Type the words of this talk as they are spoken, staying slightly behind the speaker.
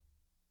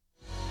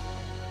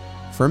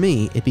For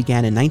me, it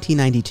began in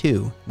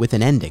 1992 with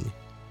an ending.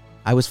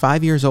 I was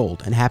 5 years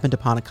old and happened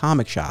upon a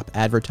comic shop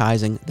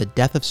advertising the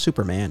death of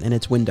Superman in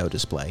its window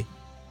display.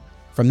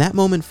 From that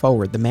moment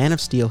forward, the Man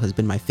of Steel has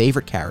been my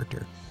favorite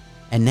character,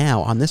 and now,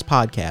 on this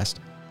podcast,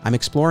 I'm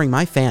exploring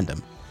my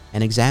fandom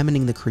and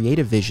examining the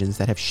creative visions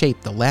that have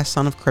shaped the last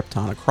son of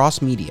Krypton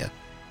across media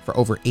for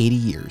over 80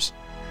 years.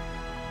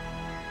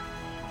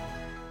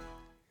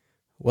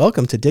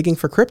 Welcome to Digging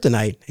for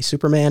Kryptonite, a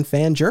Superman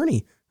fan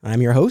journey.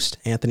 I'm your host,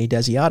 Anthony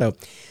Desiato.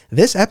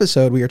 This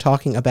episode, we are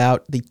talking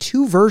about the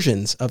two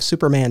versions of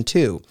Superman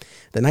 2,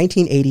 the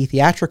 1980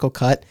 theatrical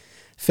cut,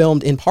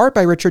 filmed in part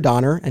by Richard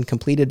Donner and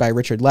completed by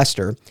Richard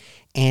Lester,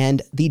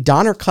 and the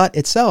Donner cut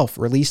itself,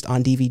 released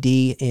on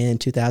DVD in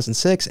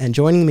 2006. And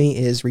joining me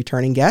is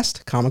returning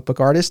guest, comic book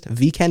artist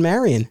V. Ken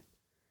Marion.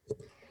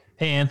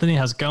 Hey, Anthony,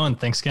 how's it going?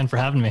 Thanks again for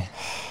having me.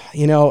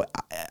 You know,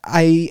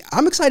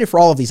 I'm excited for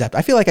all of these episodes.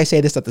 I feel like I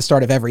say this at the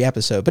start of every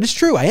episode, but it's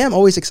true. I am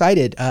always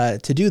excited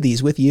to do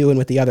these with you and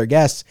with the other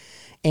guests.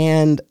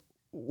 And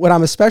what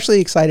I'm especially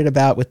excited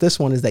about with this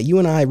one is that you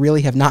and I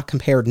really have not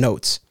compared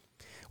notes.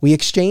 We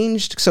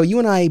exchanged, so you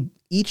and I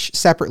each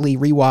separately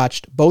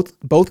rewatched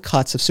both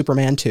cuts of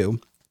Superman 2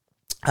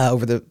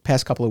 over the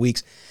past couple of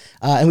weeks.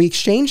 And we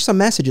exchanged some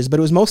messages, but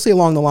it was mostly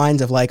along the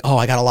lines of like, oh,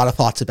 I got a lot of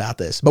thoughts about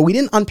this. But we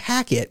didn't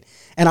unpack it.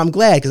 And I'm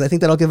glad, because I think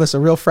that'll give us a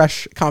real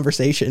fresh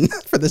conversation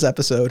for this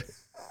episode.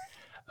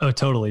 Oh,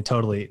 totally.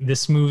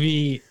 This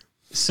movie,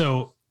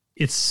 so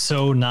it's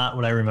so not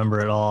what I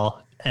remember at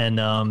all. And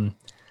okay,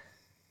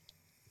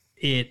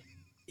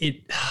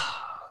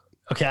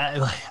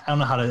 I don't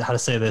know how to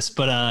say this,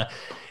 but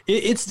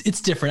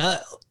it's different.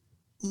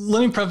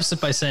 Let me preface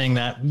it by saying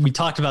that we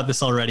talked about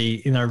this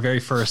already in our very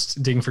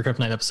first Digging for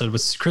Kryptonite episode.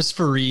 Was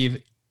Christopher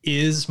Reeve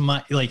is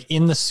my, like,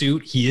 in the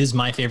suit, he is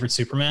my favorite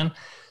Superman.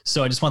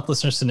 So I just want the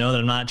listeners to know that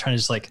I'm not trying to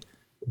just like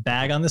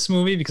bag on this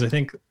movie, because I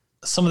think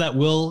some of that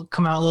will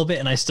come out a little bit.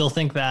 And I still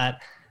think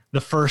that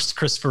the first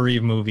Christopher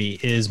Reeve movie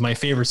is my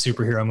favorite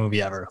superhero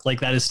movie ever.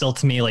 Like, that is still,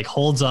 to me, like,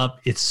 holds up.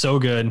 It's so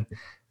good.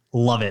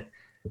 Love it.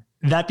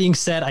 That being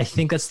said, I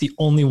think that's the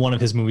only one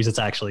of his movies that's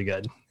actually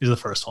good, is the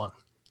first one.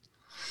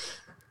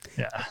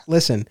 Yeah.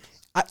 Listen,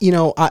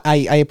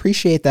 I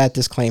appreciate that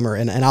disclaimer,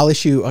 and I'll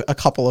issue a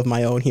couple of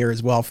my own here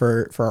as well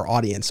for our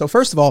audience. So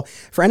first of all,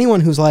 for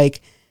anyone who's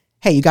like,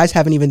 hey, you guys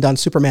haven't even done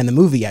Superman the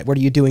movie yet, what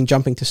are you doing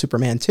jumping to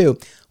Superman 2?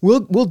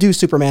 We'll do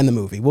Superman the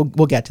movie. We'll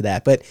get to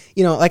that. But,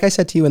 you know, like I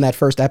said to you in that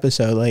first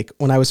episode, like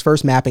when I was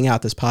first mapping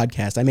out this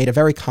podcast, I made a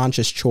very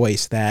conscious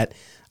choice that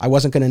I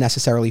wasn't going to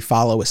necessarily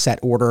follow a set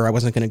order. I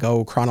wasn't going to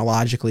go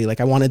chronologically.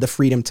 Like, I wanted the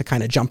freedom to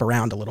kind of jump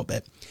around a little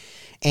bit.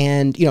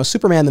 And, you know,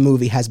 Superman the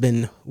movie has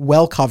been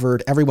well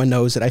covered. Everyone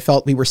knows it. I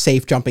felt we were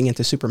safe jumping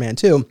into Superman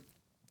 2.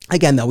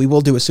 Again, though, we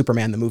will do a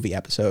Superman the movie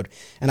episode,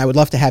 and I would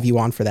love to have you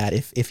on for that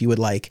if you would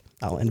like.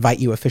 I'll invite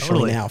you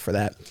officially now for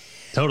that.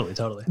 Totally.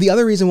 The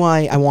other reason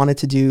why I wanted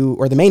to do,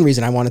 or the main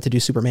reason I wanted to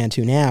do Superman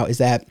 2 now, is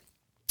that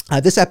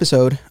this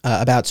episode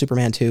about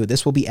Superman 2,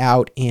 this will be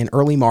out in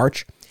early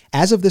March.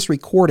 As of this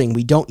recording,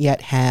 we don't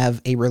yet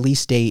have a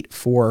release date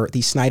for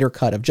the Snyder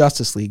Cut of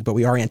Justice League, but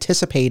we are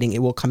anticipating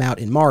it will come out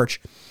in March.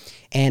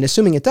 And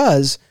assuming it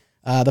does,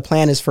 the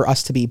plan is for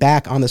us to be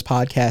back on this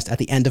podcast at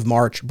the end of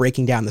March,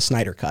 breaking down the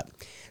Snyder Cut.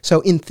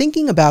 So in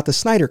thinking about the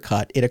Snyder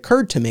Cut, it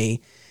occurred to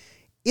me,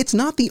 it's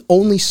not the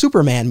only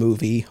Superman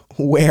movie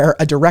where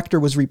a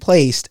director was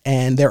replaced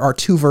and there are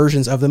two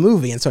versions of the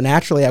movie. And so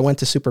naturally I went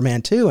to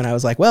Superman 2 and I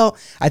was like, well,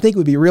 I think it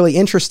would be really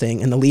interesting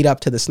in the lead up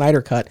to the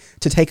Snyder Cut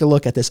to take a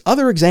look at this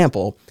other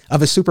example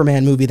of a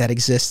Superman movie that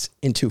exists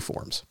in two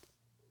forms.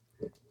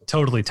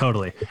 Totally.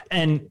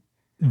 And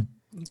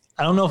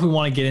I don't know if we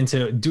want to get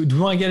into, do we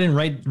want to get in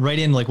right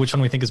in like which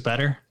one we think is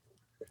better,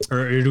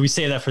 or do we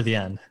say that for the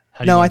end?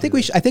 No, I think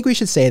we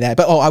should say that.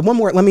 But one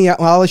more.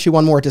 I'll issue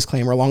one more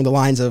disclaimer along the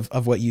lines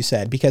of what you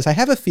said, because I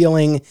have a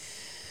feeling.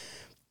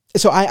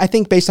 So I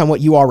think based on what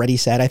you already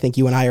said, I think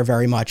you and I are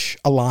very much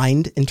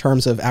aligned in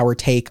terms of our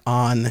take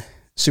on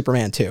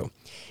Superman 2.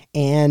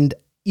 And,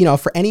 you know,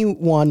 for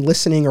anyone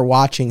listening or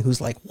watching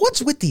who's like,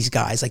 what's with these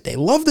guys? Like, they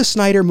love the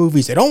Snyder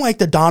movies, they don't like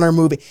the Donner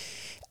movie.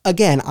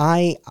 Again,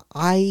 I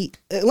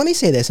let me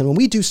say this, and when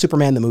we do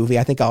Superman the movie,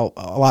 I think a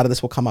lot of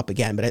this will come up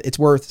again, but it's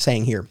worth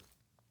saying here.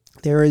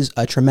 There is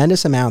a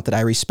tremendous amount that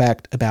I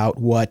respect about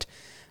what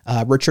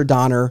Richard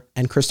Donner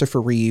and Christopher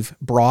Reeve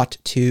brought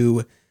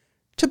to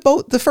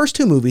both the first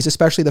two movies,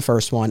 especially the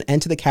first one,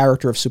 and to the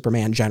character of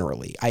Superman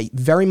generally. I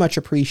very much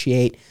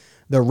appreciate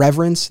the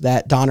reverence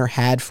that Donner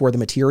had for the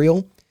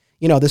material.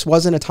 You know, this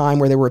wasn't a time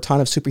where there were a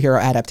ton of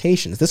superhero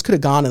adaptations. This could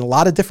have gone in a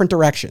lot of different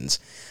directions,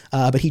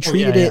 but he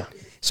treated it.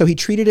 So he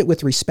treated it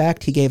with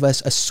respect. He gave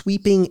us a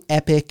sweeping,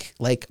 epic,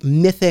 like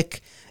mythic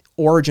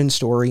origin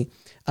story.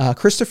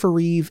 Christopher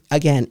Reeve,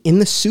 again, in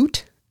the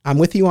suit. I'm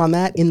with you on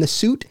that. In the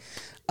suit.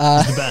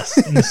 He's the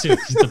best. In the suit,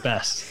 he's the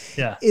best.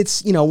 Yeah.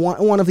 It's, you know,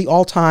 one of the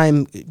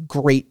all-time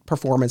great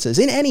performances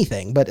in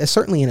anything, but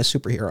certainly in a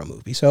superhero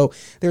movie. So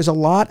there's a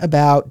lot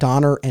about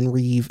Donner and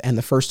Reeve and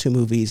the first two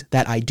movies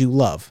that I do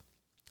love.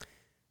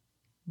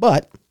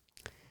 But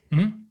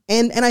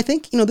And I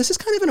think, this is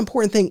kind of an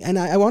important thing. And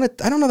I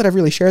don't know that I've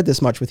really shared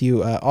this much with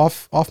you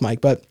off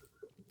mic, but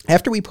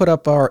after we put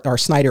up our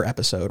Snyder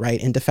episode,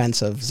 right, in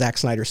defense of Zack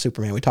Snyder's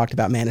Superman, we talked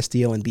about Man of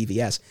Steel and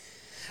BVS.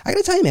 I got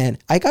to tell you, man,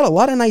 I got a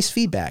lot of nice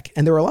feedback.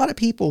 And there were a lot of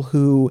people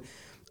who,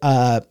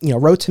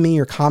 wrote to me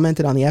or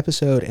commented on the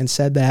episode and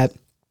said that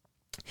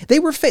they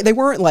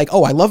weren't like,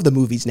 oh, I love the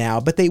movies now.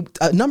 But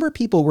a number of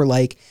people were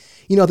like,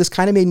 this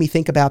kind of made me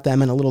think about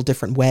them in a little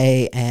different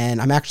way.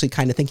 And I'm actually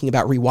kind of thinking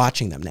about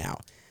rewatching them now.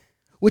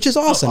 Which is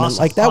awesome. Oh,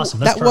 awesome. And like that, awesome.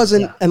 that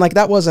wasn't, yeah. And like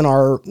that wasn't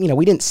our,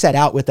 we didn't set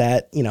out with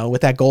that,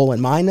 with that goal in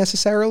mind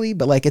necessarily,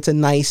 but like it's a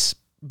nice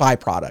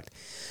byproduct.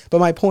 But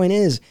my point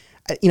is,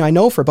 I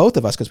know for both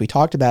of us, because we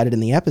talked about it in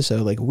the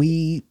episode, like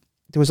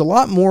there was a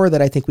lot more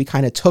that I think we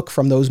kind of took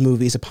from those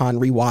movies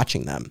upon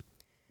rewatching them.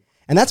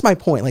 And that's my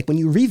point. Like when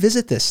you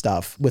revisit this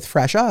stuff with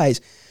fresh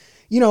eyes,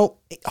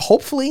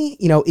 hopefully,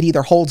 it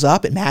either holds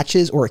up, it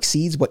matches or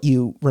exceeds what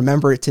you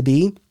remember it to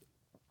be.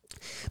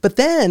 But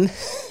then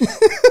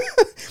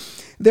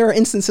there are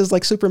instances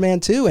like Superman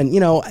 2, and,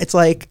 it's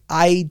like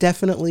I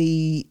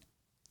definitely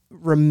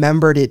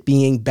remembered it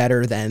being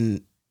better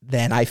than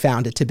I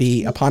found it to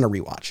be upon a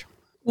rewatch.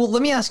 Well,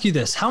 let me ask you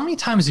this. How many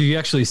times have you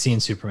actually seen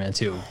Superman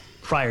 2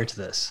 prior to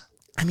this?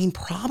 I mean,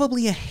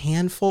 probably a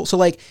handful. So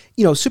like,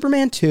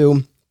 Superman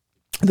 2,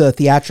 the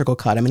theatrical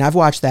cut, I mean, I've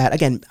watched that.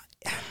 Again,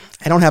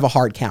 I don't have a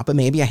hard count, but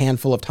maybe a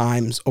handful of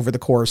times over the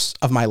course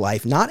of my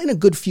life. Not in a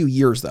good few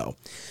years, though.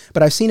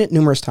 But I've seen it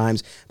numerous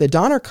times. The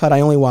Donner cut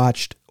I only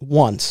watched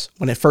once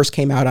when it first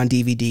came out on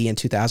DVD in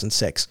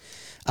 2006.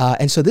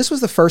 And so this was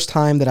the first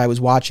time that I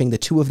was watching the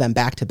two of them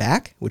back to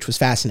back, which was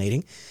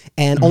fascinating.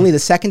 And only the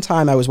second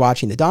time I was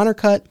watching the Donner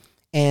cut,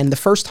 and the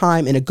first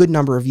time in a good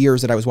number of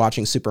years that I was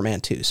watching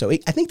Superman 2. So I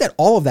think that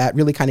all of that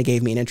really kind of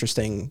gave me an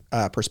interesting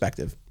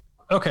perspective.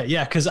 Okay,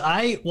 yeah, because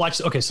I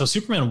watched, so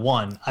Superman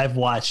 1, I've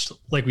watched,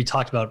 like we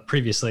talked about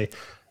previously,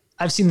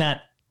 I've seen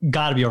that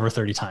gotta be over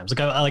 30 times.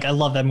 I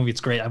love that movie,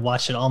 it's great. I've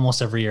watched it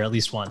almost every year, at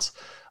least once.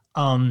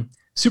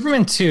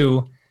 Superman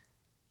 2,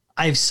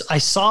 I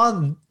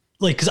saw,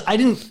 because I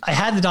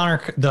had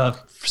the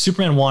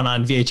Superman 1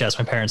 on VHS,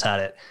 my parents had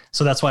it,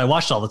 so that's why I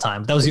watched it all the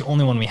time. That was the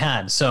only one we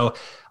had. So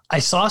I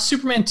saw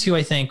Superman 2,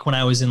 I think, when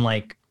I was in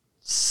like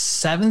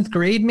 7th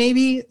grade,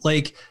 maybe,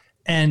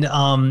 and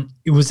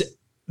it was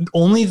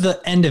only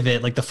the end of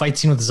it, like the fight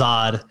scene with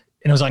Zod, and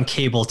it was on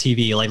cable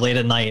TV, like late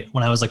at night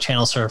when I was like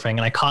channel surfing,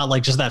 and I caught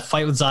like just that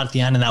fight with Zod at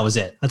the end, and that was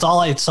it. That's all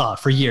I saw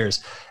for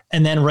years.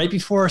 And then right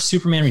before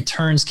Superman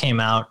Returns came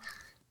out,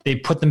 they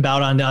put them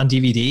out on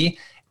DVD.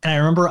 And I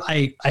remember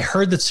I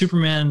heard that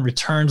Superman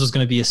Returns was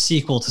going to be a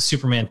sequel to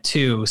Superman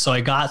 2. So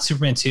I got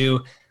Superman 2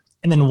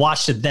 and then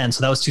watched it then. So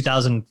that was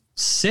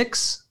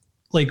 2006,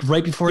 like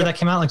right before that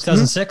came out, like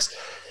 2006. Mm-hmm.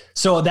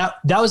 So that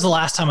was the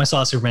last time I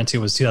saw Superman 2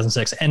 was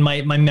 2006. And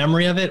my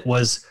memory of it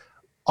was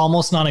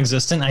almost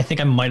non-existent. I think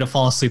I might have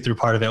fallen asleep through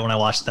part of it when I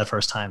watched it that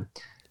first time.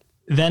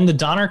 Then the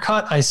Donner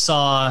cut I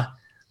saw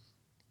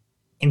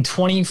in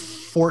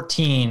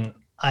 2014.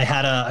 I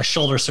had a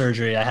shoulder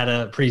surgery. I had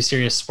a pretty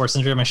serious sports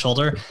injury on my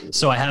shoulder.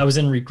 So I was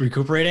in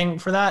recuperating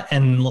for that.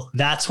 And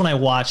that's when I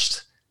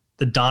watched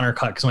the Donner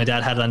cut because my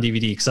dad had it on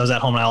DVD because I was at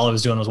home and all I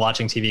was doing was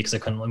watching TV because I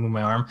couldn't move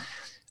my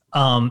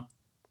arm.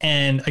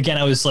 And again,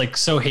 I was like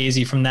so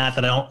hazy from that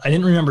I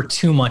didn't remember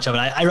too much of it.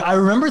 I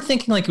remember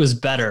thinking like it was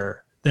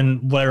better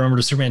than what I remember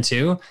of Superman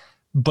 2,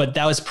 but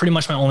that was pretty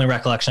much my only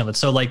recollection of it.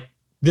 So like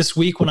this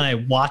week when I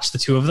watched the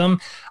two of them,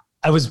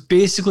 I was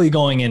basically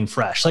going in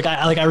fresh.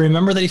 I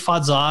remember that he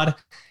fought Zod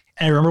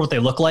and I remember what they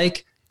look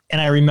like. And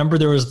I remember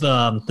there was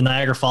the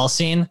Niagara Falls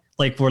scene,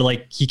 like where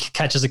like he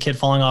catches a kid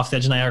falling off the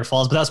edge of Niagara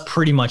Falls, but that's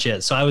pretty much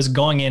it. So I was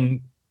going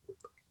in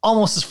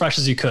almost as fresh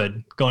as you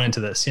could going into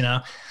this,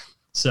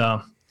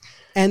 So.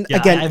 And yeah,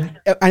 again,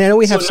 I know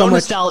we have so much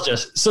nostalgia.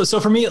 So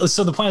for me,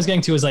 so the point I was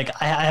getting to is like,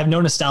 I have no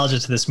nostalgia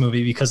to this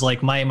movie because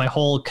like my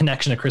whole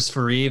connection to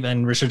Christopher Reeve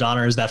and Richard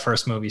Donner is that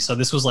first movie. So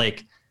this was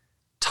like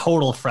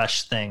total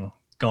fresh thing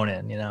going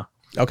in,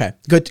 Okay.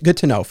 Good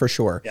to know for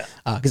sure. Yeah.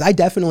 Cause I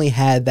definitely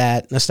had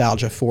that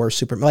nostalgia for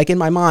Superman. Like in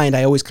my mind,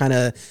 I always kind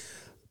of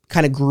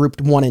grouped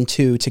 1 and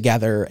 2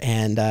 together,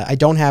 and I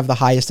don't have the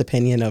highest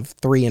opinion of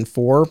 3 and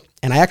 4.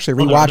 And I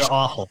actually rewatched.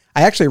 Awful.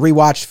 I actually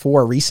rewatched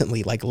 4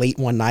 recently, like late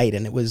one night,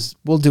 and it was.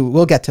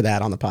 We'll get to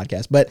that on the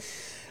podcast, but.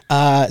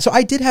 So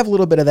I did have a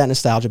little bit of that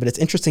nostalgia, but it's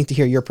interesting to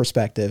hear your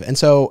perspective. And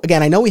so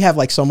again, I know we have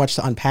like so much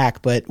to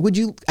unpack, but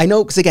I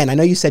know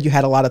you said you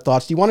had a lot of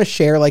thoughts. Do you want to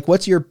share like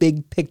what's your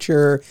big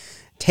picture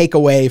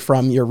takeaway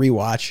from your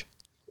rewatch?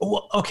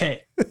 Well,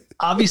 okay.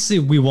 Obviously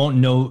we won't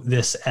know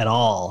this at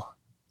all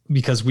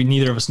because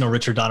neither of us know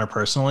Richard Donner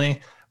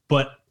personally,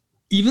 but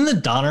even the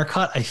Donner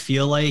cut, I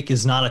feel like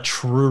is not a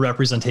true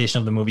representation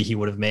of the movie he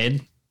would have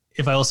made,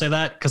 if I will say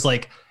that. Cause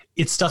like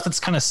it's stuff that's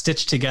kind of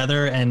stitched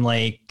together and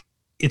like,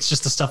 it's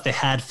just the stuff they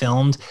had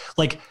filmed.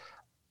 Like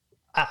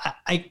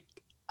I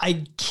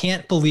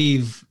can't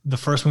believe the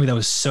first movie that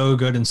was so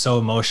good and so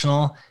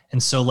emotional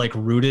and so like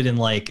rooted in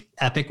like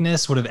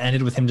epicness would have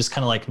ended with him just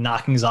kind of like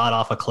knocking Zod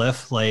off a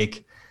cliff.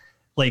 Like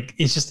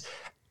it's just,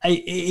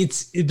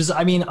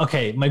 I mean,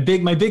 okay, my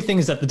big thing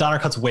is that the Donner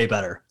cut's way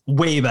better,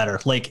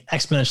 like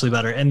exponentially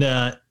better. And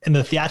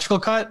the theatrical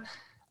cut,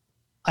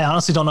 I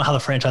honestly don't know how the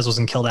franchise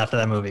wasn't killed after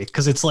that movie,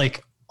 because it's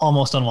like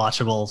almost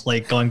unwatchable.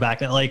 Like going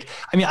back, like,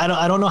 I mean,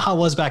 I don't know how it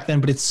was back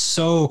then, but it's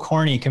so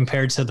corny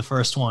compared to the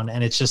first one,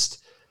 and it's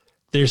just,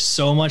 there's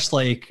so much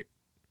like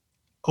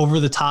over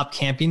the top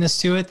campiness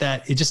to it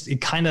that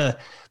it kind of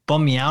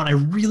bummed me out. I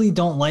really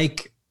don't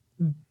like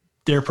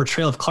their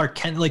portrayal of Clark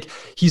Kent. Like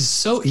he's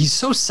so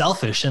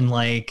selfish and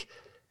like,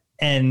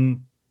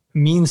 and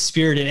mean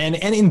spirited,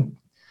 and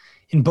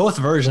in both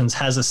versions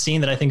has a scene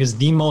that I think is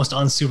the most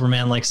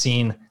un-Superman like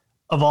scene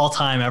of all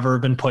time ever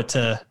been put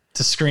to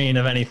screen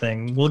of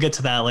anything. We'll get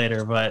to that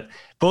later, but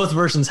both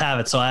versions have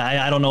it. So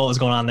I don't know what was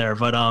going on there,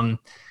 but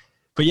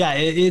yeah,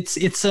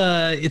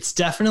 it's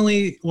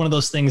definitely one of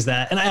those things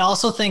that, and I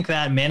also think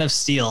that Man of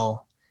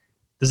Steel,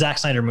 the Zack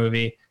Snyder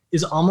movie,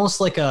 is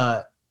almost like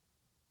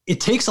it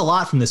takes a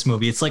lot from this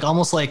movie. It's like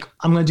almost like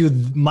I'm going to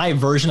do my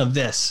version of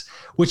this,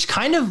 which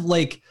kind of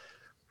like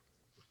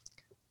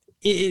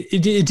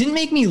it didn't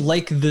make me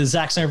like the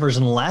Zack Snyder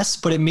version less,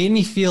 but it made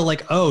me feel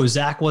like, oh,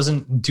 Zack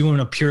wasn't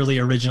doing a purely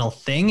original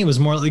thing. It was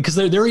more like, because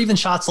there were even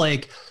shots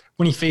like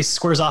when he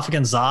squares off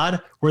against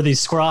Zod, where they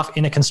square off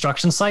in a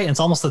construction site, and it's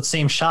almost that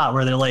same shot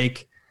where they're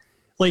like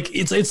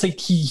it's like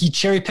he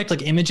cherry picked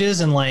like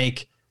images and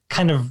like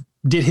kind of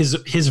did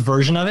his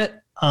version of it.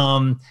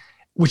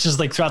 Which is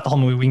like throughout the whole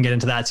movie, we can get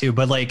into that too.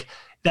 But like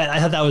that, I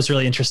thought that was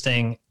really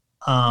interesting.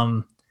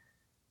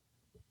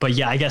 But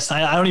yeah, I guess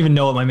I don't even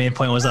know what my main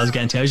point was I was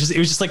getting to. It was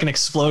just like an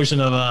explosion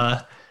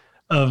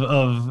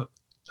of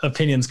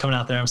opinions coming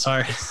out there. I'm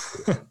sorry.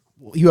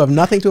 You have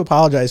nothing to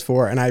apologize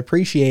for, and I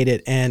appreciate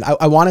it. And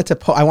I wanted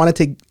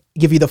to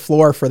give you the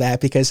floor for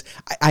that, because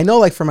I know,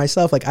 like for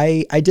myself, like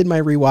I did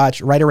my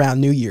rewatch right around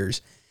New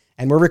Year's,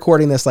 and we're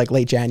recording this like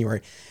late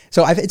January.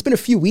 So it's been a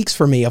few weeks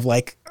for me of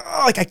like,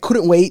 oh, like I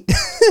couldn't wait.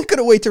 I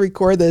couldn't wait to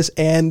record this.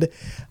 And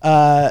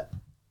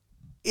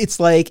it's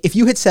like, if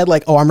you had said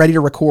like, oh, I'm ready to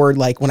record,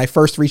 like when I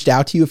first reached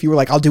out to you, if you were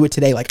like, I'll do it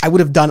today, like I would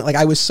have done it. Like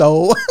I was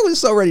so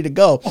ready to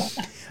go.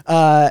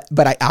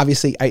 But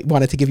I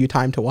wanted to give you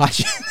time to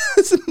watch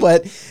it.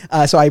 But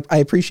so I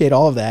appreciate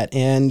all of that.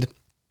 And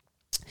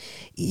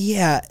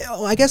yeah,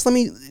 I guess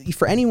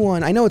for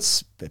anyone, I know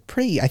it's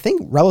pretty, I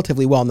think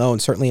relatively well known,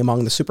 certainly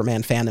among the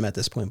Superman fandom at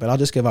this point, but I'll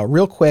just give a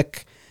real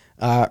quick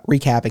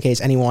recap in case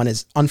anyone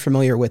is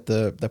unfamiliar with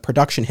the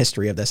production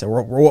history of this and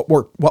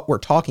what we're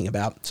talking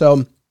about.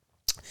 So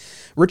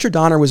Richard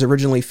Donner was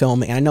originally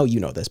filming, and I know you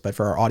know this, but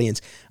for our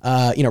audience,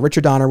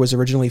 Richard Donner was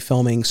originally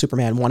filming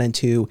Superman 1 and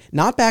 2,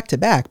 not back to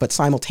back, but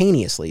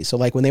simultaneously. So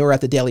like when they were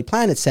at the Daily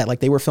Planet set, like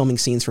they were filming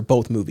scenes for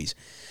both movies.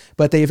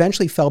 But they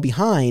eventually fell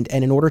behind,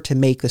 and in order to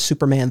make the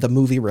Superman the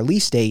movie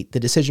release date, the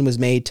decision was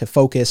made to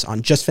focus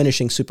on just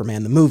finishing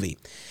Superman the movie.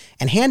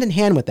 And hand in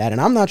hand with that, and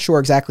I'm not sure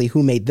exactly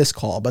who made this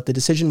call, but the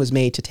decision was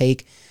made to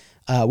take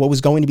what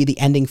was going to be the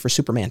ending for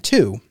Superman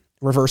 2,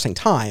 Reversing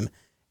Time,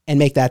 and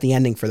make that the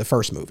ending for the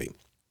first movie.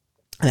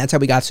 And that's how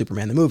we got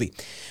Superman the movie.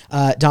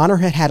 Donner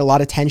had a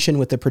lot of tension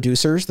with the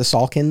producers, the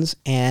Salkinds,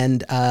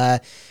 and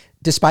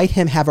despite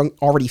him having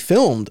already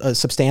filmed a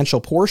substantial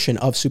portion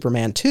of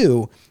Superman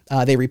 2,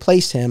 they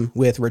replaced him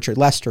with Richard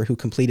Lester, who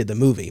completed the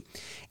movie.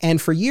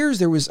 And for years,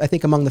 there was, I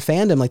think among the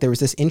fandom, like there was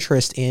this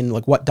interest in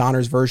like what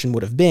Donner's version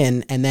would have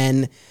been. And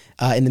then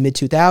in the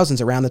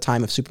mid-2000s, around the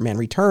time of Superman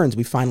Returns,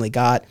 we finally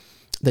got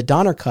the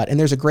Donner cut. And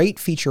there's a great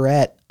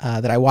featurette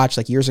that I watched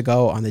like years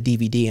ago on the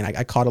DVD, and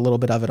I caught a little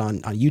bit of it on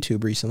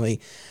YouTube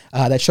recently,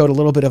 that showed a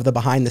little bit of the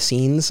behind the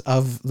scenes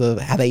of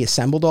how they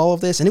assembled all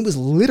of this. And it was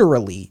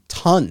literally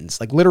tons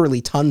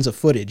of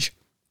footage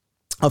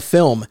of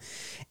film.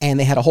 And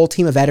they had a whole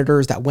team of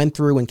editors that went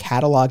through and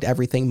cataloged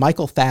everything.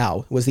 Michael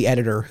Thau was the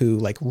editor who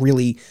like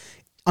really,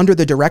 under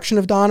the direction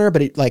of Donner,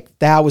 but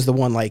Thau was the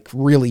one like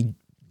really,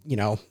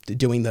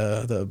 doing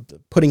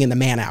the putting in the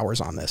man hours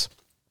on this.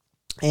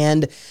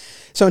 And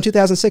so in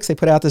 2006, they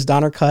put out this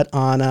Donner cut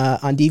on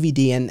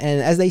DVD, and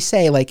as they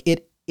say, like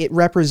it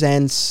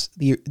represents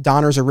the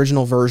Donner's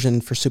original version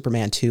for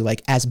Superman 2,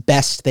 like as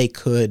best they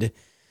could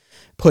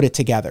put it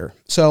together.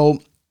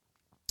 So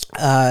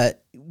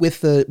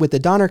with the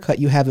Donner cut,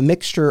 you have a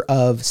mixture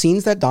of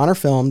scenes that Donner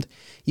filmed,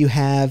 you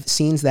have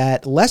scenes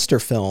that Lester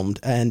filmed,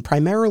 and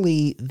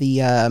primarily the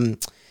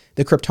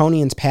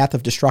Kryptonians' path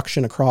of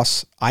destruction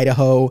across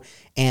Idaho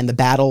and the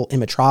battle in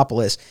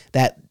Metropolis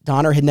that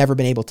Donner had never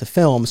been able to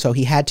film, so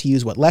he had to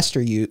use what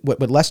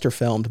Lester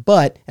filmed.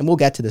 But, and we'll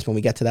get to this when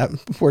we get to that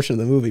portion of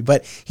the movie,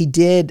 but they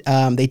did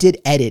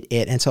edit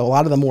it, and so a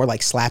lot of the more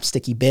like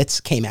slapsticky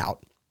bits came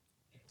out.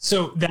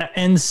 So that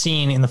end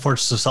scene in the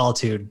Fortress of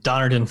Solitude,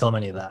 Donner didn't film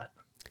any of that.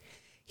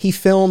 He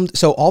filmed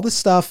all the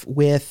stuff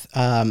with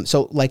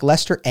like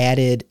Lester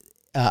added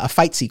a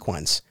fight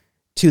sequence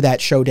to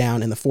that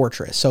showdown in the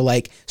fortress. So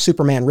like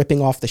Superman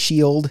ripping off the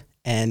shield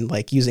and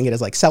like using it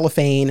as like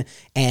cellophane,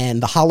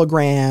 and the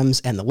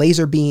holograms and the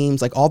laser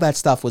beams, like all that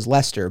stuff was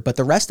Lester, but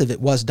the rest of it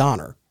was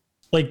Donner.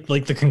 Like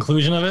the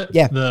conclusion of it?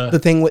 Yeah. The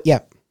thing with, yeah.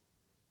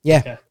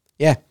 Okay.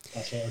 Yeah.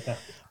 Gotcha.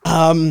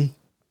 Okay.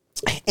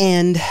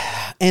 And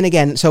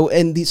again, so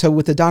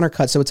with the Donner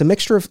cut, so it's a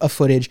mixture of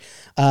footage,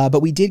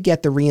 but we did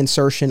get the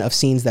reinsertion of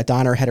scenes that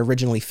Donner had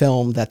originally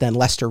filmed that then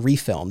Lester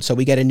refilmed. So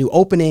we get a new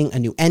opening, a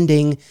new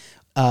ending.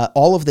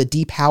 All of the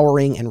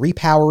depowering and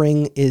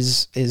repowering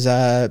is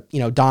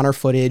Donner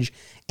footage,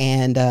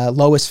 and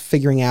Lois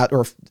figuring out,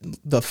 or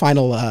the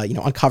final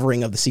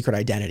uncovering of the secret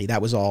identity.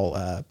 That was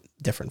all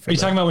different. Are you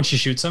talking about when she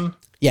shoots him?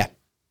 Yeah.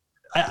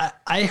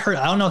 I heard,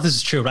 I don't know if this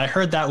is true, but I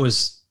heard that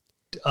was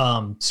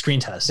screen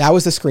test. That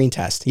was the screen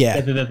test. Yeah.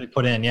 That they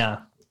put in. Yeah.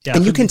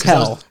 And you can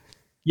tell.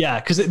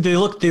 Because they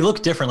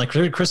look different.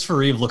 Like Christopher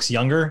Reeve looks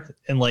younger,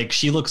 and like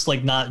she looks like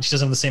she doesn't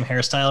have the same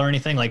hairstyle or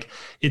anything. Like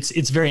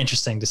it's very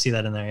interesting to see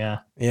that in there. Yeah.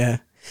 Yeah.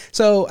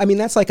 So, I mean,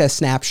 that's like a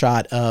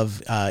snapshot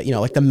of,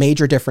 like the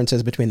major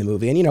differences between the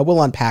movie. And,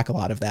 we'll unpack a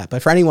lot of that.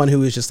 But for anyone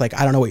who is just like,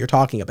 I don't know what you're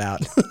talking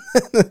about,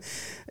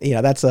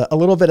 that's a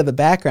little bit of the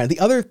background. The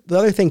other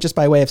thing, just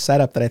by way of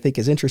setup, that I think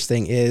is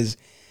interesting is,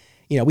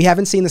 we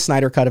haven't seen the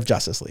Snyder cut of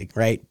Justice League,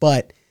 right?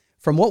 But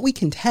from what we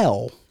can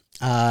tell,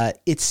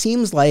 it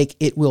seems like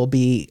it will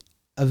be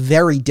a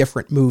very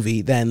different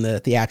movie than the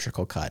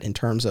theatrical cut in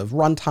terms of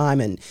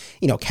runtime and,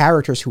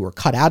 characters who were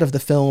cut out of the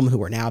film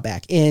who are now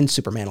back in.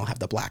 Superman will have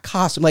the black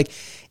costume. Like,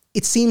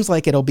 it seems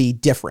like it'll be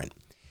different.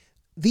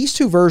 These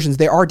two versions,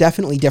 there are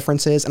definitely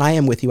differences, and I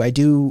am with you. I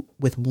do,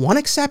 with one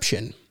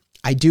exception,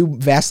 I do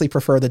vastly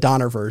prefer the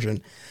Donner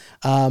version,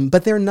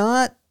 but they're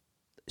not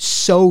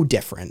so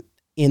different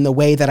in the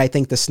way that I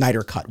think the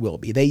Snyder cut will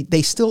be.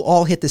 They still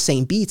all hit the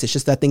same beats. It's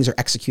just that things are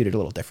executed a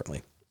little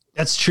differently.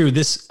 That's true.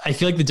 I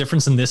feel like the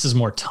difference in this is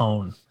more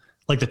tone.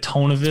 Like the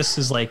tone of this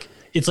is like,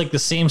 it's like the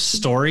same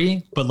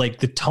story, but like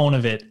the tone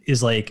of it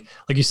is like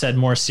you said,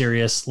 more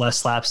serious,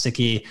 less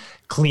slapsticky,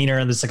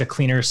 cleaner. There's like a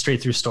cleaner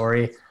straight through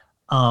story.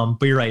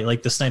 But you're right.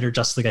 Like the Snyder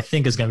Justice League, I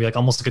think, is going to be like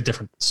almost like a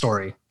different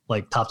story,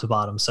 like top to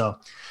bottom. So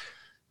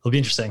it'll be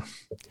interesting.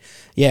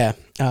 Yeah,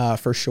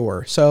 for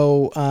sure.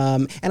 So,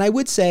 and I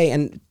would say,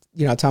 and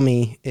tell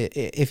me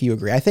if you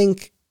agree, I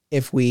think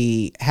if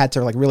we had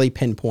to like really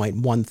pinpoint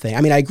one thing,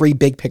 I mean, I agree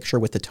big picture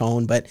with the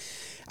tone, but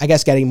I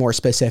guess getting more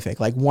specific,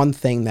 like one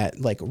thing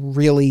that like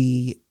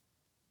really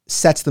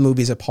sets the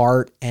movies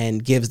apart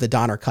and gives the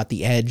Donner cut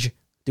the edge.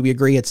 Do we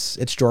agree it's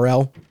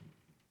Jor-El?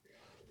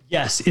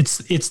 Yes.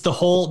 It's the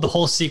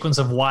whole sequence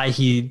of why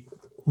he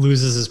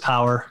loses his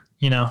power,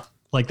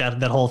 like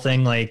that whole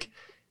thing, like,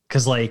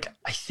 cause like,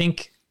 I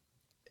think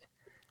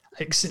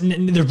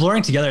they're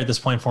blurring together at this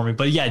point for me,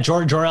 but yeah,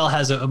 Jor-El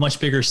has a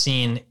much bigger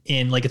scene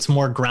in like, it's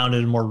more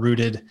grounded and more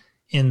rooted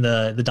in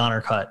the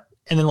Donner cut.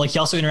 And then like, he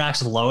also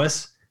interacts with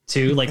Lois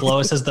too. Like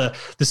Lois has the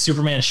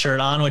Superman shirt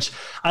on, which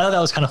I thought that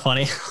was kind of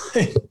funny.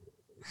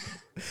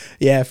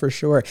 Yeah, for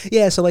sure.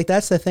 Yeah. So like,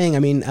 that's the thing. I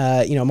mean,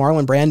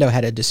 Marlon Brando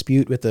had a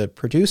dispute with the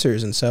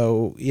producers. And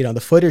so,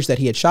 the footage that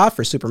he had shot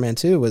for Superman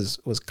 2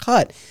 was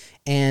cut,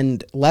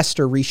 and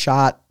Lester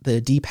reshot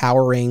the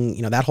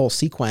depowering, that whole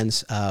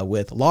sequence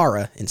with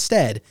Lara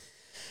instead.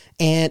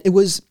 And it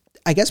was,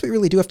 I guess we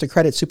really do have to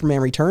credit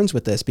Superman Returns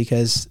with this,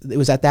 because it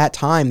was at that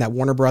time that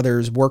Warner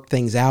Brothers worked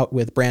things out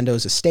with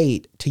Brando's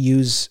estate to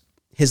use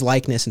his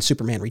likeness in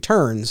Superman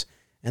Returns.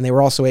 And they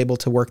were also able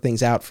to work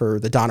things out for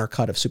the Donner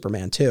cut of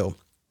Superman 2.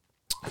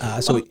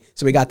 So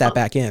we got that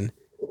back in.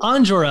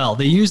 On Jor-El,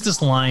 they used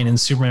this line in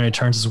Superman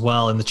Returns as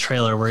well in the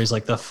trailer, where he's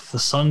like, the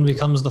son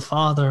becomes the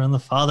father and the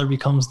father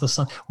becomes the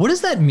son. What does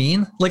that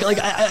mean?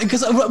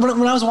 Because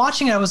when I was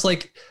watching it, I was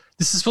like,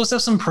 this is supposed to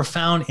have some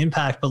profound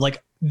impact, but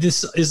like,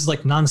 this is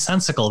like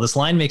nonsensical. This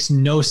line makes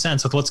no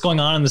sense with what's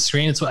going on the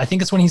screen. I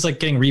think it's when he's like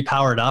getting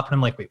repowered up, and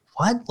I'm like, wait,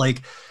 what?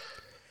 Like,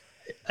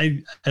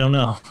 I don't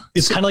know.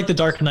 It's kind of like the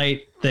Dark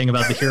Knight thing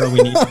about the hero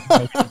we need.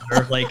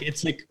 Like,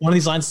 it's like one of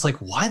these lines. It's like,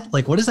 what?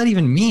 Like, what does that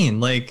even mean?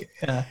 Like,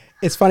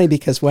 It's funny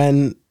because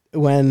when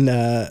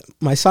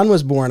my son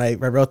was born, I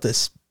wrote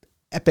this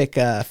epic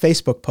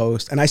Facebook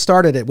post, and I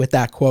started it with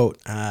that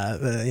quote.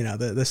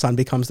 The son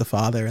becomes the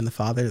father, and the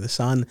father the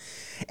son.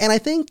 And I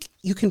think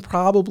you can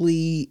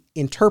probably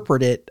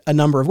interpret it a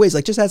number of ways.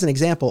 Like, just as an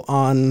example,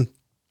 I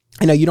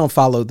know you don't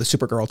follow the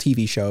Supergirl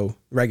TV show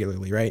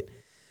regularly, right?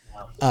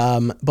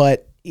 No.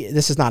 But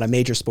this is not a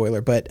major spoiler,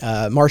 but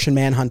Martian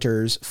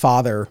Manhunter's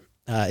father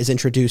is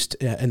introduced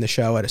in the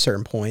show at a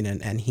certain point,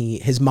 and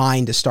his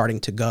mind is starting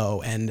to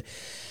go, and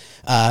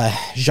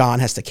Jean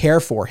has to care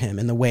for him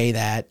in the way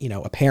that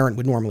a parent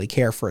would normally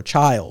care for a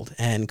child,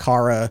 and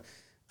Kara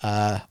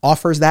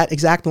offers that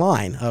exact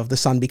line of the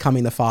son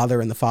becoming the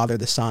father and the father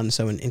the son.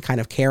 So in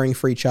kind of caring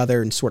for each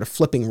other and sort of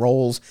flipping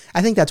roles,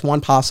 I think that's one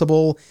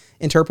possible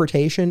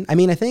interpretation. I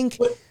mean, I think.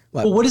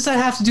 What does that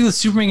have to do with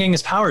Superman getting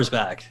his powers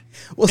back?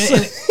 Well,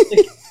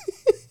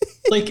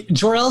 like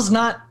Jor-El's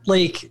not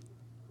like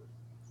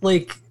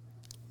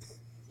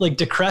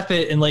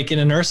decrepit and like in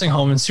a nursing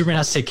home, and Superman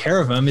has to take care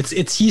of him.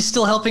 It's he's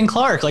still helping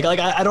Clark. Like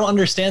I don't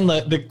understand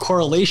the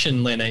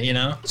correlation in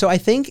it, So I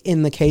think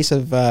in the case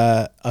of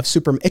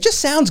Superman, it just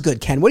sounds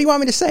good, Ken. What do you want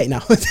me to say?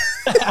 No,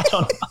 I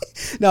don't know.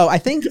 No, I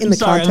think in the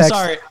context. I'm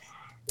sorry.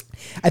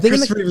 I think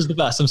Christopher Reeve is the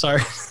best. I'm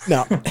sorry.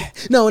 No.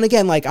 And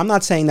again, like, I'm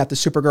not saying that the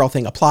Supergirl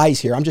thing applies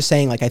here. I'm just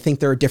saying, like, I think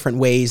there are different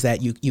ways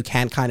that you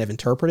can kind of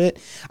interpret it.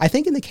 I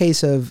think in the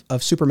case of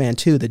Superman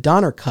 2, the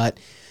Donner cut,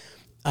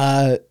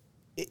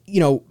 you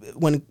know,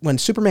 when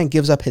Superman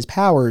gives up his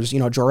powers, you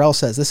know, Jor-El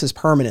says, this is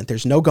permanent.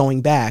 There's no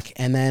going back.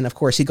 And then, of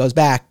course, he goes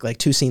back like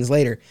 2 scenes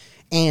later.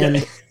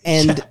 And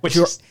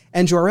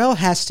Jor-El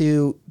has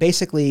to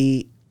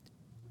basically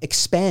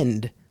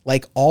expend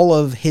like all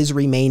of his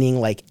remaining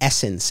like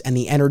essence and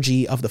the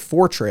energy of the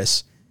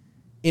fortress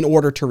in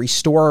order to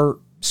restore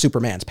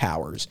Superman's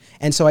powers.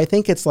 And so I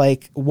think it's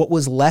like what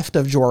was left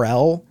of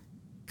Jor-El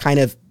kind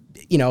of,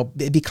 you know,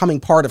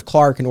 becoming part of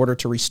Clark in order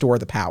to restore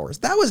the powers.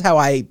 That was how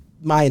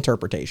my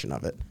interpretation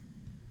of it.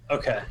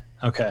 Okay.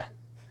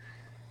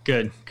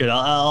 Good.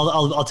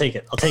 I'll take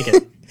it.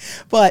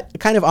 But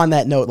kind of on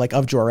that note, like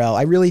of Jor-El,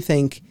 I really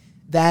think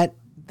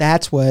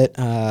that's what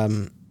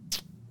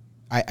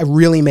I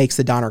really makes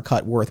the Donner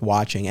cut worth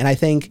watching. And I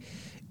think,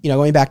 you know,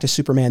 going back to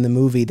Superman the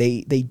movie,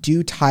 they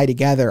do tie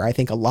together, I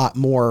think, a lot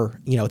more,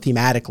 you know,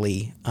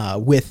 thematically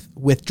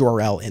with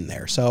Jor-El in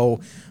there. So,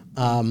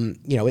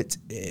 you know, it's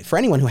for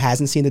anyone who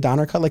hasn't seen the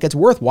Donner cut, like, it's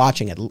worth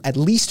watching it, at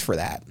least for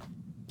that,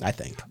 I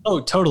think. Oh,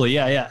 totally.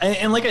 Yeah.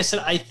 And like I said,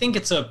 I think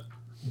it's a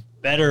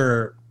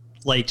better,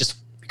 like, just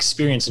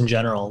experience in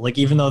general. Like,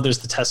 even though there's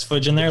the test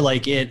footage in there,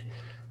 like, I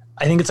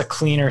think it's a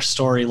cleaner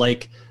story.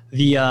 Like,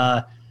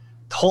 the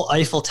whole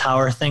Eiffel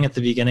Tower thing at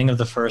the beginning of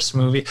the first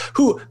movie.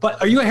 But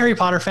are you a Harry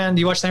Potter fan? Do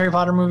you watch the Harry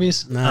Potter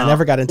movies? No, I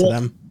never got into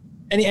them.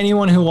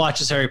 Anyone who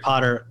watches Harry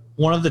Potter,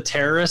 one of the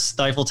terrorists,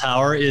 the Eiffel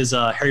Tower, is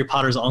Harry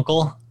Potter's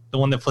uncle, the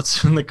one that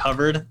puts him in the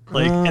cupboard.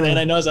 Like, and then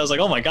I noticed, I was like,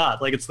 oh my god,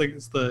 like it's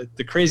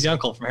the crazy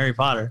uncle from Harry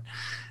Potter.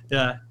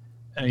 Yeah,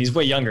 and he's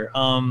way younger.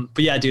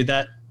 But yeah, dude,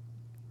 that.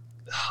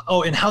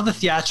 Oh, and how the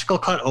theatrical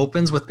cut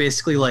opens with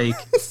basically like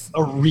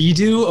a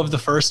redo of the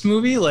first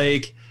movie,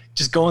 like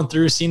just going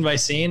through scene by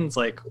scene. It's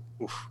like,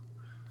 oof.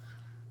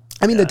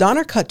 I mean, the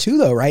Donner cut too,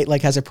 though, right?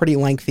 Like, has a pretty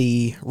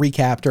lengthy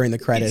recap during the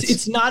credits.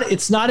 It's not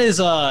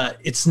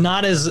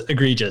as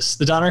egregious.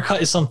 The Donner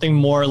cut is something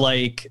more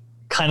like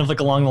kind of like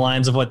along the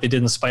lines of what they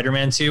did in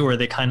Spider-Man 2, where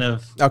they kind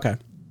of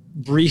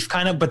brief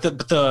kind of, but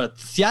the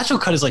theatrical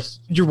cut is like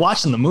you're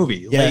watching the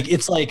movie. Yeah. Like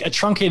it's like a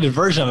truncated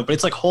version of it, but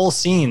it's like whole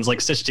scenes like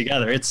stitched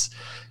together. It's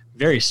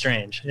very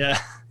strange. Yeah.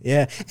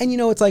 Yeah. And you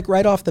know, it's like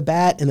right off the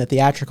bat in the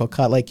theatrical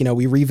cut, like, you know,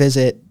 we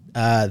revisit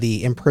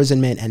the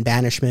imprisonment and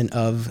banishment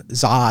of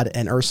Zod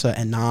and Ursa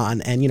and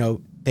Nan, and, you know,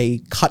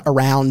 they cut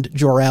around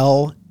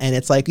Jor-El, and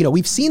it's like, you know,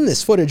 we've seen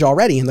this footage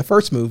already in the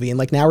first movie, and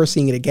like now we're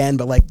seeing it again,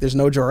 but like there's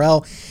no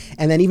Jor-El.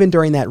 And then even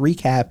during that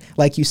recap,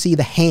 like you see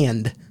the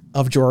hand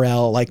of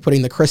Jor-El like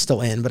putting the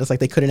crystal in, but it's like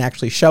they couldn't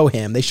actually show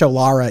him. They show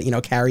Lara, you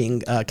know,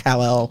 carrying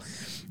Kal-El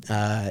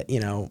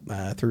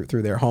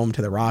through their home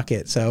to the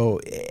rocket. So,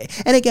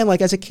 and again,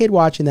 like as a kid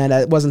watching that,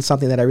 it wasn't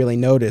something that I really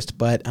noticed,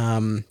 but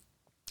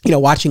you know,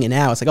 watching it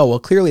now, it's like, oh well,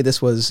 clearly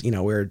this was, you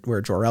know,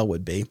 where Jor-El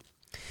would be.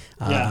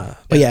 But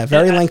yeah,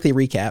 very lengthy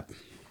recap.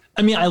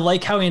 I mean, I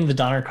like how in the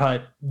Donner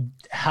cut,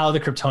 how the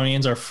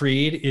Kryptonians are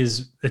freed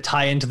is the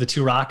tie into the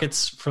 2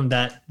 rockets from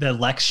that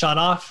Lex shot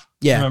off.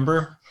 Yeah,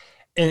 remember?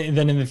 And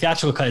then in the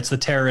theatrical cut, it's the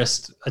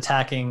terrorists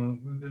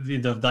attacking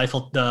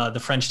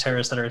the French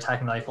terrorists that are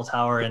attacking the Eiffel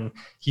Tower, and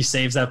he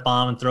saves that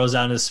bomb and throws it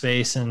out into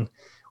space, and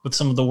with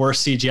some of the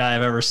worst CGI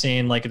I've ever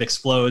seen, like it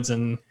explodes,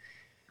 and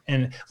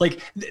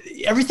like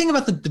everything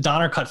about the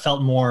Donner cut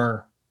felt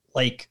more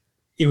like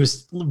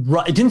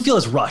it didn't feel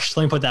as rushed.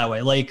 Let me put it that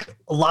way. Like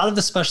a lot of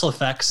the special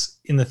effects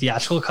in the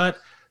theatrical cut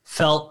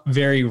felt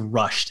very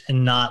rushed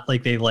and not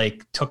like they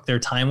like took their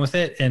time with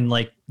it and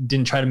like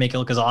didn't try to make it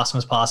look as awesome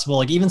as possible.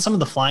 Like even some of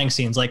the flying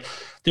scenes, like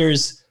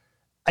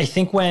I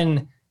think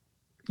when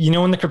the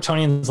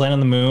Kryptonians land on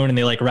the moon and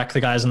they like wreck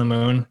the guys on the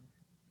moon,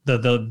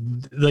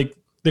 the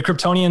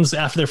Kryptonians,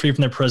 after they're free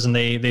from their prison,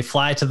 they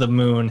fly to the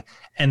moon,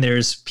 and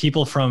there's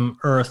people from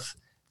Earth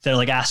that are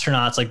like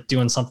astronauts, like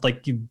doing something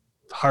like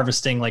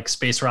harvesting like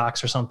space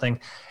rocks or something.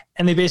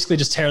 And they basically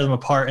just tear them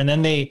apart. And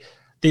then they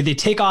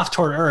take off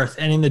toward Earth.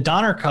 And in the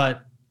Donner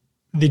cut,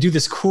 they do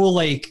this cool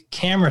like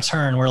camera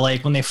turn where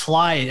like when they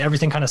fly,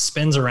 everything kind of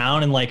spins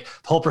around and like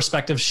the whole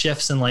perspective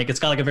shifts, and like it's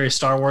got like a very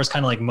Star Wars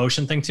kind of like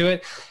motion thing to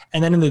it.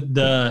 And then in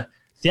the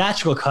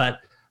theatrical cut,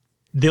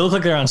 they look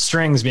like they're on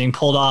strings being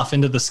pulled off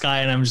into the sky,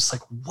 and I'm just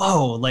like,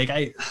 whoa, like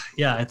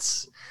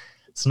it's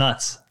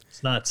nuts.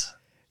 It's nuts.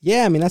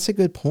 Yeah, I mean, that's a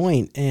good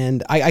point.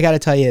 And I got to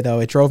tell you,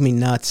 though, it drove me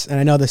nuts. And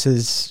I know this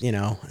is, you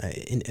know,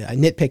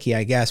 nitpicky,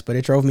 I guess, but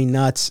it drove me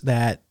nuts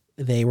that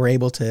they were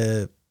able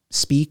to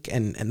speak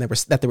and there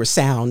was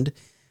sound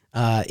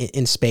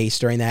in space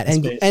during that,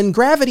 and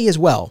gravity as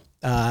well.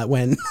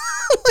 When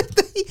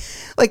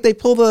they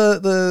pull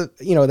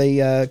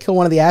they kill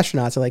one of the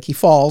astronauts, and like he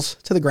falls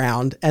to the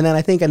ground, and then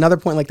I think another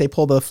point like they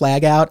pull the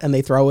flag out and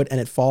they throw it and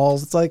it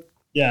falls. It's like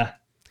yeah.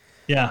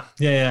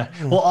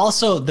 Well,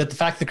 also the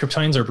fact that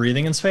Kryptonians are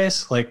breathing in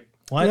space, like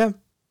what? Yeah,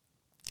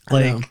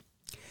 like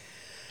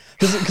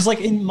because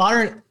like in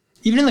modern,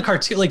 even in the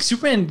cartoon, like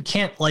Superman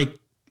can't like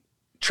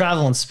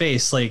travel in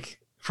space like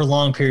for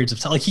long periods of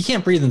time. Like he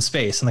can't breathe in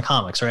space in the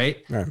comics,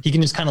 right? He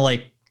can just kind of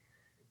like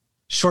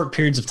short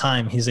periods of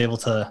time. He's able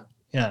to,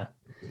 yeah.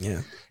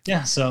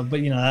 So,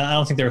 but I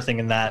don't think they were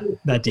thinking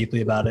that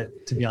deeply about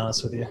it, to be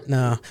honest with you.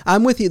 No,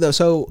 I'm with you though.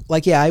 So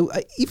like, yeah,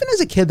 I even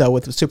as a kid though,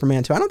 with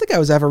Superman 2, I don't think I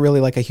was ever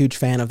really like a huge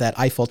fan of that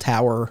Eiffel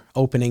Tower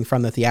opening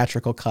from the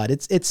theatrical cut.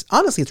 It's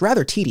honestly, it's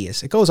rather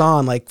tedious. It goes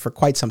on like for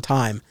quite some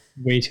time.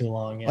 Way too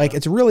long. Yeah. Like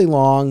it's really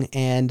long.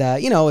 And,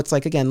 it's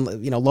like, again,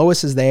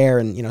 Lois is there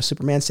and,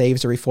 Superman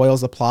saves her, he foils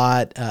the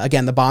plot.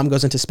 Again, the bomb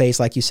goes into space,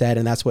 like you said,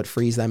 and that's what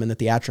frees them in the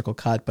theatrical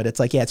cut. But it's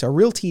like, yeah, it's a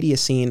real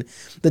tedious scene.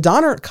 The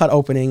Donner cut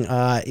opening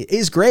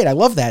is great. I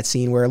love that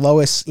scene where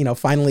Lois,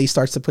 finally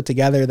starts to put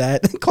together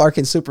that Clark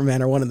and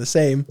Superman are one and the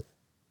same.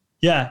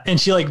 Yeah. And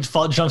she like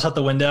jumps out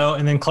the window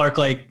and then Clark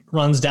like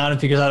runs down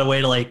and figures out a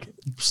way to like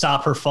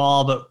stop her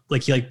fall. But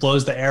like he like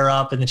blows the air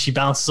up and then she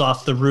bounces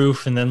off the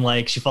roof and then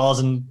like she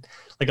falls in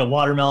like a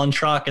watermelon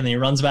truck and then he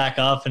runs back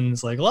up and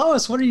it's like,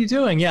 Lois, what are you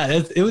doing? Yeah.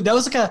 That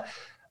was like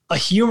a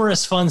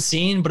humorous, fun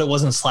scene, but it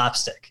wasn't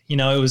slapstick.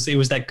 It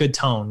was that good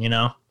tone,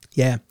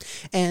 Yeah.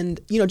 And,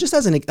 just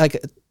as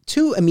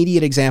two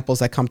immediate examples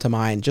that come to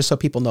mind, just so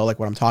people know like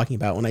what I'm talking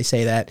about when I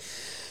say that,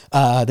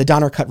 the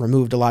Donner cut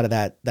removed a lot of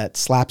that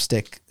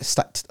slapstick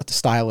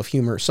style of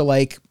humor. So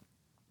like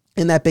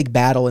in that big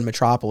battle in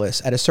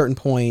Metropolis, at a certain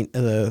point,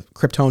 the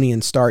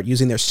Kryptonians start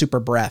using their super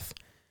breath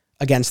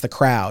against the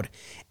crowd.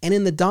 And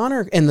in the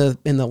Donner, in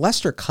the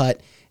Lester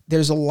cut,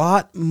 there's a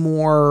lot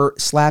more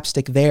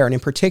slapstick there. And in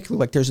particular,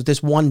 like there's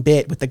this one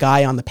bit with the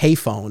guy on the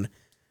payphone,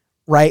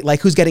 right? Like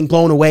who's getting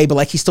blown away, but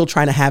like he's still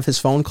trying to have his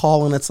phone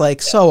call. And it's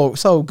like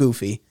so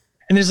goofy.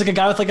 And there's like a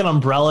guy with like an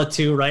umbrella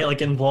too, right? Like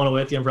getting blown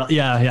away with the umbrella.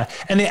 Yeah.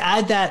 And they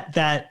add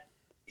that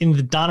in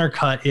the Donner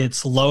cut,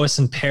 it's Lois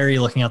and Perry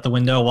looking out the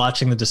window,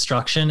 watching the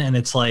destruction. And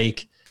it's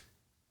like,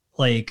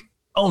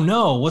 oh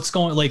no, what's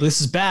going, like, this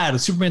is bad.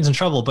 Superman's in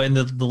trouble. But in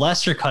the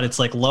Lester cut, it's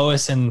like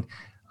Lois and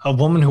a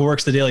woman who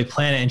works the Daily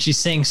Planet. And she's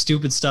saying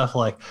stupid stuff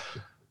like,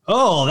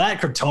 oh, that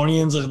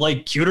Kryptonian's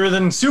like cuter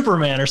than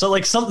Superman or something,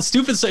 like something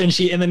stupid.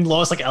 And then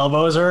Lois like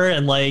elbows her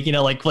and like,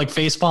 like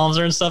face palms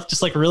her and stuff,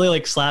 just like really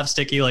like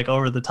slapsticky, like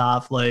over the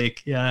top.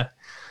 Like, yeah.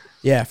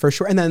 Yeah, for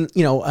sure. And then,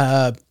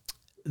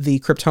 the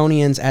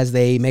Kryptonians, as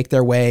they make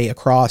their way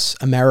across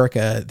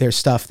America, there's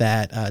stuff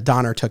that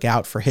Donner took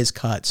out for his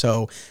cut.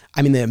 So,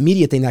 I mean, the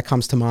immediate thing that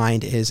comes to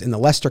mind is in the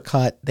Lester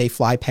cut, they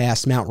fly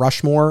past Mount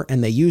Rushmore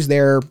and they use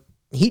their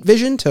heat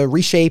vision to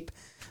reshape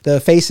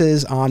the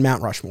faces on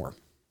Mount Rushmore.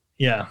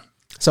 Yeah.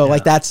 So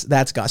like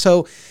that's gone.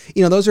 So,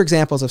 those are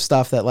examples of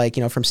stuff that like,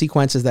 from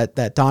sequences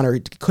that Donner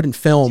couldn't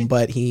film,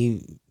 but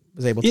he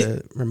was able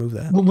to remove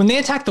that. When they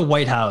attacked the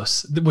White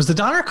House, was the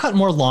Donner cut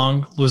more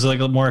long? Was it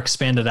like more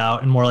expanded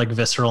out and more like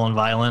visceral and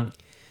violent?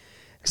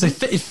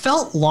 Because it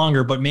felt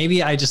longer, but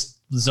maybe I just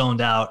zoned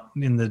out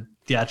in the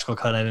theatrical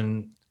cut.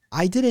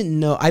 I didn't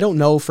know. I don't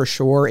know for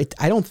sure.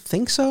 I don't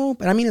think so,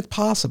 but I mean, it's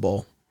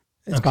possible.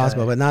 It's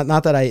possible, but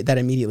not that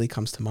immediately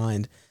comes to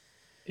mind.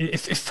 It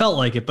felt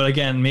like it, but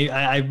again, maybe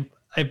I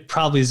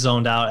probably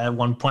zoned out at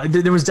one point.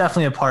 There was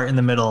definitely a part in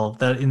the middle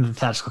that in the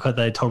theatrical cut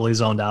that I totally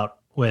zoned out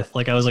with.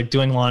 Like I was like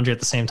doing laundry at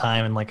the same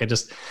time, and like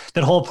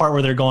that whole part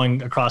where they're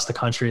going across the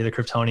country, the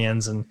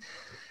Kryptonians, and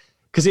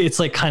because it's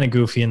like kind of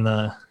goofy in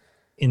the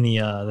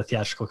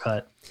theatrical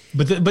cut,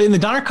 but in the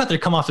Donner cut they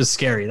come off as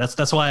scary.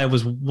 That's why I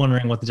was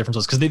wondering what the difference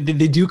was, because they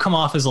do come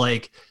off as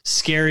like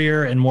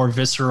scarier and more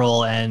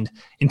visceral and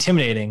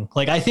intimidating.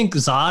 Like I think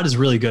Zod is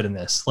really good in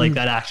this. Like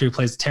that actor who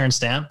plays Terrence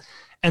Stamp,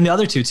 and the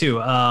other two too.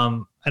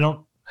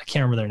 I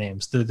can't remember their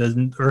names.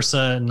 The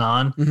Ursa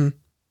Nan. Mm-hmm.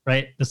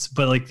 Right.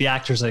 But like the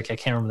actors, like I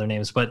can't remember their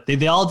names, but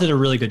they all did a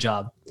really good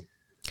job.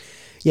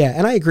 Yeah.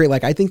 And I agree.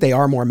 Like, I think they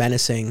are more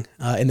menacing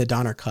in the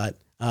Donner cut.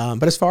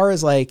 But as far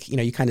as like,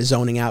 you kind of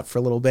zoning out for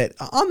a little bit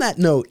on that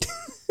note,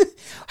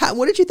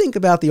 what did you think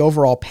about the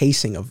overall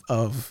pacing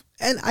of,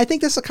 and I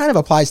think this kind of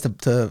applies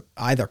to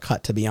either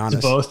cut, to be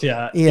honest. To both.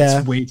 Yeah.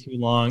 It's way too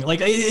long.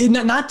 Like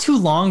not too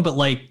long, but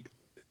like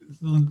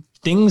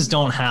things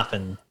don't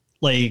happen.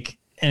 Like,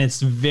 and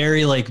it's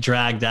very like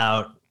dragged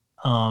out.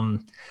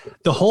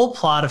 The whole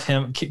plot of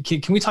him,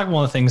 can we talk about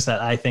one of the things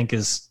that I think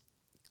is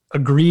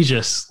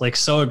egregious, like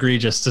so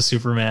egregious to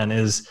Superman,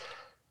 is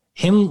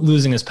him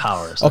losing his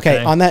powers.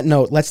 Okay, on that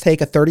note, let's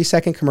take a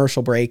 30-second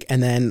commercial break,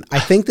 and then I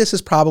think this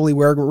is probably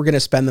where we're going to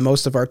spend the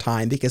most of our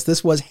time, because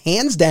this was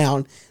hands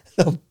down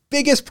the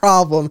biggest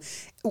problem.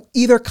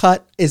 Either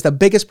cut is the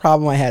biggest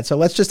problem I had. So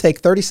let's just take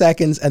 30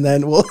 seconds, and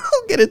then we'll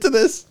get into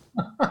this.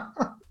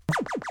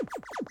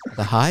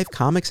 The Hive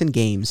Comics and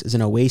Games is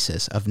an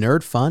oasis of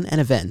nerd fun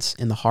and events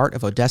in the heart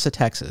of Odessa,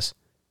 Texas.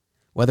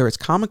 Whether it's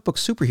comic book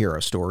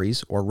superhero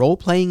stories or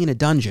role-playing in a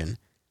dungeon,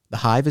 the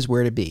Hive is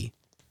where to be.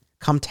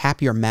 Come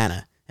tap your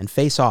mana and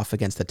face off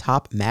against the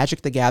top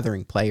Magic the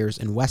Gathering players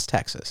in West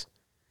Texas.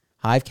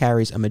 Hive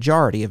carries a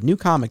majority of new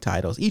comic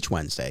titles each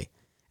Wednesday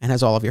and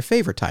has all of your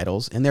favorite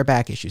titles in their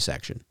back issue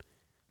section.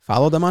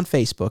 Follow them on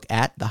Facebook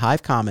at The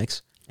Hive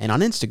Comics and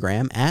on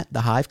Instagram at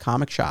The Hive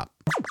Comic Shop.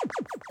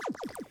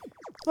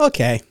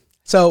 Okay,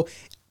 so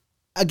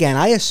again,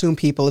 I assume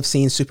people have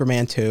seen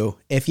Superman 2.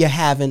 If you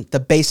haven't, the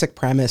basic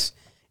premise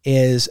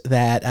is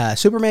that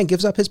Superman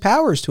gives up his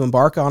powers to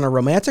embark on a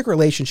romantic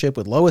relationship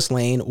with Lois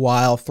Lane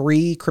while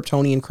 3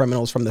 Kryptonian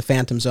criminals from the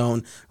Phantom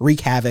Zone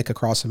wreak havoc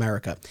across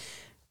America.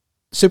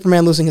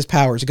 Superman losing his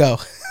powers. Go.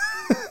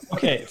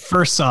 Okay,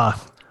 first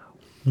off,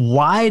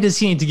 why does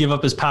he need to give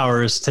up his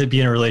powers to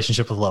be in a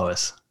relationship with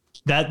Lois?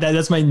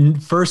 That's my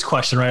first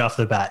question right off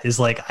the bat, is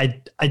like,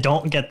 I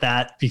don't get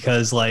that,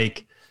 because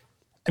like,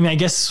 I mean, I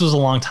guess this was a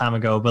long time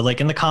ago, but like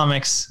in the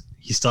comics,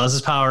 he still has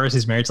his powers.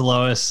 He's married to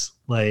Lois.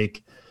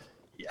 Like,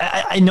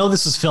 I know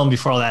this was filmed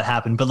before all that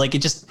happened, but like,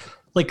 it just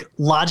like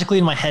logically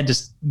in my head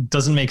just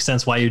doesn't make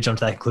sense why you jump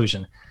to that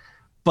conclusion.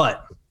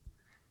 But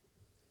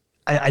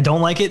I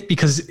don't like it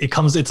because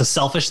it's a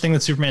selfish thing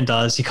that Superman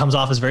does. He comes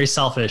off as very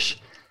selfish.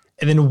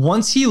 And then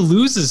once he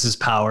loses his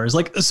powers,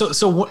 like,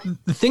 the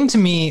thing to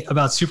me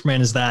about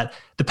Superman is that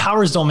the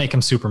powers don't make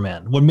him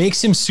Superman. What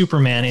makes him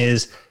Superman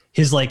is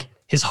his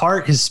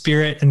heart, his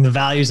spirit, and the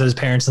values that his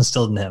parents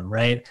instilled in him,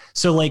 right?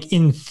 So like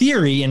in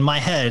theory, in my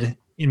head,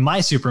 in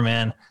my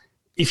Superman,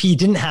 if he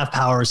didn't have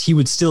powers, he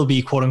would still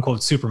be quote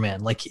unquote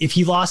Superman. Like if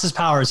he lost his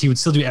powers, he would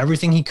still do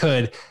everything he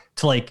could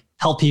to like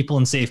help people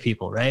and save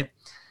people, right?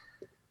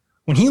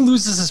 When he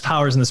loses his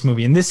powers in this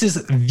movie, and this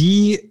is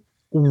the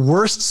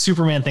worst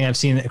Superman thing I've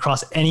seen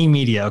across any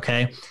media,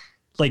 okay?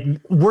 Like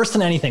worse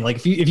than anything. Like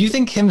if you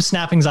think him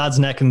snapping Zod's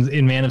neck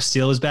in Man of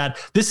Steel is bad,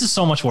 this is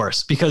so much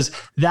worse, because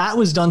that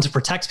was done to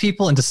protect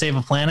people and to save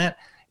a planet.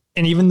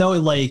 And even though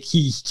like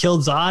he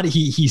killed Zod,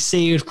 he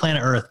saved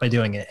planet Earth by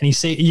doing it. And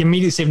he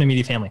immediately saved an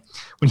immediate family.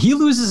 When he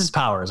loses his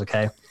powers,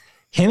 okay,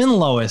 him and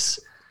Lois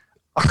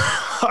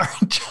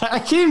I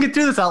can't even get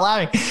through this out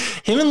laughing.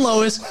 Him and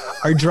Lois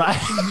are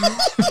driving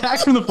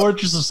back from the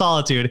Fortress of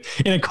Solitude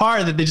in a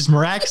car that they just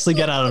miraculously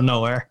get out of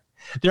nowhere.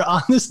 They're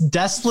on this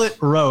desolate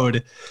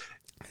road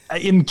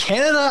in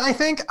Canada, I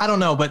think. I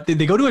don't know, but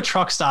they go to a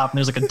truck stop, and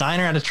there's like a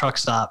diner at a truck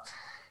stop.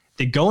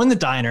 They go in the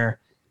diner,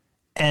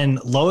 and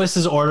Lois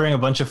is ordering a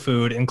bunch of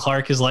food, and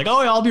Clark is like,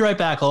 "Oh, yeah, I'll be right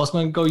back. Lois, I'm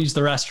going to go use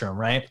the restroom,"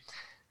 right?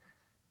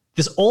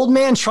 This old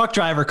man truck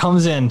driver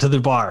comes in to the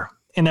bar,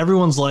 and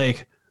everyone's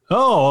like,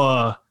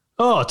 oh,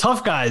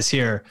 tough guy's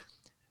here.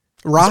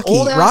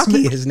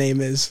 Rocky, his name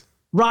is.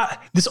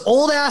 This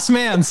old ass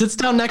man sits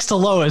down next to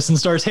Lois and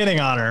starts hitting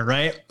on her,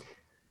 right?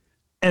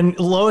 And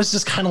Lois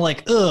just kind of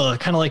like,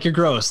 you're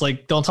gross.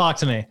 Like, don't talk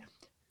to me.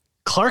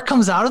 Clark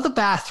comes out of the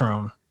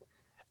bathroom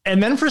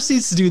and then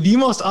proceeds to do the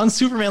most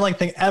un-Superman-like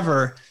thing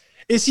ever.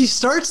 Is he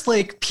starts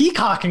like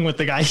peacocking with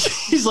the guy.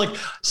 He's like,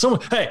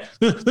 hey,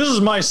 this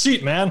is my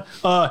seat, man.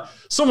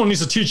 Someone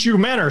needs to teach you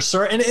manners,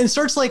 sir. And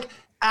starts like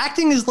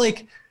acting as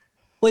like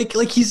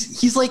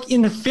he's like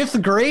in 5th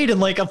grade in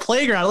like a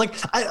playground.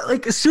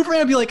 Like Superman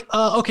would be like,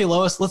 okay,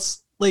 Lois,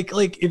 let's like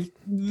if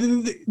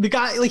the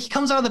guy, like he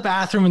comes out of the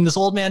bathroom and this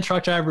old man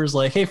truck driver is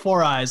like, hey,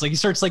 Four Eyes. Like he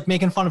starts like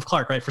making fun of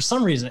Clark, right? For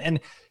some reason. And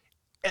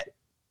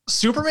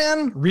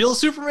Superman, real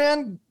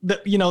Superman,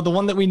 the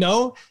one that we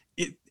know,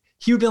 he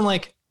would have been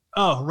like,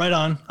 oh, right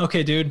on.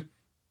 Okay, dude.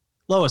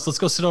 Lois, let's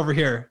go sit over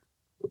here.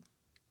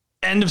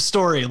 End of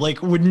story.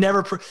 Like would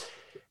never.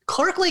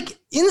 Clark like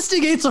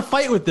instigates a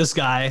fight with this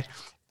guy.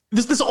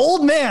 This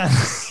old man.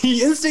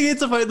 He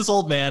instigates a fight with this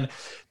old man.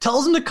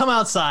 Tells him to come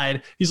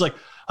outside. He's like,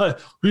 don't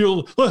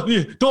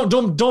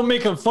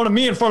make fun of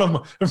me in front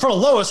of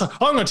Lois. I'm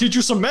gonna teach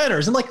you some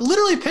manners. And like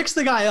literally picks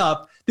the guy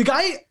up. The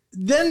guy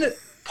then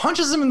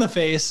punches him in the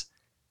face.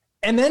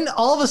 And then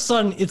all of a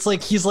sudden, it's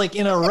like he's like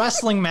in a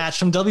wrestling match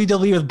from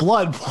WWE with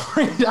blood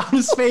pouring down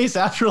his face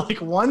after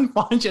like one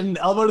punch and an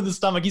elbow to the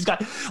stomach. He's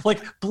got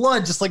like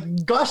blood just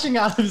like gushing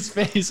out of his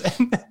face,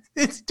 and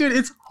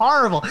it's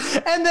horrible.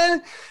 And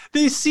then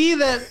they see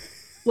that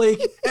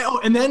like,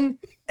 and then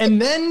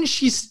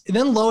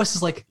Lois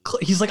is like,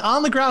 he's like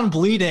on the ground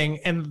bleeding,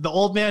 and the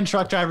old man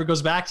truck driver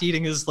goes back to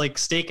eating his like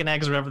steak and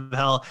eggs or whatever the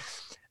hell,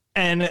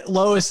 and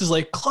Lois is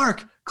like,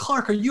 Clark,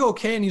 are you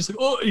okay? And he's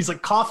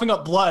like coughing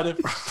up blood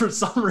for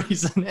some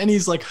reason. And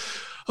he's like,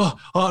 oh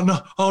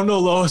no,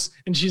 Lois.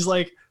 And she's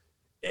like,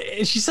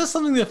 and she says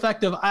something to the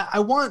effect of, I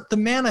want the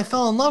man I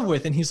fell in love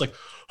with. And he's like,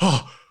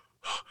 oh,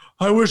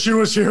 I wish he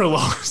was here,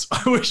 Lois.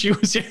 I wish he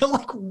was here. I'm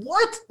like,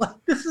 what? Like,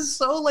 this is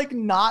so like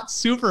not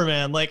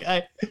Superman. Like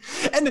I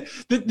want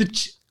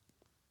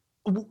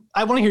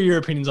to hear your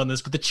opinions on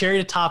this, but the cherry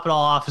to top it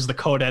all off is the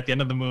coda at the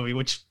end of the movie,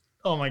 which,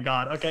 oh my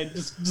God. Okay.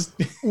 Just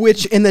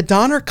which in the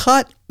Donner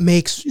cut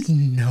makes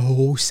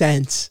no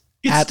sense.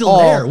 It's at still all.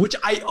 there, which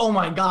oh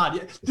my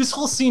God, this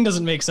whole scene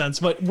doesn't make sense,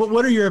 but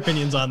what are your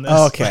opinions on this?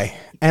 Okay.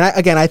 And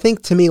I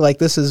think to me, like,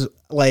 this is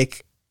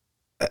like,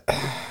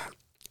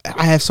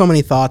 I have so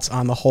many thoughts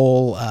on the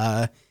whole,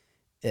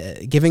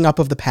 giving up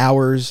of the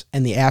powers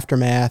and the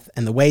aftermath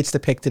and the way it's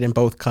depicted in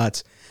both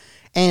cuts.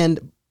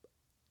 And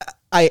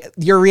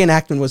your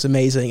reenactment was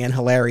amazing and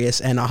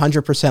hilarious and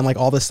 100% like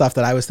all the stuff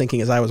that I was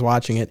thinking as I was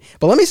watching it.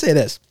 But let me say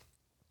this.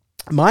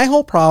 My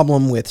whole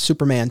problem with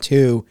Superman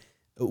 2,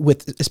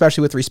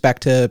 especially with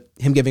respect to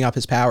him giving up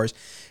his powers,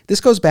 this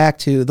goes back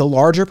to the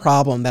larger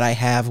problem that I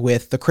have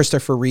with the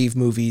Christopher Reeve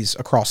movies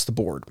across the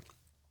board.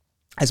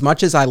 as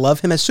much as I love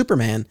him as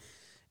Superman,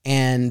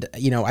 and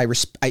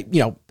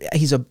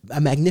he's a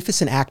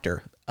magnificent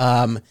actor.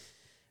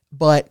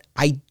 But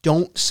I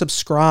don't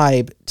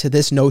subscribe to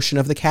this notion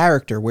of the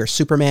character where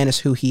Superman is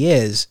who he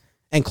is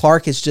and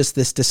Clark is just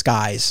this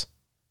disguise.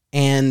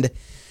 And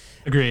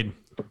agreed.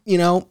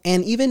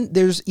 And even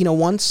there's,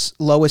 once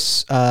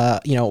Lois,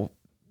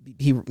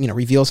 he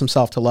reveals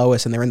himself to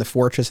Lois and they're in the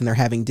fortress and they're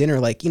having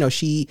dinner. Like,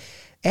 she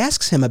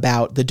asks him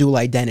about the dual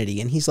identity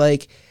and he's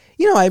like,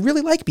 I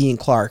really like being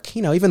Clark,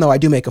 even though I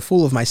do make a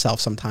fool of myself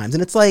sometimes.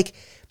 And it's like,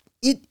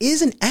 it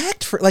is an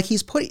act for, like,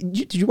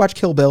 did you watch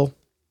Kill Bill?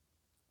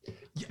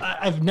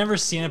 I've never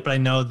seen it, but I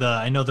know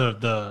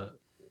the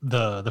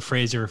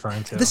phrase you're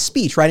referring to. The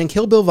speech, right? In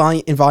Kill Bill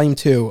Volume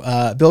 2,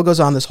 Bill goes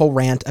on this whole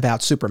rant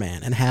about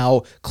Superman and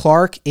how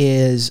Clark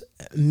is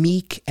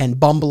meek and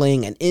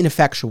bumbling and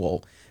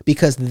ineffectual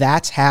because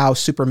that's how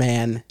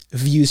Superman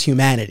views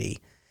humanity.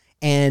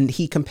 And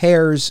he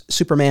compares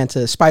Superman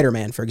to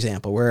Spider-Man, for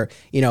example, where,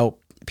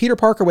 Peter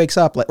Parker wakes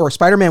up, or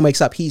Spider-Man wakes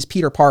up, he's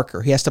Peter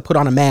Parker. He has to put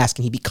on a mask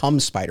and he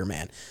becomes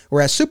Spider-Man.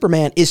 Whereas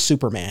Superman is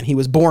Superman. He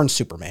was born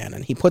Superman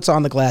and he puts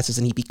on the glasses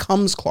and he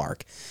becomes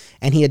Clark.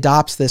 And he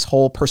adopts this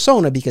whole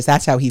persona because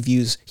that's how he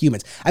views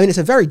humans. I mean, it's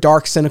a very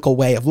dark, cynical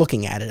way of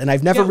looking at it. And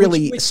I've never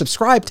really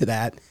subscribed to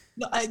that.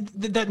 No,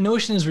 that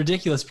notion is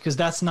ridiculous because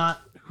that's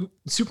not,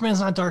 Superman's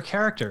not a dark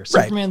character. Right.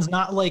 Superman's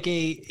not like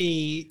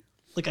he's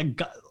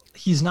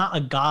not a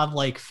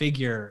godlike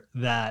figure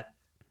that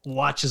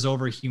watches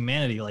over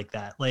humanity like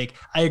that. Like,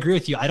 I agree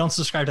with you. I don't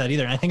subscribe to that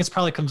either. And I think it's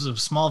probably comes from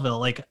Smallville.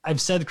 Like I've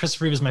said,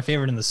 Christopher Reeve is my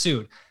favorite in the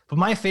suit, but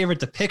my favorite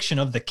depiction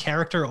of the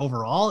character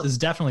overall is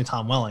definitely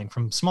Tom Welling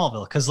from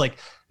Smallville. Cause like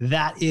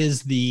that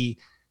is the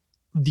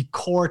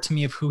core to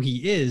me of who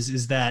he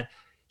is that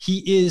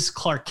he is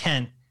Clark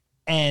Kent.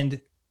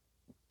 And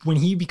when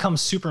he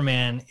becomes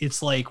Superman,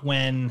 it's like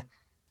when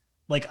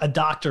like a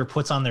doctor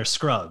puts on their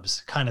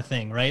scrubs kind of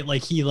thing, right?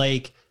 Like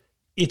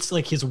it's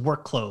like his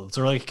work clothes,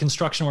 or like a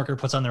construction worker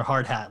puts on their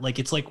hard hat. Like,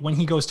 it's like when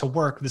he goes to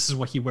work, this is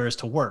what he wears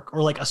to work,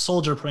 or like a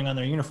soldier putting on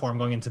their uniform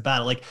going into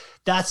battle. Like,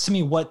 that's to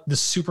me what the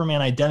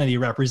Superman identity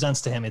represents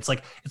to him. It's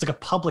like a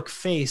public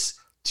face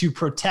to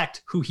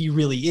protect who he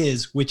really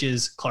is, which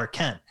is Clark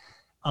Kent.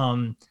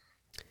 And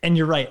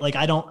you're right. Like,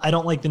 I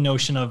don't like the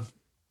notion of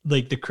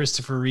like the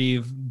Christopher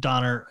Reeve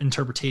Donner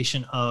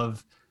interpretation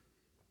of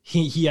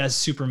he has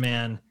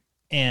Superman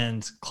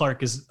and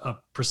Clark is a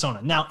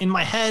persona. Now, in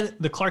my head,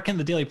 the Clark Kent,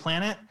 the Daily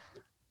Planet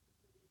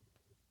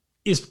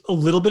is a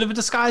little bit of a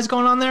disguise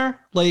going on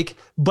there. Like,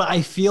 but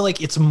I feel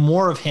like it's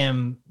more of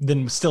him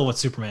than still what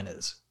Superman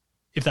is,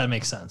 if that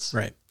makes sense.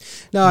 Right.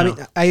 No, I mean,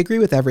 I agree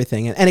with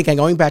everything. And again,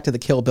 going back to the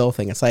Kill Bill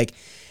thing, it's like,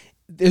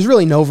 there's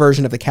really no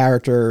version of the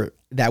character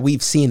that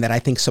we've seen that I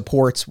think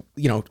supports,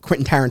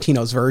 Quentin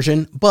Tarantino's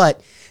version.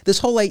 But this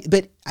whole,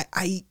 it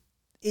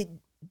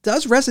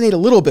does resonate a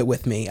little bit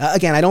with me.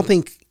 Again, I don't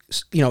think,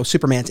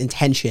 Superman's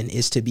intention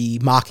is to be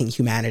mocking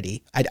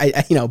humanity.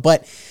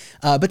 But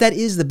that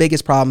is the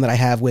biggest problem that I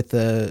have with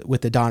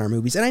the Donner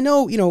movies. And I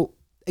know,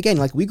 again,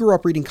 like we grew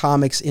up reading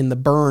comics in the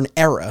Byrne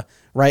era,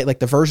 right? Like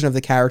the version of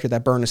the character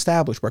that Byrne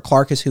established where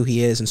Clark is who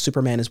he is and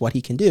Superman is what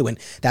he can do. And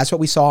that's what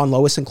we saw in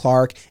Lois and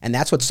Clark. And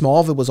that's what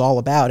Smallville was all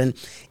about. And,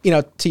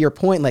 to your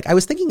point, like I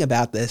was thinking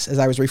about this as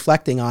I was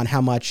reflecting on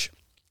how much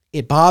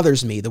it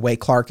bothers me the way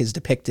Clark is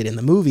depicted in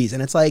the movies.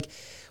 And it's like,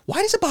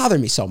 why does it bother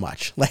me so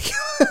much? Like,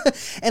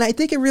 and I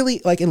think it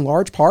really, like in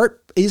large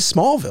part is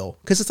Smallville.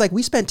 Cause it's like,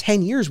 we spent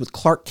 10 years with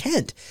Clark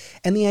Kent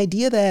and the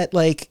idea that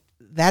like,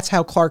 that's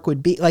how Clark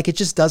would be, like, it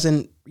just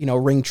doesn't,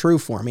 ring true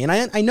for me. And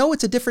I know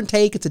it's a different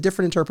take. It's a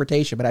different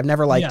interpretation, but I've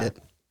never liked it.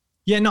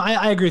 Yeah, no,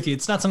 I agree with you.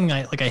 It's not something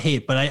I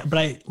hate, but I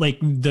like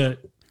like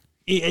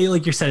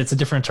you said, it's a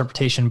different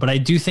interpretation, but I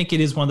do think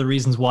it is one of the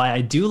reasons why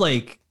I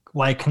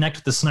connect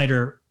with the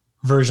Snyder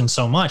version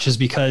so much is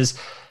because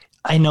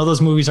I know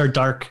those movies are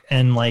dark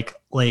and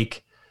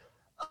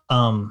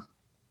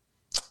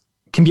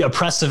can be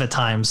oppressive at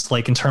times,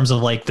 like in terms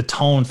of like the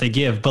tone they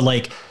give, but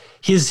like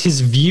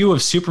his view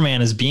of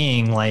Superman as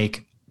being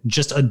like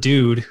just a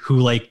dude who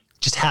like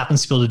just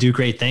happens to be able to do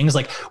great things.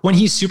 Like when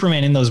he's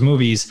Superman in those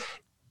movies,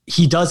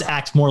 he does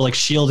act more like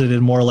shielded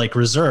and more like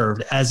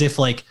reserved, as if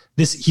like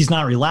he's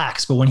not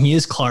relaxed. But when he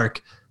is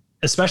Clark,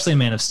 especially in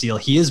Man of Steel,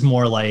 he is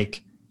more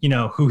like,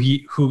 who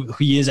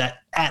he is at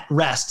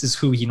rest is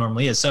who he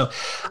normally is. So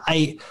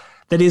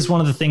that is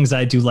one of the things that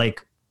I do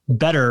like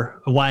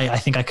better, why I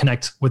think I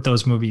connect with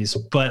those movies.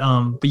 But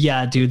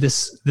yeah, dude,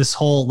 this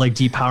whole like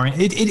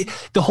depowering,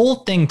 the whole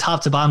thing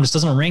top to bottom just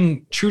doesn't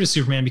ring true to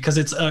Superman because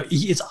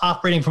it's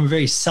operating from a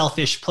very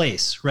selfish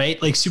place,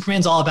 right? Like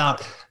Superman's all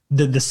about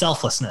the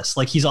selflessness.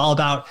 Like he's all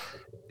about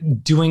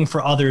doing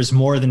for others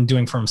more than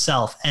doing for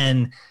himself.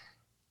 And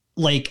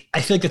like,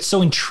 I feel like it's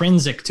so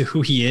intrinsic to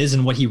who he is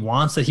and what he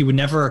wants that he would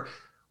never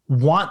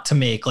want to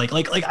make like,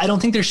 I don't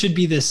think there should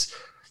be this.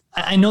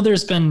 I know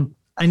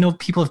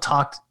people have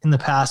talked in the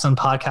past on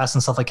podcasts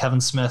and stuff like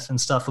Kevin Smith and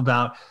stuff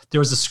about, there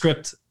was a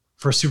script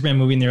for a Superman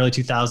movie in the early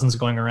 2000s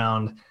going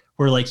around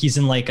where like, he's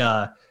in like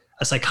a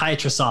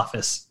psychiatrist's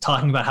office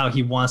talking about how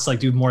he wants to like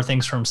do more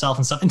things for himself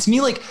and stuff. And to me,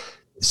 like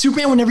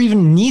Superman would never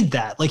even need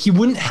that. Like, he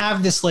wouldn't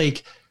have this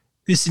like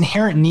this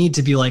inherent need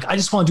to be like, I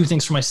just want to do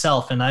things for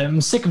myself and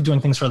I'm sick of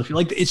doing things for other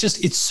people. Like,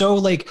 it's so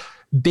like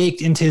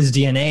baked into his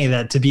DNA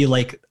that to be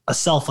like a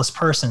selfless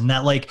person,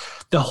 that like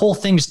the whole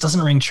thing just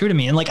doesn't ring true to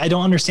me. And like, I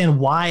don't understand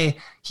why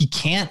he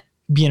can't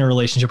be in a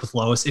relationship with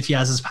Lois if he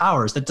has his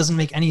powers. That doesn't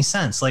make any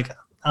sense. Like,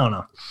 I don't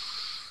know.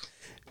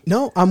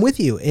 No, I'm with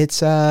you.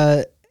 It's,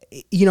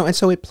 you know, and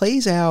so it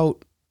plays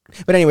out,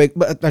 but anyway,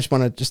 but I just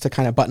want to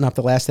kind of button up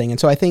the last thing. And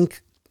so I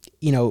think,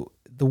 you know,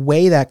 the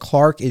way that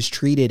Clark is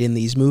treated in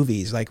these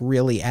movies, like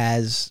really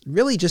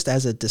just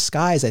as a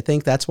disguise, I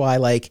think that's why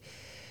like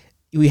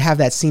we have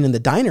that scene in the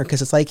diner,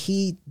 because it's like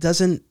he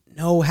doesn't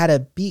know how to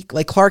be,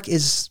 like Clark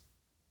is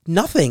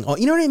nothing.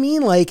 You know what I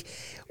mean? Like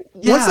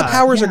once the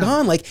powers are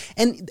gone, like,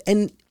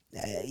 and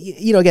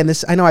you know, again,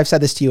 this, I know I've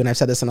said this to you and I've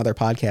said this on other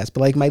podcasts,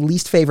 but like my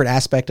least favorite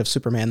aspect of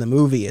Superman, the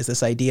movie, is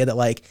this idea that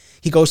like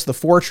he goes to the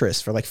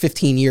fortress for like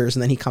 15 years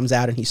and then he comes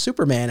out and he's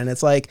Superman. And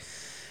it's like,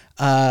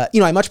 you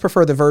know, I much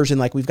prefer the version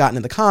like we've gotten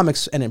in the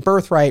comics and in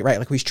Birthright, right?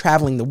 Like he's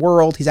traveling the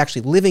world, he's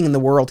actually living in the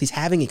world, he's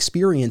having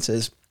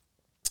experiences,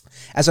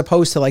 as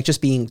opposed to like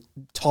just being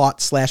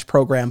taught /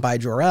 programmed by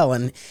Jor-El.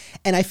 And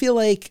I feel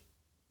like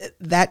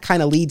that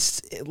kind of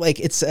leads, like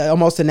it's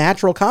almost a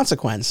natural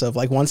consequence of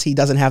like, once he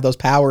doesn't have those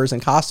powers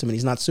and costume and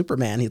he's not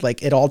Superman, he's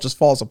like, it all just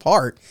falls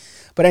apart.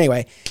 But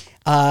anyway,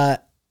 I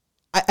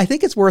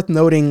think it's worth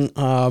noting,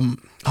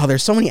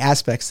 there's so many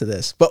aspects to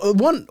this, but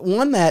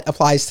one that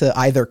applies to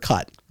either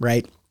cut,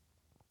 right?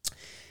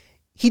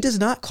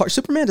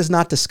 Superman does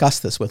not discuss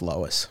this with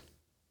Lois.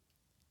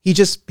 He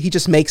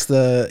just makes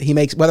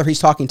whether he's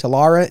talking to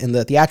Lara in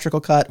the theatrical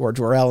cut or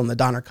Jor-El in the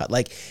Donner cut,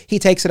 like he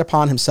takes it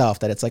upon himself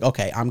that it's like,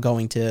 okay, I'm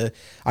going to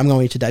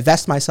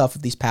divest myself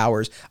of these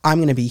powers. I'm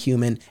going to be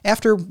human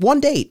after one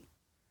date.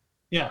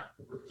 Yeah.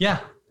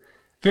 Yeah.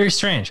 Very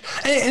strange.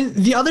 And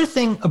the other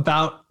thing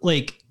about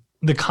like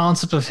the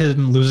concept of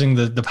him losing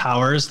the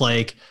powers,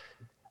 like,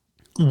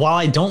 while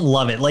I don't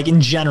love it, like in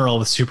general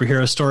with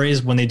superhero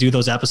stories, when they do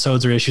those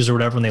episodes or issues or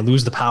whatever, when they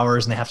lose the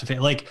powers and they have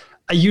to like,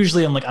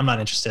 I'm like, I'm not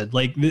interested.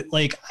 Like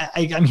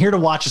I'm here to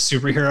watch a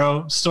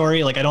superhero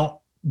story. Like I don't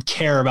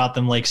care about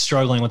them like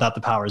struggling without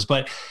the powers,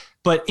 but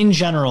in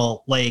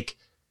general, like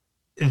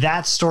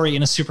that story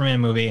in a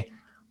Superman movie,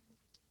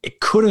 it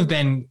could have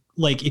done,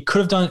 like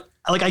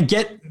I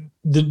get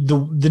the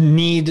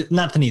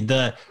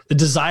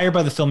desire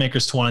by the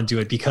filmmakers to want to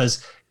do it,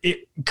 because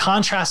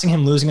contrasting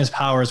him losing his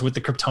powers with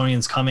the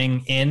Kryptonians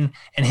coming in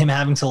and him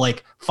having to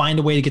like find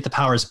a way to get the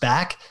powers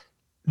back,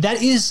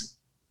 that is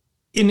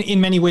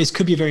in many ways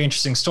could be a very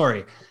interesting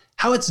story.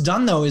 How it's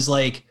done though is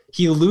like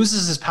he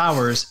loses his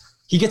powers,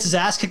 he gets his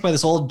ass kicked by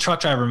this old truck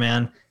driver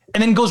man,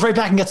 and then goes right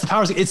back and gets the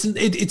powers.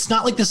 It's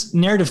not like this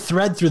narrative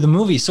thread through the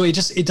movie, so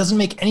it doesn't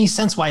make any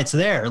sense why it's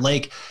there.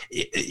 Like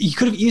he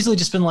could have easily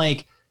just been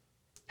like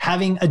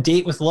having a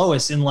date with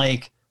Lois in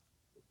like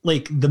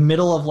the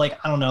middle of like,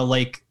 I don't know,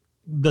 like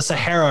the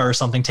Sahara or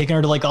something, taking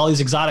her to like all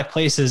these exotic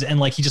places, and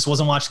like he just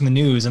wasn't watching the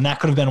news, and that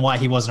could have been why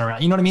he wasn't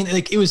around. You know what I mean?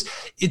 Like it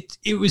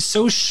was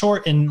so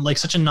short and like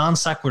such a non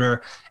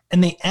sequitur,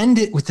 and they end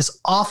it with this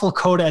awful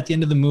coda at the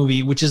end of the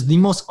movie, which is the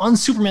most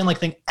un-Superman like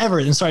thing ever.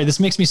 And sorry, this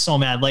makes me so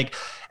mad. Like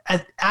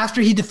after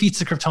he defeats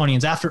the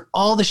Kryptonians, after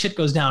all the shit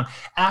goes down,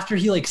 after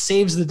he like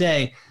saves the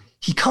day,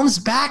 he comes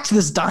back to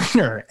this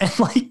diner and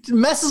like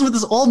messes with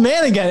this old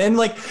man again.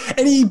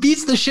 And he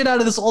beats the shit out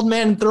of this old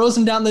man and throws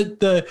him down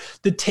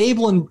the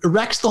table and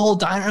wrecks the whole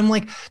diner. I'm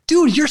like,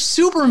 dude, you're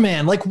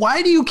Superman. Like,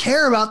 why do you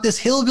care about this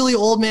hillbilly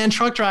old man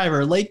truck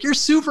driver? Like, you're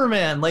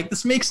Superman. Like,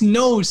 this makes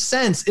no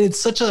sense. It's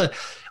such a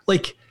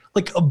like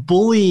a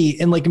bully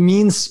and like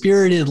mean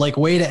spirited like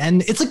way to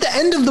end. It's like the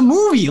end of the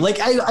movie. Like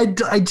I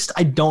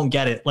don't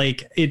get it.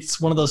 Like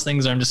it's one of those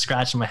things where I'm just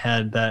scratching my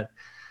head that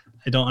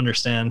I don't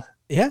understand.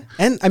 Yeah.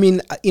 And I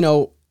mean, you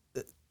know,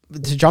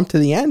 to jump to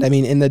the end, I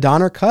mean, in the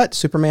Donner cut,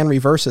 Superman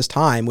reverses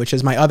time, which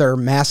is my other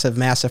massive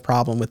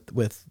problem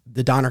with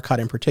the Donner cut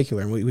in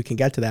particular. And we can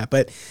get to that.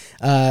 But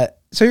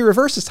so he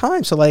reverses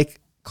time. So like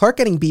Clark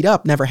getting beat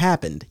up never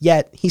happened,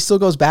 yet he still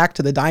goes back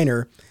to the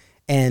diner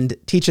and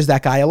teaches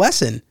that guy a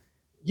lesson.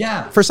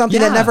 Yeah. For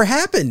something that never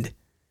happened.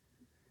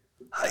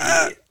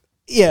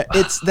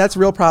 That's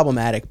real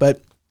problematic.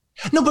 But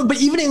no,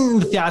 but even in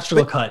the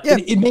theatrical cut,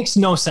 it makes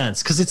no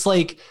sense, because it's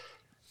like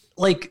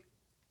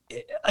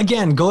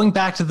again, going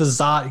back to the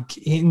Zod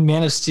in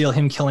Man of Steel,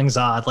 him killing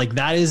Zod, like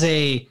that is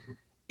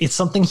it's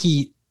something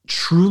he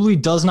truly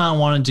does not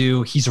want to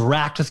do. He's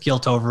racked with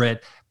guilt over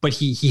it, but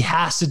he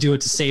has to do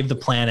it to save the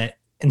planet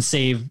and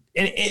save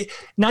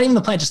not even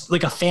the planet, just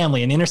like a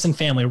family, an innocent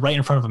family right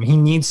in front of him. He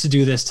needs to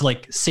do this to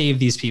like save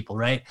these people,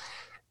 right?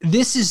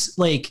 This is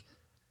like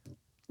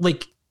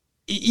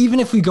even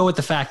if we go with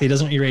the fact that he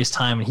doesn't erase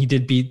time and he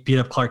did beat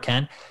up Clark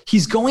Kent,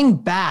 he's going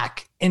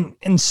back and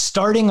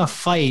starting a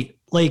fight.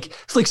 Like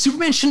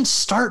Superman shouldn't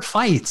start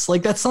fights.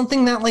 Like that's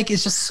something that like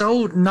is just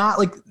so not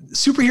like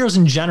superheroes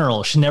in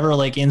general should never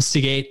like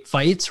instigate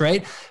fights,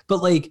 right?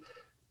 But like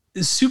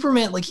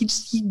Superman, like he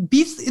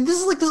beats, this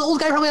is like this old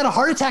guy probably had a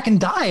heart attack and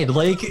died.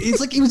 Like, it's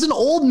like he was an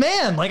old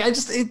man. Like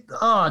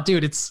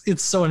dude,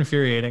 it's so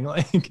infuriating.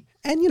 Like,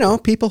 and you know,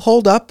 people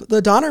hold up the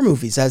Donner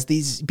movies as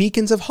these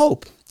beacons of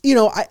hope. You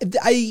know,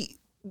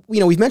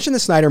 we've mentioned the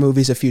Snyder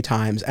movies a few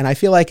times, and I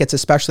feel like it's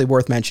especially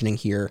worth mentioning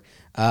here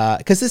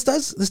because this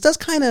does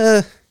kind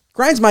of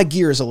grinds my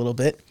gears a little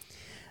bit.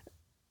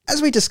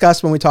 As we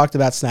discussed when we talked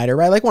about Snyder,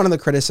 right? Like one of the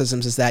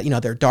criticisms is that, you know,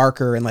 they're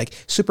darker and like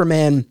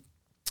Superman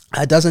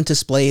doesn't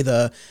display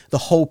the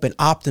hope and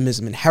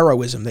optimism and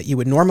heroism that you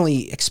would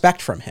normally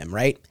expect from him,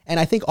 right? And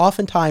I think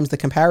oftentimes the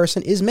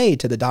comparison is made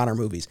to the Donner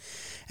movies.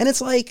 And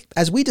it's like,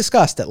 as we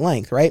discussed at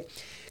length, right?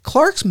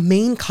 Clark's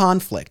main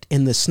conflict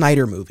in the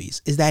Snyder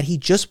movies is that he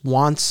just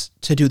wants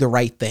to do the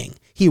right thing.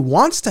 He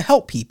wants to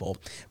help people,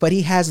 but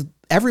he has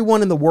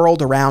everyone in the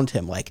world around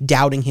him, like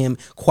doubting him,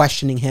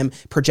 questioning him,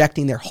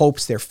 projecting their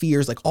hopes, their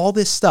fears, like all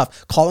this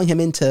stuff, calling him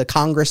into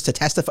Congress to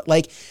testify.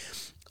 Like,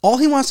 all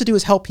he wants to do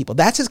is help people.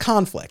 That's his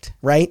conflict,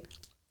 right?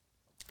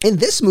 In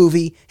this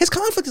movie, his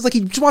conflict is like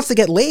he just wants to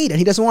get laid and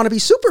he doesn't want to be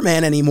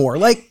Superman anymore.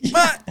 Like,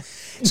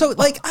 so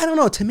like, I don't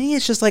know. To me,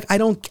 it's just like, I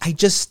don't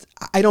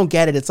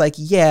get it. It's like,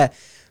 yeah,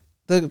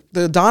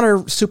 the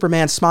Donner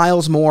Superman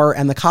smiles more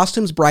and the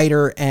costume's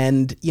brighter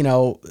and, you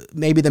know,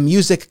 maybe the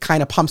music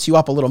kind of pumps you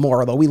up a little more,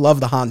 although we love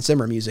the Hans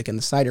Zimmer music in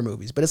the Snyder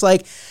movies. But it's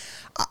like,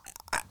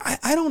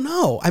 I don't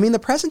know. I mean, the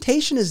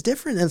presentation is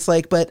different. And it's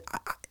like, but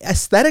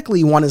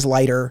aesthetically one is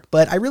lighter,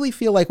 but I really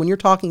feel like when you're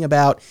talking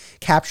about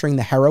capturing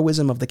the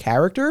heroism of the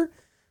character.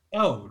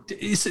 Oh,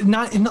 it's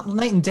not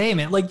night and day,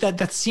 man. Like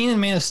that scene in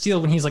Man of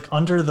Steel when he's like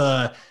under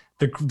the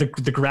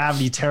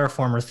gravity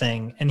terraformer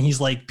thing and he's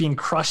like being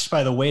crushed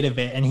by the weight of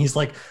it. And he's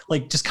like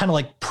just kind of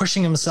like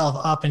pushing himself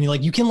up and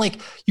you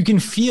can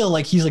feel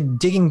like he's like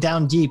digging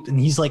down deep and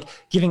he's like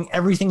giving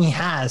everything he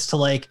has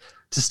to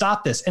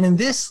stop this. And in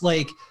this,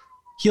 like,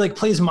 he like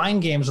plays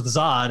mind games with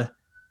Zod,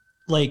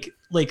 like,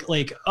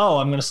 oh,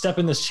 I'm gonna step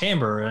in this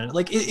chamber, and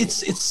like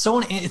it's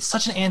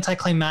such an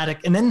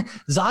anticlimactic. And then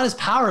Zod is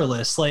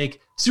powerless. Like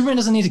Superman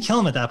doesn't need to kill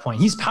him at that point.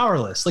 He's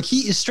powerless. Like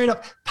he is straight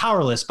up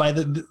powerless by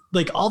the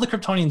like all the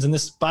Kryptonians in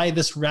this by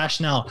this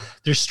rationale.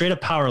 They're straight up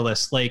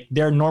powerless. Like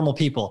they're normal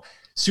people.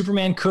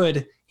 Superman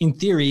could, in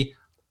theory,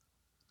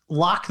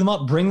 lock them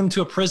up, bring them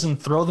to a prison,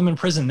 throw them in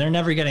prison. They're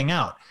never getting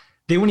out.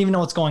 They wouldn't even know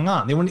what's going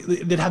on.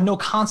 They'd have no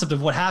concept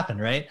of what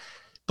happened, right?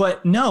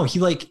 But no,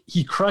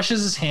 he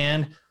crushes his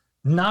hand,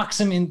 knocks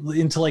him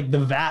into like the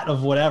vat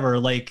of whatever.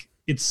 Like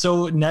it's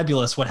so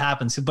nebulous what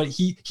happens, but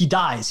he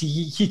dies.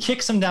 He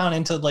kicks him down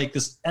into like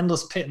this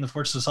endless pit in the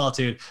Fortress of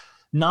Solitude.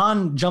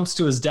 Non jumps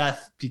to his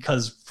death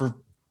because for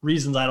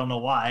reasons I don't know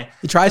why.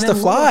 He tries to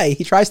fly.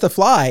 He tries to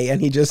fly, and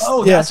he just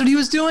that's what he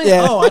was doing.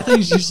 Yeah. Oh, I thought he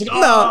was just like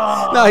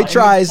no, he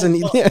tries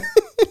and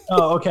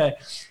oh, okay.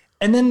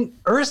 And then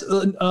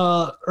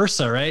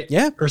Ursa, right?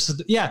 Yeah. Ursa,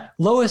 yeah.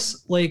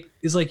 Lois like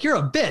is like, you're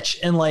a bitch,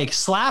 and like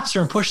slaps her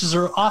and pushes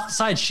her off the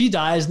side. She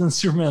dies, and then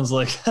Superman's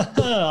like,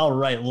 all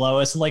right,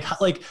 Lois, and like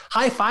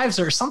high fives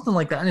her or something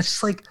like that. And it's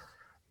just like,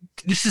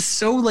 this is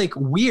so like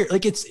weird.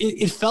 Like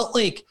it felt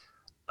like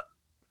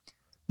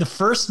the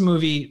first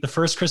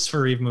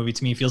Christopher Reeve movie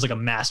to me feels like a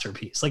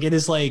masterpiece. Like it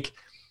is like,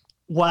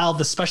 while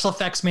the special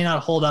effects may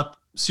not hold up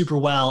super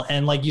well,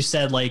 and like you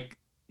said, like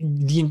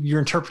your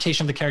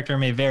interpretation of the character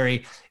may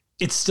vary,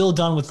 it's still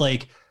done with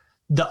like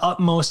the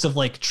utmost of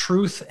like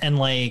truth and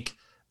like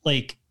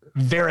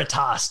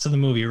veritas to the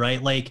movie,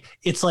 right? Like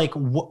it's like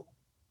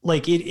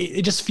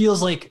it just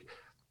feels like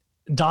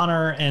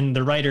Donner and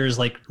the writers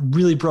like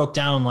really broke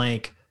down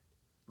like,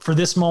 for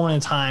this moment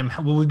in time,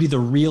 what would be the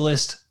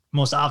realest,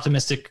 most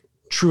optimistic,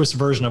 truest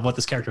version of what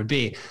this character would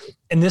be.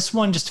 And this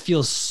one just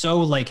feels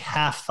so like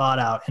half thought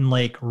out and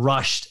like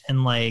rushed,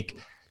 and like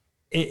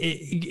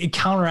it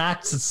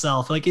counteracts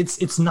itself. Like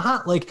it's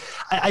not like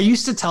I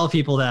used to tell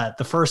people that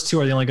the first two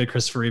are the only good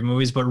Christopher Reeve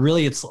movies, but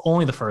really it's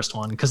only the first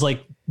one, because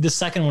like the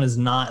second one is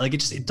not like,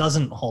 it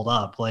doesn't hold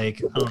up.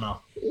 Like I don't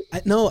know.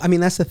 No, I mean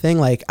that's the thing.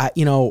 Like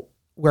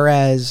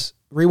whereas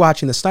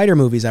rewatching the Snyder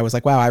movies, I was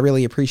like, wow, I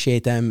really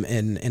appreciate them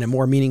in a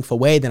more meaningful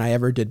way than I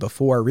ever did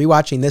before.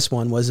 Rewatching this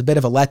one was a bit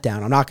of a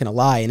letdown, I'm not going to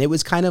lie. And it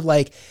was kind of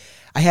like,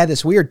 I had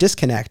this weird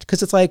disconnect,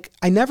 because it's like,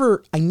 I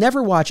never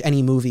watch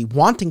any movie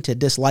wanting to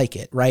dislike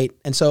it. Right.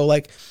 And so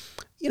like,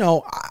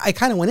 I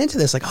kind of went into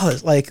this like, oh,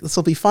 this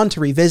will be fun to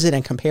revisit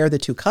and compare the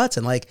two cuts.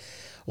 And like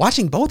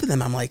watching both of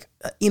them, I'm like,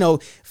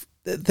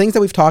 things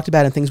that we've talked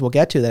about and things we'll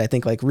get to that I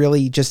think like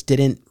really just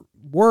didn't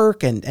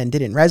work and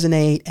didn't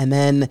resonate. And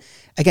then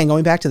again,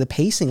 going back to the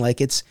pacing, like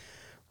it's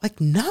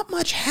like not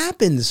much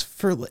happens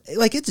for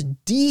like, it's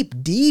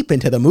deep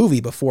into the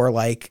movie before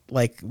like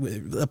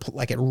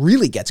it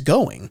really gets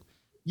going.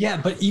 Yeah,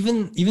 but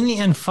even the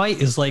end fight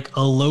is like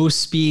a low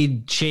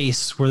speed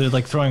chase where they're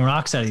like throwing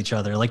rocks at each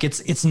other. Like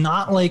it's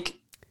not like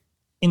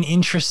an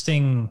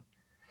interesting.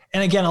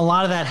 And again, a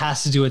lot of that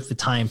has to do with the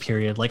time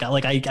period. Like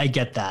I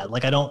get that.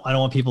 Like I don't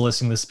want people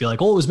listening to this to be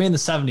like, oh, it was made in the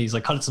 70s.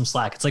 Like cut it some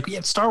slack. It's like,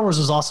 yeah, Star Wars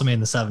was also made in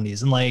the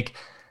 70s. And like,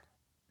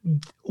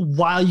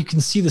 while you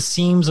can see the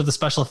seams of the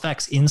special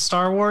effects in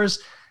Star Wars,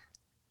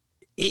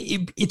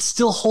 it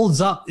still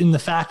holds up in the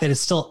fact that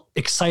it's still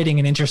exciting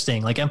and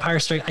interesting. Like Empire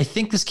Strikes, I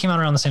think this came out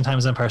around the same time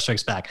as Empire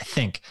Strikes Back. I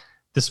think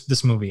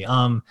this movie.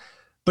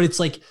 But it's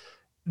like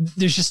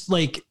there's just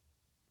like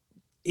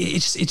it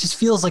just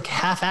feels like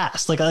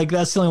half-assed. Like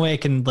that's the only way I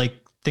can like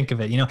think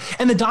of it, you know.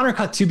 And the Donner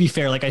cut, to be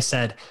fair, like I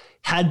said,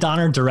 had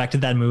Donner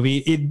directed that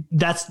movie,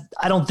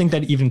 I don't think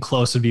that even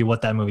close would be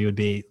what that movie would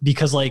be,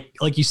 because like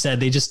you said,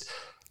 they just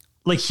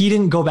like he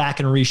didn't go back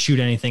and reshoot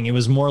anything. It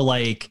was more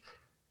like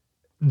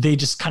they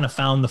just kind of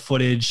found the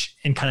footage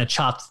and kind of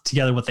chopped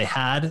together what they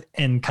had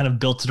and kind of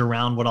built it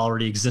around what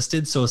already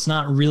existed. So it's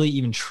not really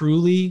even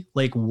truly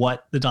like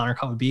what the Donner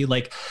cut would be.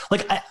 Like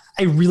I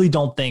really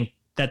don't think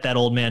that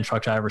old man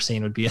truck driver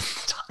scene would be in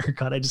the Donner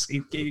cut. I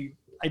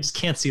just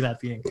can't see that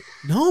being.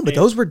 No, but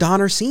those were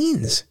Donner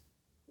scenes.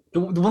 The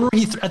one where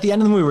he at the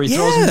end of the movie where he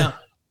throws him down.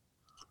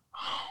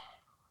 Oh,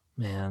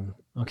 man.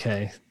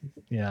 Okay.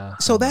 Yeah.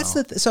 So that's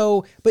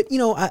but you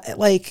know,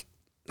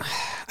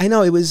 I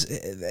know it was,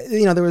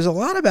 you know, there was a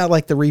lot about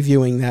like the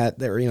reviewing that,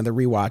 you know, the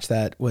rewatch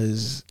that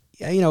was,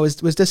 you know, was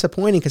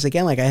disappointing because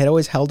again, like I had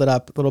always held it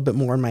up a little bit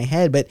more in my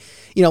head, but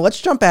you know,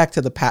 let's jump back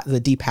to the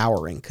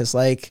depowering, because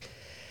like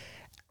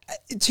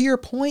to your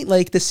point,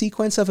 like the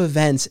sequence of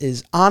events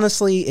is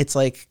honestly, it's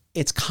like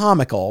it's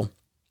comical,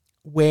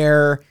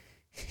 where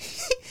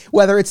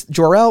whether it's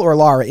Jor-El or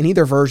Lara in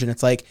either version,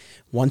 it's like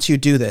once you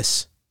do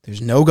this,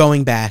 there's no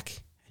going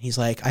back. He's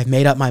like, I've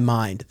made up my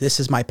mind. This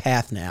is my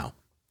path now.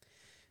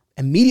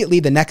 Immediately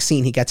the next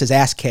scene, he gets his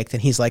ass kicked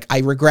and he's like, I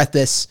regret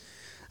this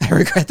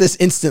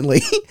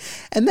instantly.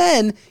 And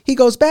then he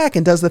goes back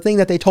and does the thing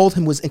that they told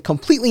him was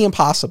completely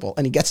impossible,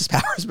 and he gets his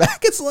powers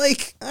back. It's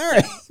like, all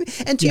right.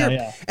 And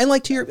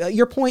to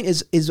your point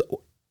is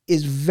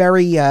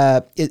very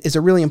is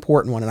a really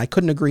important one, and I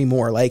couldn't agree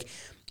more. Like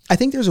I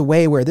think there's a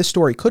way where this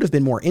story could have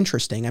been more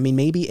interesting. I mean,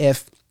 maybe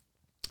if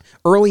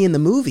early in the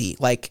movie,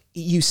 like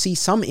you see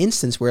some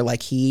instance where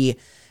like he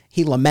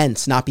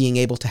laments not being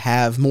able to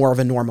have more of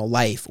a normal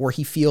life, or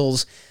he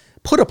feels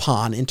put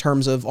upon in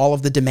terms of all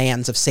of the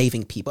demands of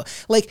saving people.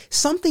 Like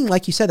something,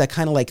 like you said, that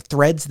kind of like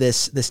threads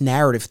this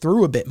narrative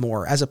through a bit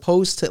more, as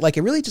opposed to like,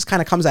 it really just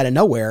kind of comes out of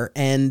nowhere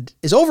and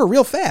is over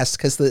real fast.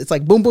 Cause it's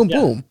like boom, boom,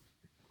 boom.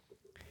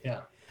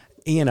 Yeah.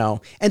 You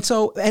know? And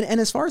so,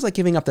 and as far as like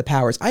giving up the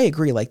powers, I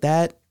agree. Like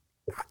that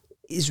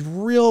is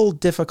real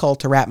difficult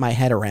to wrap my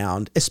head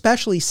around,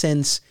 especially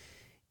since,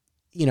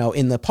 you know,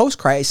 in the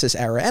post-crisis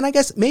era, and I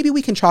guess maybe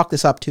we can chalk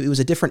this up to, it was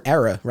a different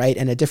era, right?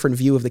 And a different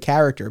view of the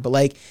character. But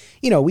like,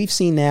 you know, we've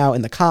seen now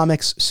in the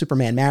comics,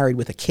 Superman married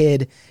with a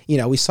kid. You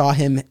know, we saw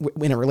him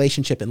in a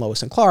relationship in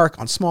Lois and Clark,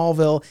 on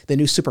Smallville, the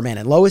new Superman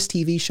and Lois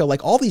TV show,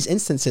 like all these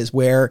instances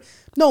where,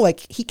 no,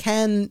 like he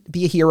can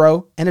be a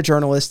hero and a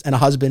journalist and a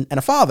husband and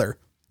a father.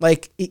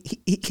 Like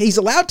he's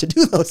allowed to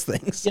do those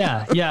things.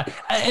 Yeah.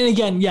 And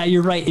again, yeah,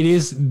 you're right.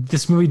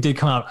 This movie did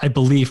come out, I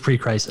believe,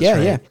 pre-crisis. Yeah,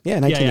 right? yeah,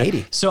 1980.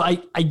 Yeah. So I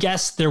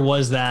guess there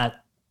was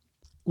that,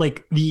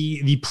 like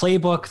the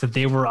playbook that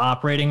they were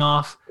operating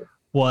off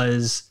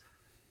was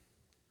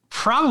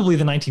probably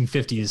the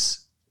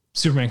 1950s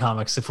Superman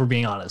comics, if we're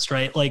being honest,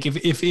 right? Like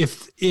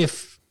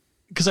if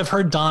because I've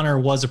heard Donner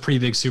was a pretty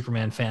big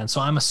Superman fan,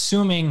 so I'm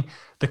assuming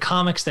the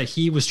comics that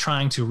he was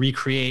trying to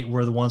recreate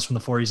were the ones from the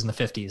 40s and the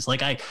 50s.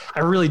 Like I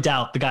really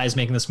doubt the guys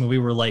making this movie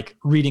were like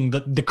reading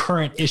the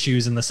current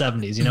issues in the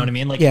 70s. You know what I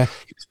mean? Like yeah.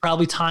 He was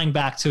probably tying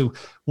back to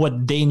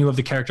what they knew of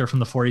the character from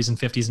the 40s and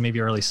 50s and maybe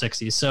early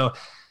 60s. So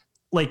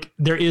like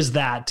there is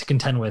that to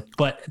contend with.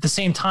 But at the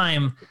same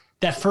time,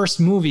 that first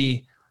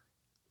movie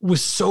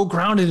was so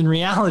grounded in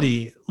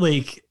reality.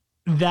 Like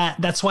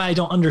that's why I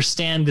don't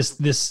understand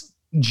this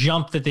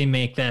jump that they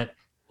make that,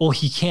 well,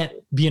 he can't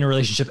be in a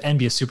relationship and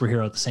be a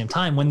superhero at the same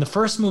time. When the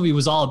first movie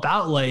was all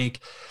about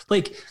like,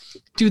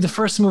 dude, the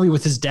first movie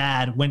with his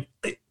dad,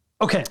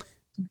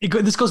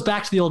 this goes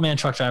back to the old man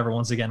truck driver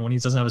once again, when he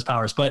doesn't have his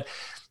powers. But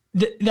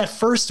that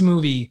first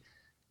movie,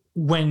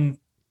 when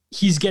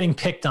he's getting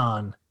picked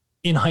on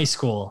in high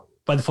school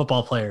by the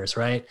football players,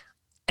 right?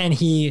 And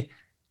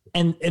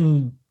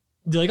and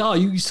they're like, oh,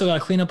 you still got to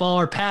clean up all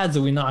our pads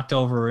that we knocked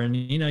over. And,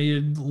 you know,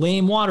 you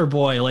lame water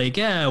boy, like,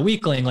 yeah,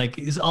 weakling, like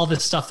all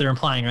this stuff they're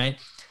implying, right?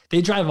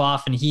 They drive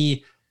off and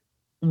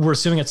we're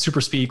assuming at super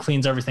speed,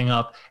 cleans everything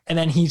up. And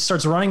then he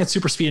starts running at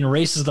super speed and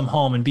races them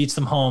home and beats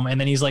them home. And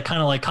then he's like,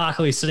 kind of like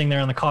cockily sitting there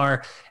in the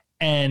car.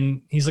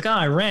 And he's like, oh,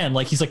 I ran.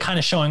 Like, he's like kind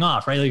of showing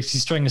off, right? Like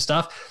he's showing his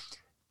stuff.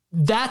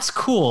 That's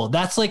cool.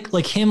 That's like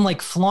him,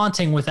 like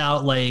flaunting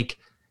without like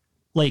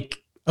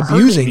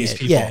abusing these it.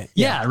 people.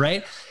 Yeah.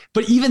 Right.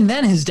 But even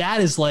then his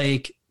dad is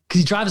like, cause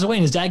he drives away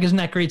and his dad gives him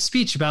that great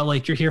speech about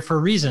like, you're here for a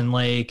reason.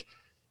 Like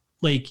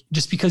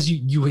just because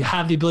you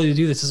have the ability to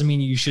do this doesn't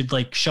mean you should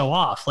like show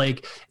off.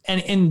 Like,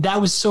 and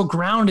that was so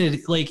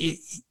grounded. Like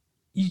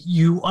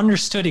you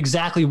understood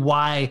exactly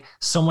why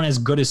someone as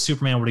good as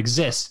Superman would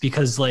exist,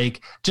 because like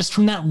just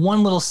from that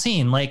one little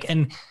scene, like,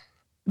 and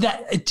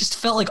that it just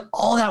felt like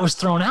all that was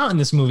thrown out in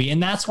this movie.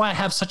 And that's why I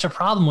have such a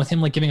problem with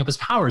him, like giving up his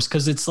powers.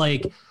 Cause it's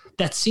like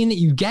that scene that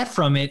you get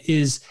from it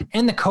is,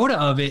 and the coda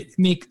of it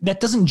that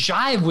doesn't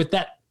jive with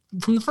that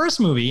from the first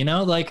movie, you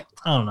know, like,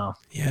 I don't know.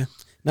 Yeah.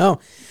 No,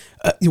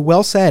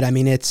 well said. I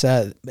mean, it's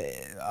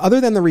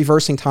other than the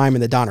reversing time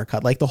and the Donner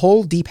cut, like the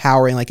whole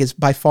depowering, like is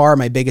by far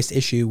my biggest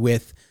issue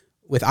with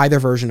either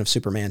version of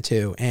Superman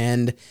 2.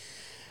 And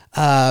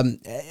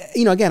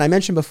again, I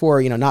mentioned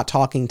before, not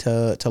talking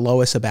to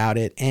Lois about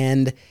it,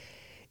 and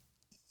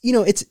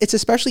it's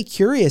especially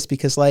curious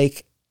because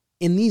like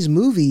in these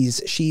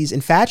movies, she's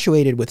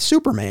infatuated with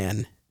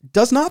Superman,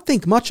 does not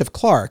think much of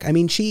Clark. I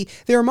mean,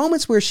 there are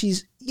moments where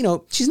she's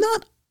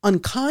not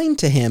unkind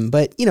to him,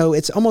 but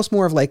it's almost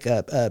more of like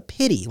a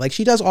pity. Like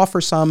she does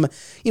offer some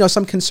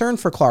concern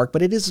for Clark,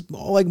 but it is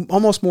like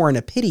almost more in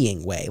a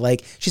pitying way.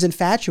 Like she's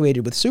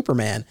infatuated with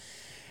Superman.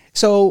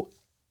 So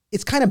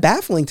it's kind of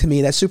baffling to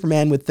me that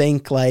Superman would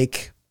think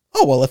like,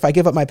 oh, well, if I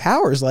give up my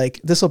powers, like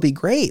this will be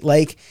great.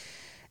 Like,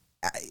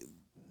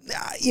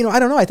 I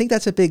don't know. I think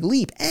that's a big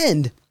leap.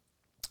 And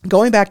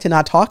going back to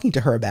not talking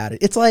to her about it,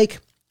 it's like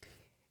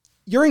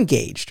you're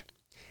engaged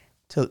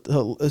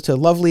to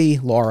lovely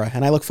Laura,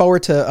 and I look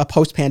forward to a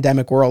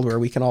post-pandemic world where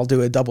we can all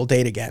do a double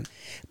date again.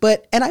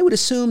 And I would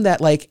assume that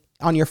like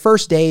on your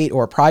first date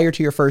or prior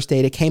to your first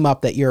date, it came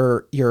up that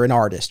you're an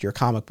artist, you're a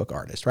comic book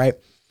artist, right?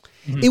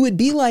 Mm-hmm. It would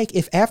be like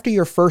if after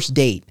your first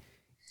date,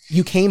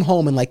 you came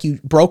home and like you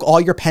broke all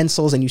your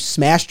pencils and you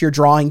smashed your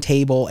drawing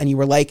table and you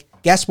were like,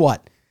 guess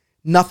what?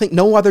 Nothing,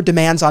 no other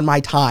demands on my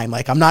time.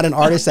 Like I'm not an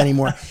artist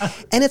anymore.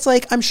 And it's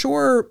like, I'm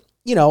sure,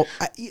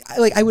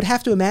 I would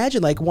have to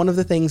imagine like one of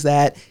the things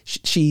that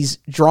she's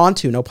drawn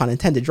to, no pun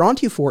intended, drawn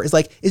to you for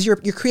is your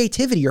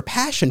creativity, your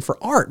passion for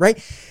art,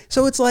 right?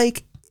 So it's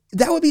like,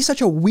 that would be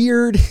such a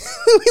weird,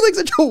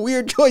 such a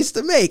weird choice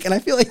to make. And I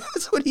feel like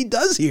that's what he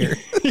does here.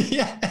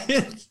 Yeah,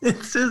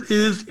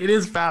 it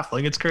is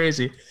baffling. It's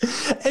crazy.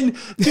 And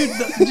dude,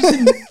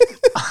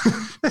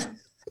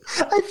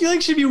 I feel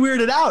like she'd be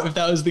weirded out if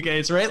that was the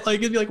case, right? Like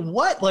it'd be like,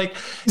 what? Like,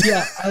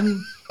 yeah.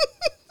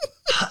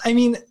 I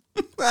mean,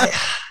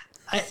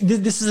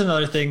 this is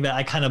another thing that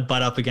I kind of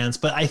butt up against,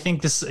 but I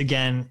think this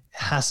again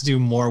has to do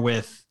more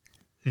with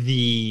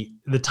the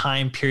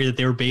time period that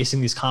they were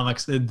basing these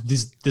comics,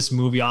 this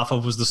movie off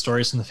of was the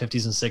stories from the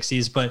 50s and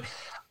 60s. But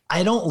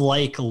I don't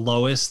like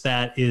Lois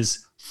that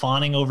is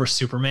fawning over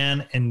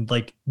Superman and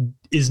like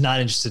is not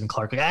interested in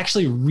Clark. Like I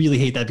actually really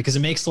hate that because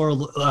it makes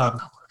Lois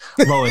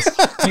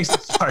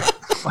sorry,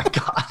 oh my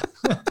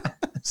god.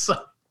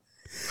 So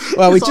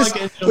well,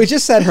 we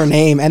just said her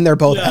name and they're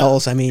both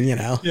L's. I mean,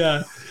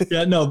 Yeah,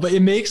 no, but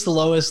it makes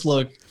Lois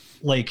look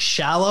like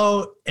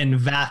shallow and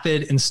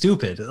vapid and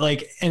stupid.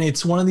 Like, and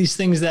it's one of these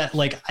things that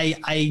like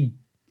I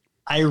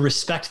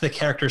respect the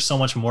character so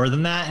much more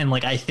than that. And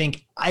like I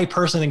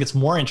personally think it's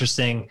more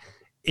interesting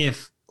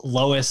if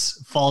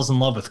Lois falls in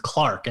love with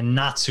Clark and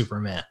not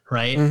Superman,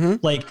 right? Mm-hmm.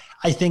 Like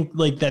I think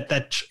like that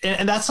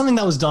and that's something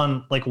that was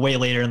done like way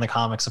later in the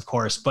comics, of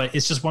course, but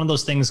it's just one of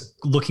those things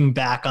looking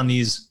back on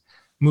these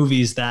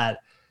movies that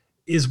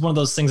is one of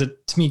those things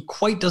that to me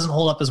quite doesn't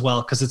hold up as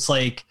well, because it's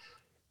like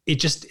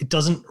it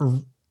doesn't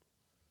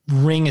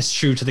ring as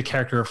true to the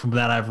character from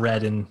that I've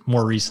read in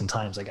more recent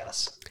times, I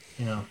guess.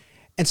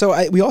 And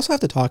so we also have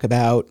to talk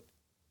about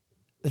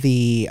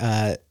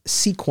the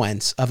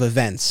sequence of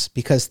events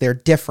because they're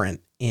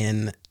different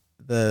in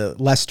the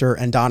Lester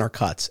and Donner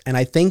cuts. And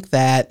I think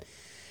that,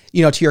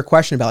 to your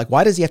question about like,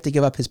 why does he have to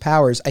give up his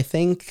powers? I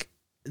think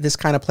this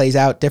kind of plays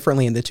out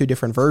differently in the two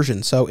different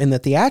versions. So in the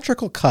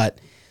theatrical cut,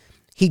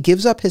 he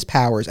gives up his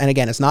powers. And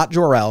again, it's not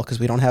Jor-El because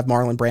we don't have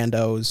Marlon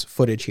Brando's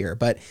footage here,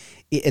 but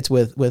it's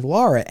with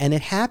Laura, and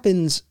it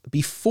happens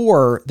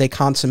before they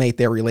consummate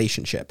their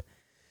relationship.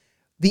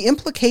 The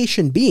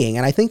implication being,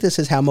 and I think this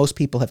is how most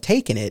people have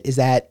taken it, is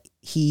that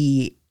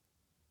he,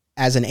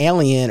 as an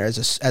alien or as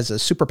a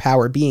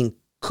superpowered being,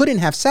 couldn't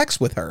have sex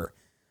with her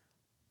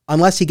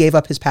unless he gave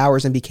up his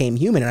powers and became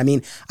human. And I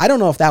mean, I don't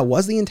know if that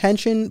was the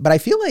intention, but I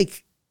feel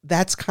like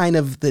that's kind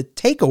of the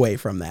takeaway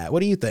from that. What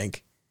do you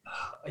think?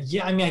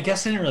 Yeah, I mean, I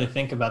guess I didn't really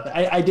think about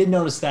that. I did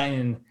notice that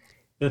in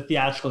the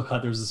theatrical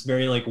cut, there was this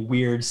very like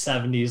weird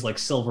 70s like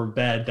silver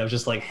bed that was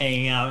just like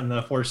hanging out in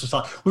the Fortress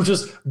Hall, which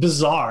was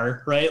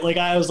bizarre, right? Like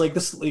I was like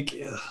this like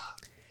ugh.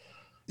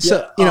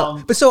 So,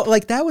 but so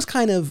like that was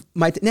kind of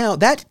now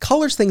that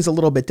colors things a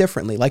little bit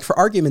differently. Like for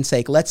argument's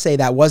sake, let's say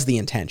that was the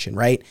intention,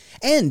 right?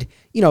 And,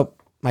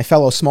 my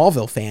fellow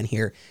Smallville fan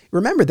here,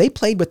 remember they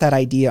played with that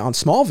idea on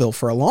Smallville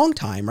for a long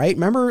time, right?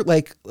 Remember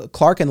like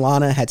Clark and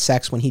Lana had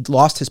sex when he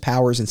lost his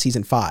powers in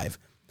season 5.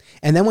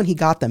 And then when he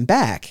got them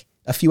back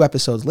a few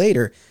episodes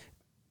later,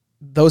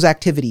 those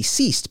activities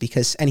ceased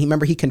and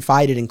he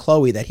confided in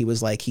Chloe that he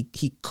was like,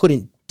 he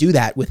couldn't do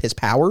that with his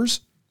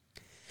powers.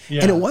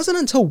 Yeah. And it wasn't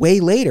until way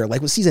later,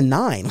 like with season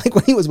 9, like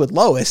when he was with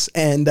Lois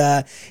and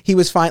he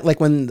was fine. Like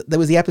when there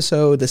was the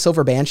episode, the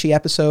Silver Banshee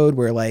episode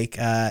where like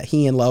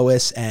he and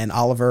Lois and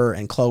Oliver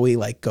and Chloe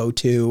like go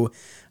to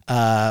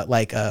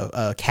like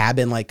a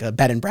cabin, like a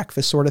bed and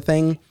breakfast sort of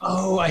thing.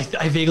 Oh, I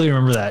vaguely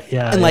remember that.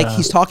 Yeah. And like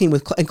he's talking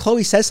with, and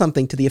Chloe says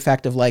something to the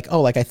effect of like,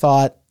 oh, like I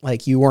thought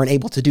like you weren't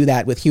able to do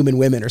that with human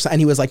women or something.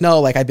 And he was like, no,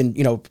 like I've been,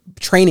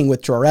 training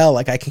with Jor-El,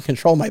 like I can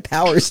control my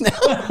powers now.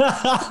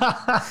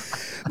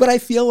 But I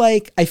feel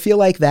like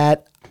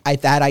that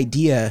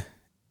idea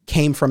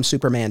came from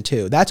Superman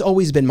 2. That's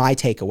always been my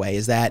takeaway,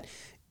 is that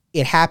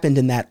it happened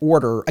in that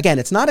order. Again,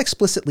 it's not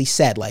explicitly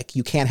said, like,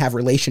 you can't have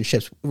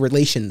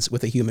relations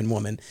with a human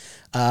woman.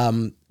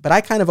 But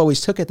I kind of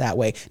always took it that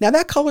way. Now,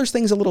 that colors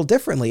things a little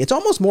differently. It's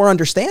almost more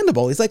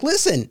understandable. He's like,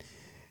 listen,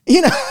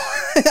 you know,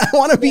 I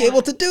want to be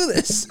able to do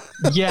this.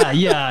 Yeah,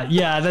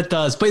 that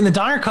does. But in the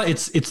Donner cut,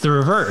 it's the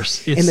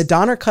reverse. In the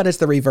Donner cut, it's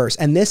the reverse.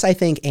 And this, I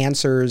think,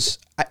 answers,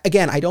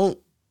 again,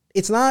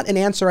 it's not an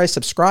answer I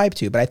subscribe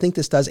to, but I think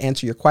this does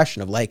answer your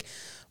question of like,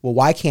 well,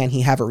 why can't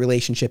he have a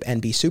relationship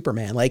and be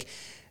Superman? Like,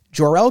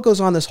 Jor-El goes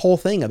on this whole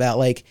thing about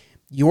like,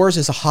 yours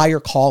is a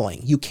higher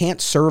calling. You can't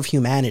serve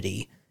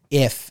humanity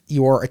if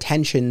your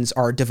attentions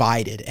are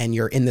divided and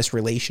you're in this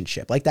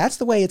relationship. Like, that's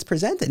the way it's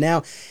presented.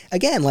 Now,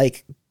 again,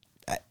 like,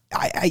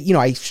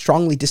 I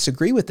strongly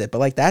disagree with it, but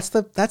like, that's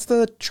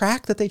the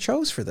track that they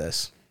chose for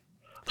this.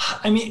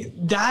 I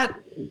mean,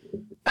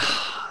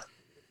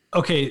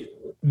 okay,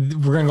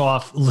 we're going to go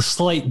off a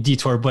slight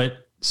detour,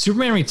 but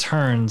Superman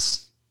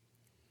Returns,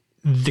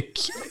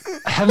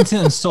 I haven't seen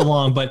it in so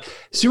long, but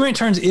Superman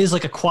Returns is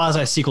like a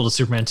quasi sequel to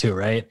Superman 2,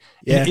 right?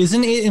 Yeah. And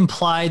isn't it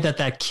implied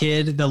that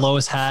kid that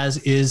Lois has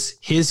is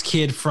his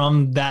kid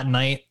from that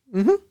night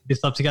they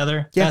slept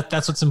together? Yeah.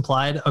 That's what's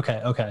implied.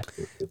 Okay.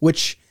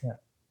 Which,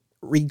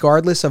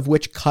 regardless of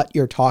which cut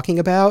you're talking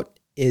about,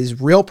 is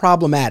real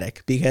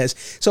problematic, because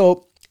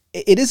so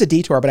it is a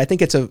detour, but I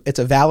think it's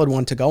a valid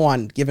one to go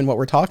on given what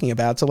we're talking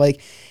about. So like,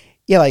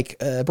 yeah, like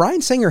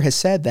Bryan Singer has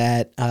said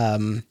that,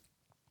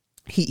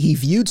 he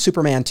viewed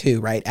Superman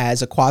 2, right,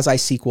 as a quasi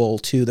sequel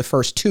to the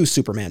first two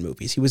Superman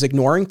movies. He was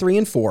ignoring 3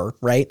 and 4,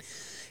 right?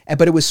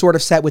 But it was sort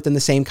of set within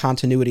the same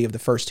continuity of the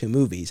first two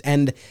movies.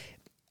 And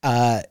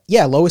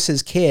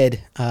Lois's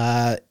kid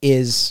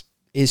is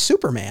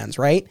Superman's,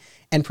 right?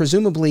 And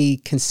presumably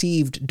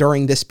conceived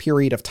during this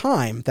period of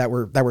time that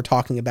we're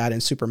talking about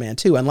in Superman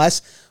 2,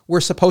 unless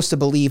we're supposed to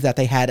believe that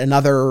they had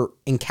another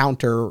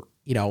encounter,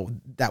 you know,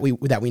 that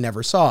we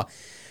never saw.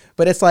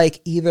 But it's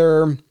like,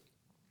 either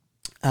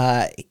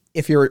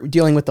if you're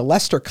dealing with the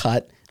Lester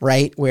cut,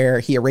 right, where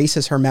he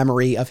erases her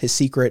memory of his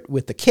secret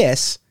with the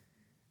kiss,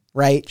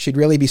 right, she'd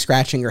really be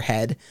scratching her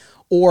head.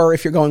 Or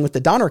if you're going with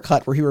the Donner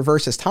cut where he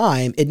reverses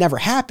time, it never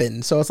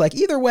happened. So it's like,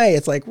 either way,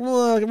 it's like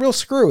real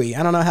screwy.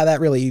 I don't know how that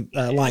really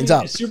lines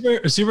up. Superman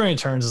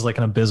Returns is like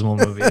an abysmal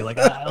movie. Like,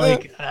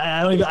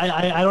 I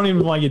don't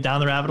even want to get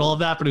down the rabbit hole of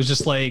that, but it was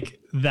just like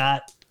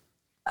that.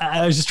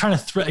 I was just trying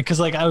to because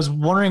like I was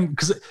wondering,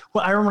 because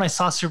I remember when I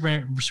saw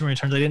Superman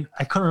Returns,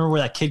 I couldn't remember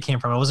where that kid came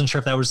from. I wasn't sure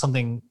if that was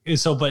something.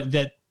 So, but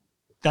that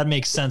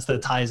makes sense, that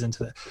it ties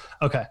into it.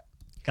 Okay,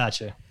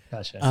 gotcha.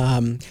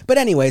 But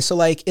anyway, so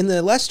like in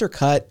the Lester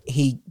cut,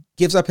 he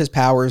gives up his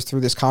powers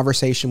through this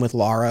conversation with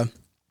Lara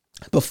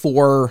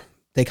before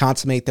they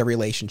consummate their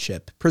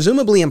relationship,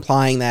 presumably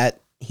implying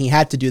that he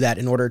had to do that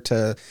in order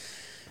to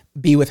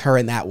be with her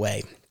in that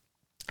way.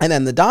 And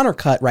then the Donner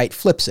cut, right,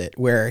 flips it,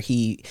 where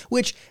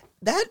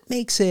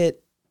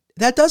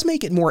that does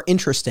make it more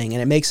interesting,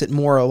 and it makes it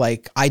more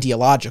like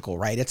ideological,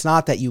 right? It's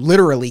not that you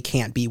literally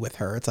can't be with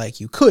her. It's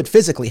like you could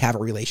physically have a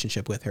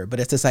relationship with her, but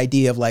it's this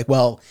idea of like,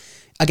 well,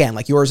 again,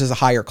 like yours is a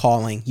higher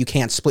calling. You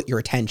can't split your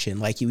attention.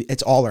 Like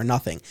it's all or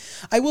nothing.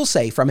 I will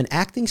say, from an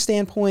acting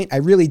standpoint, I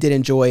really did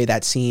enjoy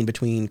that scene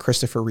between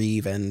Christopher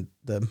Reeve and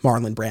the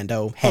Marlon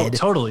Brando head. Oh,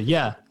 totally.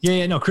 Yeah.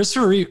 No,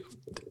 Christopher Reeve,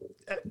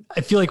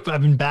 I feel like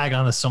I've been bagging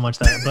on this so much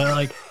but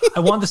like,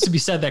 I want this to be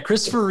said that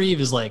Christopher Reeve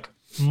is like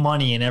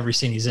money in every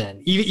scene he's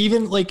in,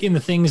 even like in the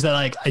things that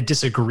like I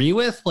disagree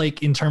with,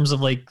 like in terms of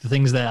like the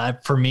things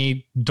that for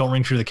me don't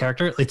ring true to the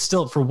character. It's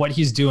still, for what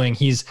he's doing,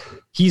 he's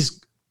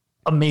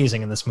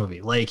amazing in this movie.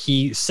 Like,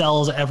 he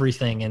sells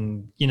everything,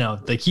 and you know,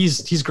 like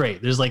he's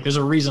great. There's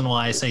a reason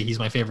why I say he's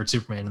my favorite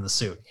Superman in the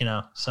suit, you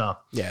know? So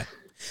yeah.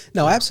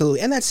 No,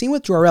 absolutely. And that scene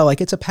with Jor-El, like,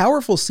 it's a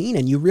powerful scene,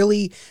 and you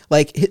really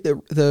like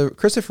the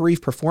Christopher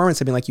Reeve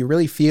performance. I mean, like, you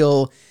really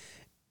feel,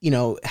 you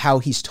know, how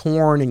he's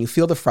torn, and you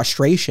feel the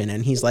frustration,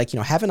 and he's like, you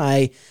know, haven't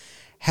I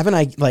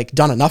like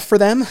done enough for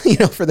them, you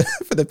know, for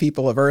the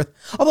people of Earth?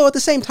 Although at the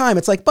same time,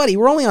 it's like, buddy,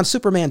 we're only on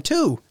Superman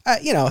 2.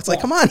 You know, it's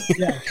like, come on.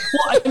 Yeah.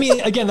 Well, I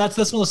mean, again, that's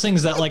one of those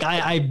things that like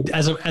I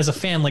as a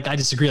fan, like I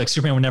disagree. Like,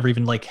 Superman would never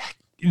even like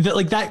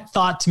that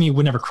thought to me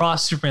would never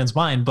cross Superman's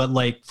mind. But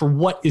like, for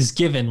what is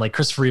given, like,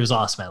 Christopher Reeve is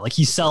awesome at. Like,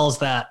 he sells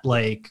that,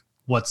 like,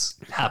 what's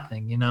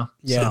happening, you know?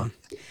 Yeah. So.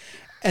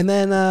 And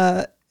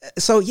then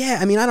so yeah,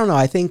 I mean, I don't know.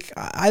 I think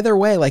either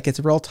way, like,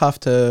 it's real tough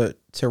to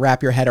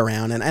wrap your head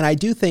around. And I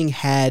do think,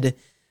 had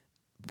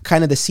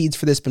kind of the seeds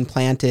for this been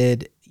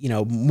planted, you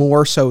know,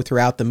 more so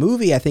throughout the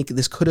movie, I think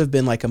this could have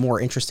been like a more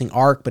interesting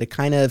arc. But it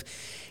kind of,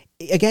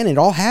 again, it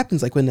all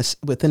happens like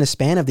within a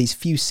span of these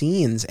few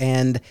scenes.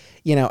 And,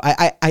 you know,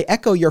 I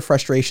echo your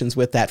frustrations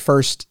with that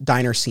first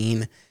diner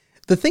scene.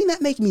 The thing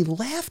that made me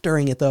laugh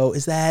during it, though,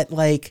 is that,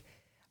 like,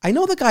 I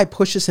know the guy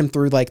pushes him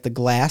through like the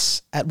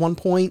glass at one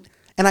point,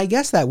 and I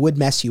guess that would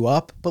mess you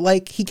up, but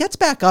like, he gets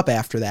back up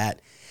after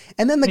that.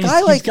 And then the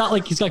guy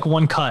he's got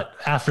one cut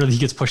after he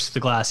gets pushed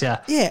through the glass. Yeah.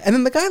 Yeah. And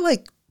then the guy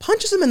like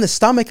punches him in the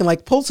stomach and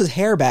like pulls his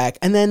hair back,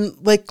 and then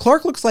like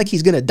Clark looks like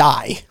he's gonna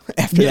die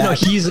after that. No,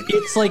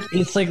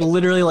 it's like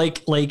literally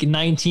like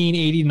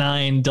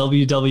 1989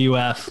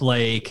 WWF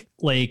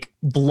like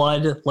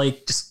blood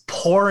like just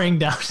pouring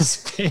down his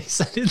face,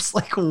 and it's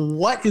like,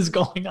 what is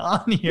going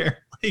on here?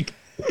 Like,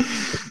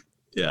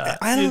 yeah,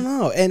 I don't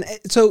know. And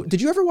so,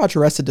 did you ever watch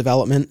Arrested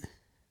Development?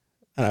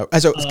 I don't know.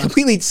 So it's a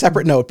completely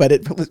separate note, but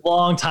it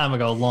long time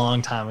ago,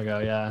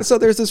 yeah. So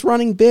there's this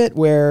running bit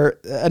where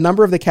a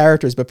number of the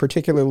characters, but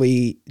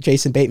particularly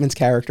Jason Bateman's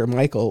character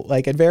Michael,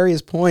 like at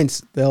various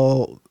points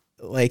they'll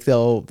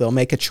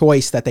make a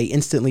choice that they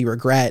instantly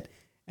regret,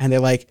 and they're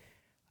like,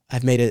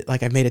 I've made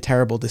a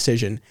terrible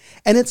decision.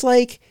 And it's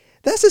like,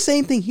 that's the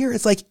same thing here.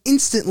 It's like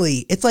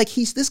instantly, it's like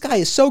this guy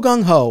is so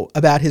gung ho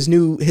about his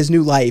new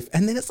life,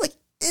 and then it's like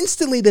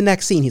instantly the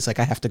next scene he's like,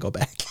 I have to go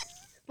back.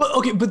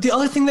 But the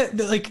other thing that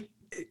like,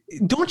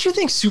 don't you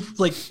think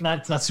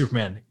not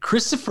Superman,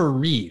 Christopher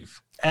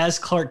Reeve as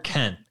Clark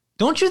Kent,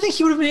 don't you think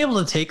he would have been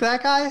able to take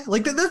that guy?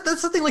 Like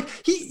that's the thing. Like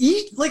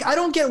he like, I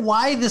don't get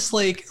why this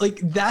like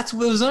that's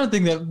what was another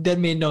thing that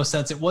made no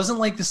sense. It wasn't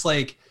like this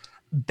like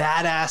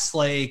badass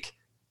like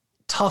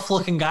tough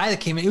looking guy that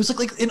came in. It was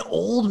like an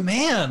old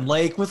man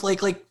like with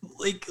like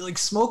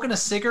smoking a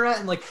cigarette,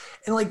 and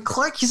like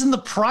Clark, he's in the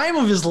prime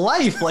of his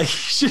life. Like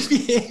he should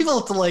be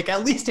able to like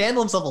at least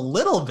handle himself a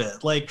little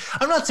bit. Like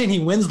I'm not saying he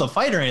wins the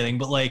fight or anything,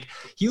 but like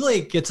he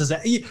like gets his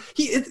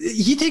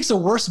he takes a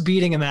worse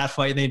beating in that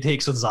fight than he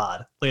takes with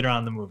Zod later on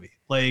in the movie.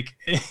 Like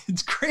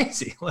it's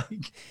crazy.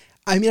 Like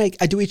I mean,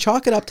 do we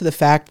chalk it up to the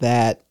fact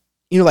that,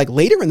 you know, like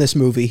later in this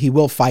movie he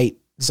will fight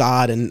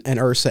Zod and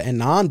Ursa and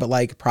Nan, but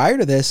like prior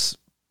to this,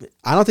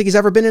 I don't think he's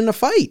ever been in a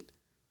fight.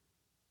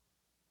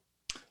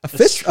 A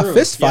fist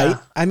fight. Yeah.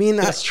 I mean,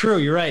 that's true.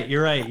 You're right.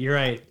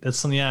 That's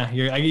something. Yeah,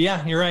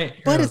 you're right.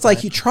 But it's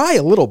like, you try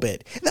a little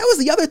bit. That was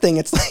the other thing.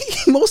 It's like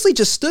he mostly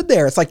just stood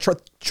there. It's like,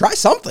 try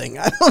something.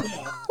 I don't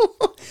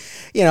know.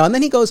 You know, and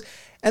then he goes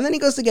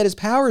to get his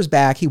powers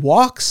back. He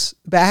walks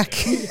back.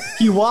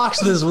 He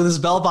walks with his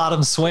bell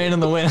bottom swaying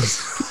in the wind.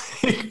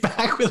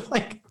 Back with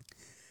like,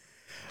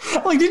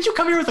 did you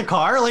come here with a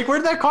car? Like, where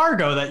did that car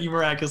go that you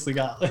miraculously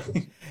got?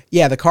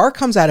 Yeah, the car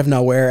comes out of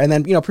nowhere, and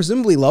then, you know,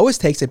 presumably Lois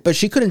takes it, but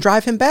she couldn't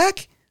drive him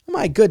back? Oh,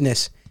 my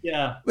goodness.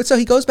 Yeah. But so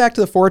he goes back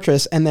to the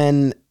fortress, and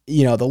then,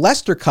 you know, the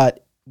Lester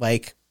cut,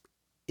 like,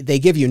 they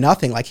give you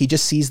nothing. Like, he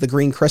just sees the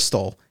green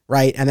crystal,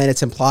 right? And then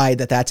it's implied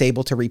that that's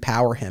able to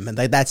repower him, and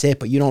that's it,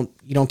 but you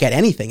don't get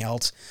anything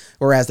else.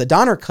 Whereas the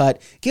Donner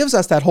cut gives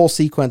us that whole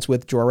sequence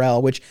with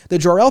Jor-El, which the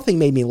Jor-El thing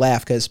made me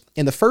laugh, because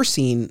in the first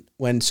scene,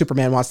 when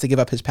Superman wants to give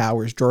up his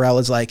powers, Jor-El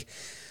is like,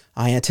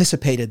 I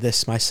anticipated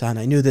this, my son.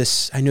 I knew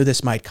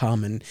this might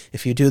come, and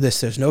if you do this,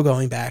 there's no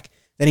going back.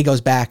 Then he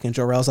goes back, and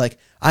Jor-El's like,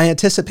 I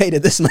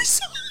anticipated this, my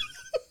son.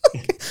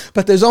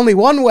 But there's only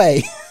one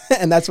way.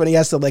 And that's when he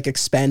has to like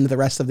expend the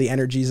rest of the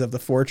energies of the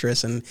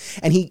fortress. And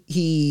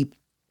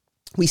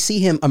we see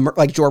him,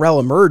 like Jor-El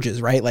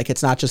emerges, right? Like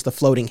it's not just the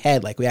floating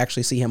head. Like we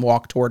actually see him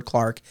walk toward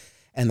Clark,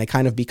 and they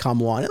kind of become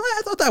one. And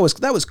I thought that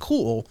was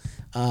cool.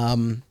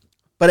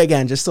 But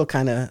again, just still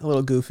kind of a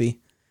little goofy.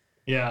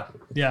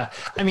 Yeah.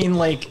 I mean,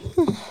 like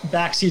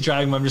backseat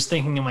driving, I'm just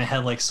thinking in my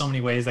head, like so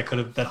many ways that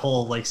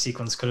whole like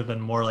sequence could have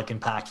been more like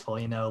impactful,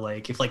 you know,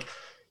 like if like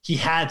he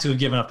had to have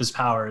given up his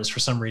powers for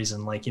some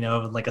reason, like, you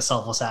know, like a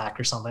selfless act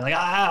or something. Like,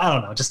 I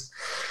don't know, just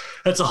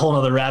that's a whole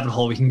nother rabbit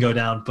hole we can go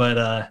down.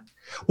 But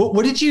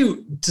what did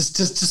you, just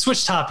to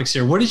switch topics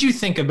here, what did you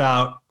think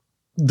about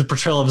the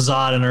portrayal of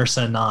Zod and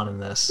Ursa and Nan in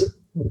this?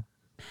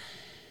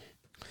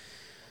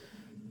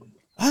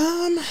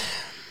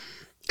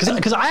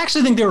 Because I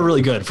actually think they were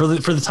really good for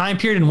the time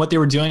period and what they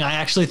were doing. I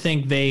actually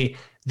think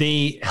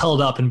they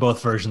held up in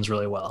both versions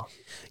really well.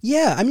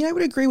 Yeah, I mean, I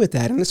would agree with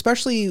that, and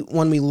especially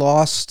when we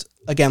lost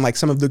again, like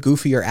some of the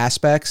goofier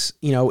aspects,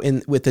 you know,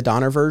 with the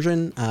Donner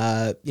version,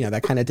 you know,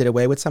 that kind of did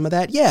away with some of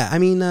that. Yeah, I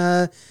mean,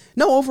 no,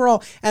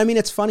 overall, I mean,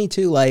 it's funny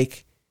too,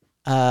 like,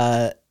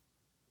 one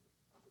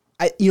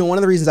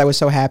of the reasons I was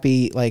so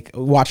happy, like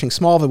watching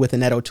Smallville with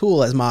Annette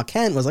O'Toole as Ma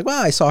Kent was like,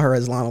 wow, I saw her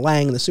as Lana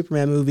Lang in the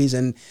Superman movies,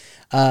 and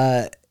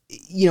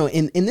you know,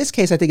 in this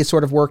case, I think it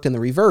sort of worked in the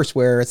reverse,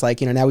 where it's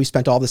like, you know, now we've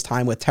spent all this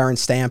time with Terrence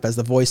Stamp as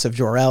the voice of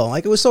Jor-El.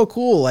 Like, it was so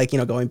cool, like, you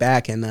know, going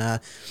back and,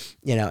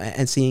 you know,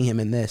 and seeing him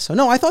in this. So,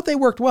 no, I thought they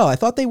worked well. I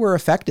thought they were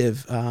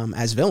effective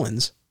as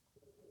villains.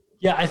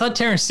 Yeah, I thought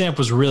Terrence Stamp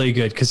was really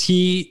good because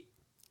he,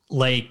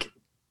 like,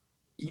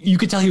 you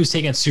could tell he was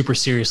taking it super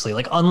seriously.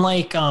 Like,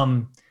 unlike,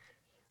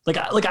 like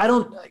I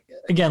don't,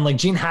 again, like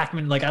Gene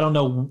Hackman, like, I don't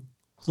know,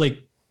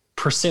 like,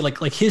 per se,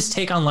 like his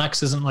take on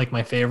Lex isn't like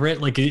my favorite.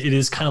 Like it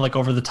is kind of like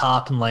over the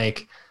top and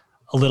like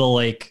a little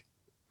like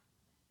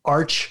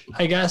arch,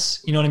 I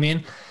guess, you know what I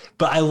mean?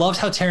 But I loved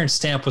how Terrence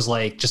Stamp was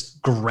like just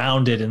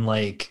grounded and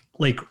like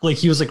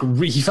he was like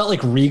he felt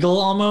like regal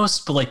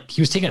almost, but like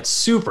he was taking it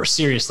super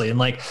seriously, and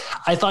like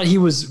I thought he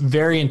was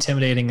very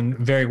intimidating and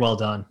very well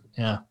done.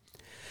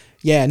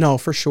 Yeah, no,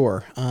 for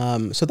sure.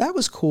 So that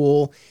was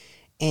cool.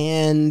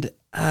 And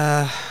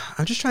I'm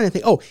I'm just trying to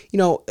think. Oh,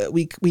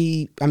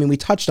 I mean, we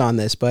touched on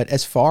this, but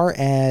as far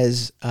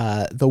as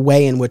the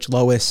way in which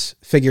Lois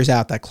figures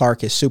out that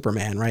Clark is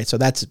Superman, right? So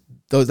that's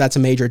a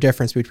major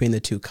difference between the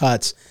two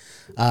cuts.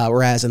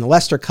 Whereas in the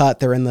Lester cut,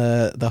 they're in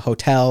the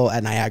hotel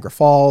at Niagara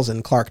Falls,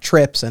 and Clark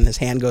trips and his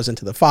hand goes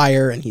into the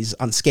fire and he's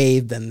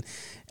unscathed, and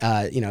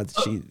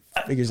she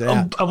figures it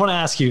out. I want to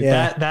ask you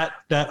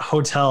that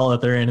hotel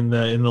that they're in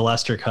the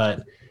Lester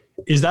cut.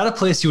 Is that a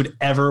place you would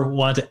ever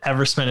want to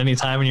ever spend any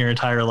time in your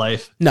entire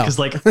life? No,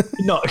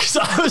 because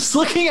I was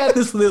looking at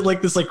this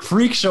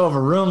freak show of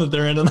a room that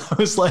they're in, and I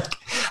was like,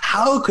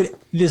 how could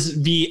this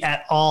be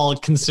at all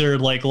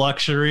considered like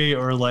luxury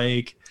or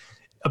like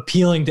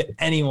appealing to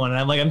anyone?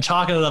 And I'm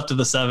chalking it up to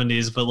the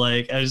 70s, but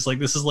like, I was like,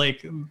 this is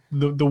like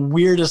the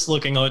weirdest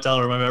looking hotel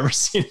room I've ever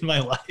seen in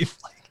my life.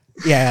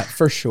 Yeah,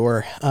 for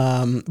sure.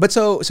 But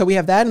so we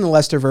have that in the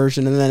Lester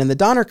version, and then in the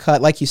Donner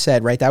cut, like you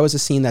said, right, that was a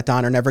scene that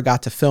Donner never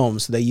got to film.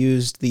 So they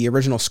used the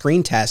original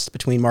screen test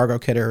between Margot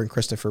Kidder and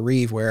Christopher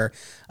Reeve, where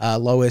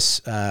Lois,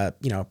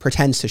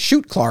 pretends to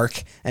shoot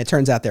Clark, and it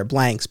turns out they're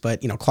blanks.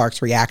 But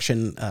Clark's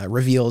reaction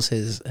reveals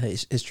his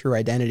true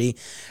identity.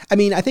 I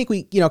mean, I think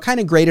we kind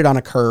of graded on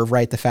a curve,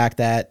 right? The fact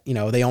that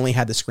they only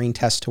had the screen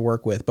test to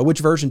work with. But which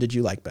version did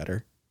you like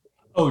better?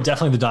 Oh,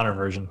 definitely the Donner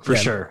version for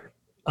sure.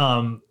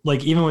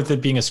 Even with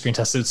it being a screen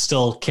test, it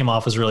still came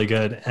off as really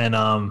good. And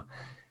I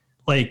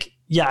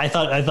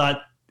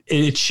thought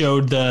it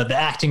showed the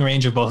acting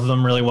range of both of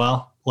them really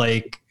well. So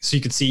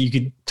you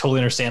could totally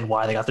understand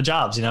why they got the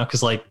jobs,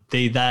 because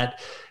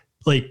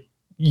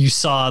you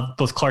saw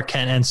both Clark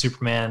Kent and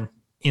Superman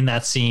in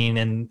that scene,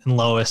 and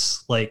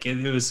Lois,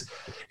 it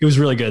was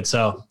really good.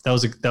 So that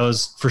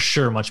was for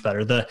sure much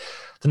better. The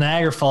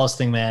Niagara Falls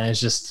thing, man, is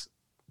just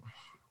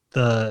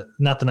the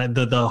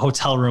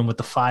hotel room with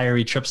the fire.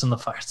 He trips in the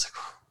fire. It's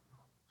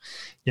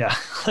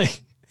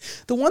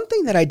the one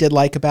thing that I did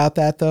like about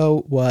that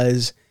though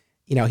was,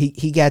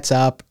 he gets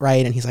up,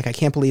 right, and he's like, I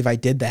can't believe I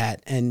did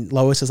that. And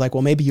Lois is like,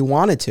 well, maybe you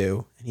wanted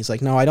to. And he's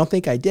like, no, I don't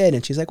think I did.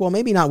 And she's like, well,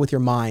 maybe not with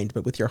your mind,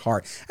 but with your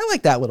heart. I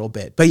like that little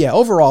bit. But yeah,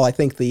 overall, I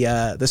think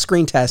the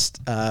screen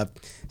test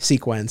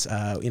sequence,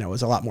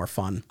 was a lot more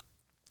fun.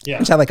 Yeah,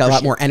 which had a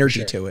lot more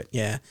energy to it.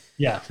 Yeah.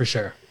 Yeah, for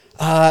sure.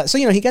 So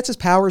he gets his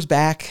powers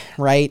back,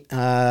 right?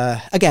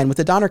 Again, with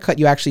the Donner cut,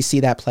 you actually see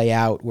that play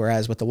out,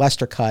 whereas with the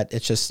Lester cut,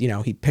 it's just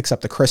he picks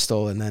up the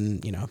crystal, and then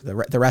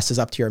the rest is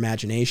up to your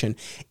imagination.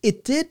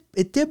 It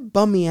did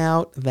bum me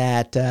out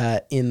that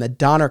in the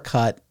Donner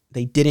cut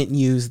they didn't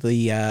use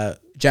the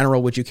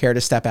General, would you care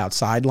to step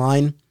outside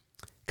line,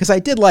 because I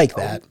did like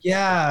that.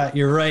 Yeah,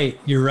 you're right.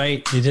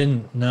 You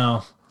didn't.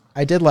 No.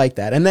 I did like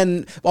that, and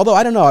then although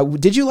I don't know,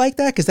 did you like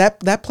that? Because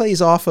that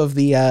plays off of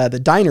the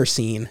diner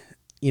scene.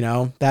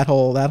 That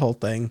whole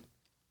thing.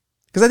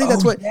 Because I think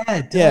that's what. Yeah,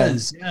 it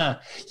does. Yeah.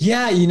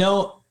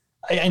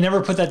 I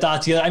never put that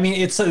dot together. I mean,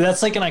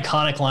 that's like an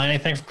iconic line, I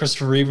think, from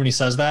Christopher Reeve when he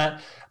says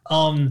that.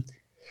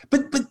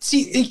 But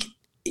see,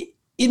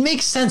 it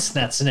makes sense in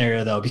that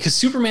scenario though, because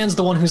Superman's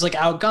the one who's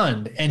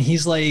outgunned, and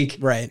he's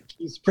right.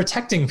 He's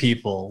protecting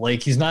people.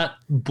 He's not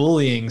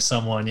bullying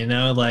someone. Can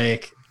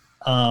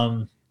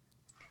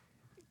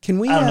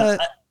we? No,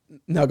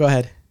 go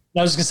ahead.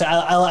 I was just gonna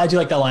say I do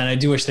like that line. I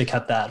do wish they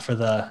kept that for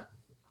the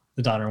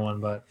Donner one,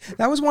 but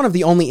that was one of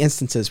the only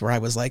instances where I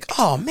was like,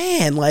 oh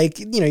man,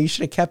 you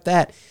should have kept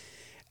that.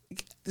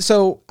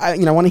 So I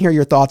want to hear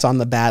your thoughts on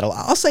the battle.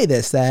 I'll say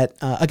this, that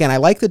again, I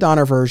like the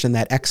Donner version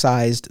that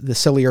excised the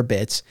sillier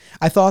bits.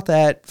 I thought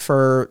that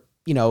for,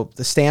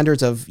 the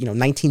standards of,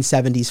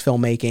 1970s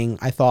filmmaking,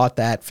 I thought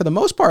that for the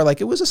most part,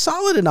 it was a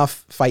solid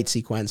enough fight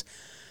sequence.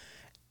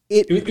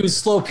 It was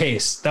slow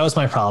paced. That was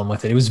my problem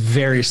with it. It was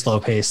very slow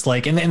paced.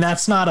 And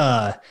that's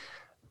not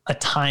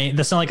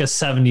that's not like a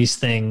 70s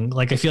thing.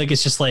 I feel like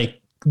it's just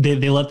they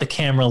let the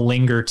camera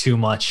linger too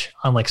much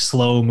on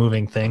slow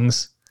moving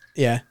things.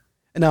 Yeah.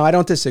 No, I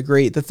don't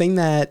disagree. The thing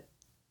that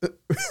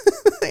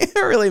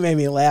really made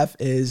me laugh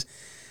is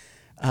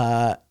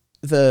the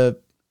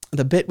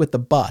bit with the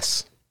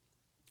bus,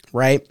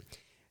 right?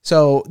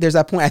 So there's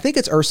that point. I think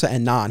it's Ursa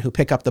and Nan who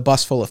pick up the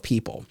bus full of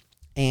people.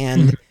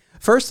 And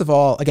first of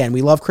all, again,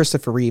 we love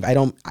Christopher Reeve. I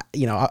don't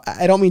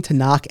mean to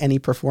knock any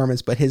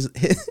performance, but his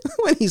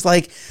when he's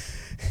like,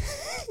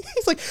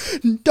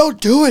 don't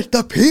do it,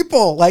 the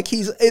people.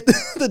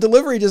 The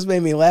delivery just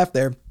made me laugh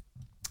there.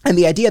 And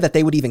the idea that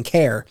they would even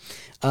care.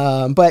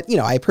 But,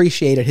 I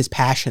appreciated his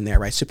passion there,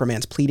 right?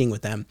 Superman's pleading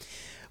with them.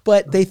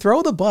 But they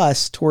throw the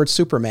bus towards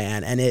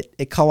Superman, and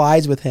it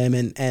collides with him.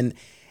 And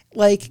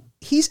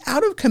he's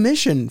out of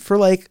commission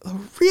for a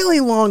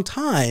really long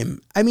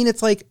time. I mean,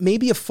 it's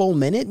maybe a full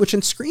minute, which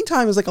in screen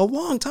time is a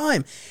long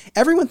time.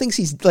 Everyone thinks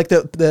he's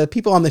the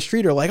people on the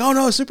street are oh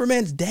no,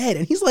 Superman's dead.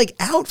 And he's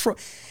out for...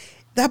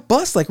 That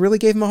bus really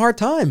gave him a hard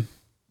time.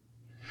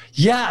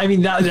 Yeah, I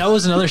mean that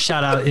was another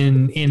shout out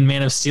in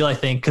Man of Steel, I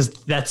think, because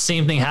that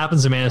same thing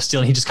happens in Man of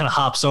Steel, and he just kind of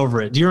hops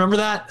over it. Do you remember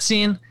that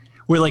scene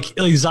where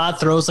Zod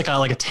throws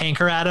a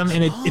tanker at him,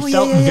 and it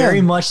felt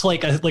very much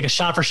like a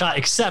shot for shot,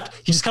 except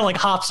he just kind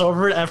of hops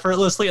over it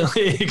effortlessly, and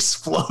it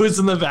explodes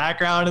in the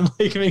background, and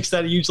makes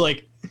that huge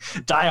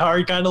Die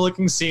Hard kind of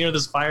looking scene with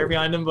this fire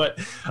behind him. But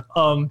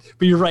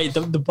you're right.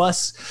 The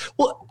bus.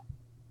 Well,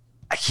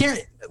 I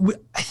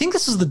think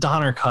this is the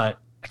Donner cut.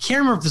 I can't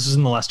remember if this was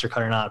in the Lester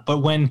cut or not. But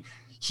when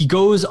he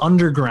goes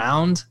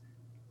underground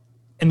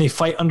and they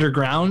fight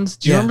underground,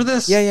 do you remember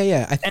this?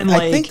 Yeah. I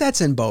think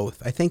that's in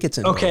both. I think it's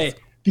in both. Okay,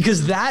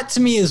 because that to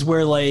me is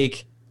where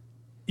like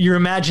your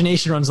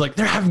imagination runs. Like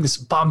they're having this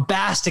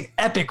bombastic,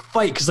 epic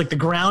fight because like the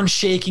ground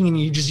shaking and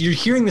you're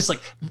hearing this like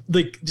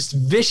just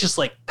vicious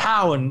like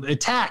pow and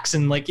attacks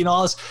and like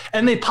all this,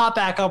 and they pop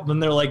back up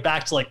and they're like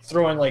back to like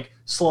throwing like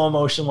slow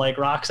motion like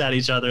rocks at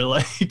each other.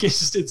 Like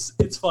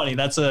it's funny.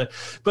 But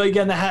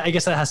again, I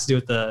guess that has to do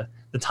with the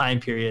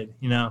time period,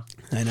 I know.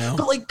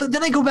 But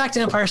then I go back to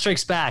Empire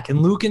Strikes Back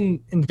and Luke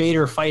and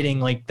Vader fighting.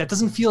 Like that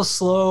doesn't feel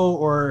slow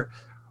or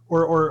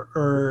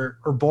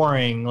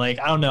boring. Like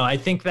I don't know. I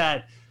think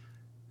that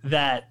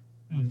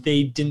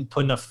they didn't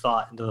put enough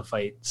thought into the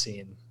fight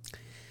scene.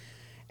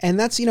 And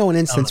that's, an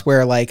instance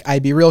where like,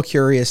 I'd be real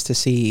curious to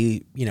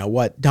see,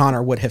 what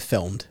Donner would have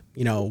filmed,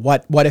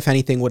 what if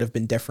anything would have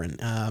been different.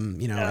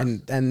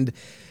 And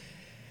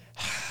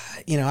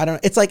I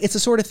don't, it's like, it's a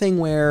sort of thing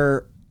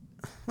where,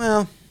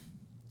 well,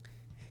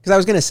 because I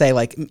was going to say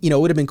like, it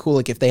would have been cool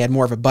like if they had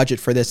more of a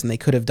budget for this and they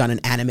could have done an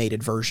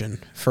animated version,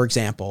 for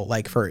example,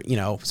 like for,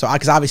 so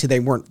because obviously they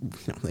weren't,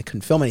 they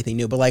couldn't film anything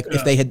new, but like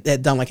if they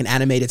had done like an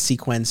animated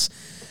sequence.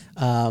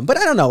 But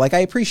I don't know, like I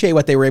appreciate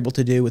what they were able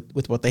to do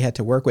with what they had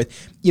to work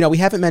with. We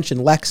haven't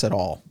mentioned Lex at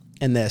all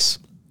in this.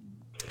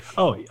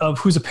 Oh,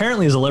 who's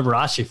apparently is a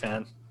Liberace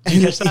fan. Did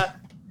you catch that?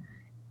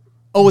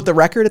 Oh, with the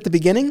record at the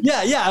beginning?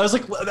 Yeah. I was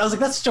like,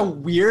 that's such a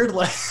weird,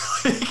 like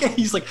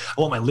he's like,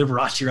 I want my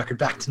Liberace record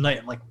back tonight.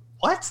 I'm like,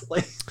 what?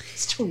 Like,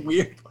 it's so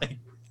weird. Like,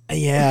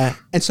 yeah.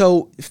 And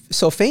so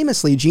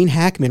famously, Gene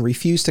Hackman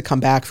refused to come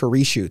back for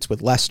reshoots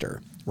with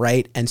Lester,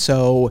 right? And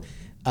so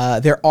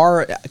there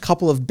are a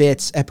couple of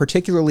bits,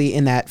 particularly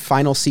in that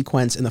final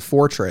sequence in the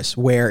fortress,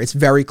 where it's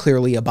very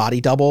clearly a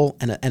body double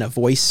and a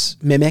voice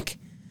mimic.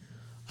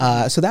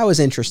 So that was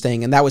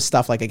interesting, and that was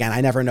stuff like, again, I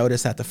never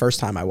noticed that the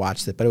first time I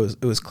watched it, but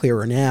it was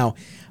clearer now.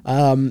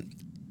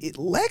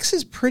 Lex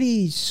is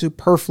pretty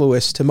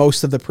superfluous to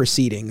most of the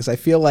proceedings. I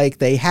feel like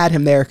they had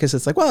him there because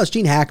it's like, well, it's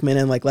Gene Hackman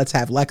and like, let's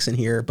have Lex in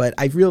here. But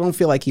I really don't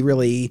feel like he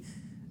really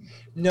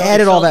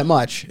added all that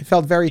much. It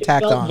felt very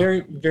tacked on.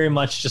 Very, very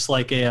much just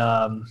like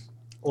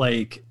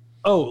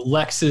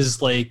Lex is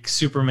like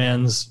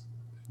Superman's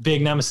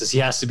big nemesis. He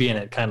has to be in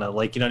it, kind of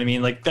like, you know what I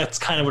mean? Like that's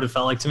kind of what it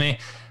felt like to me.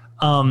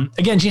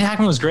 Again, Gene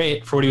Hackman was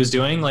great for what he was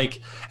doing. Like,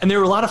 and there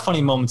were a lot of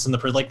funny moments in the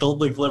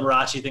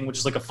Liberace thing, which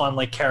is like a fun,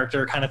 like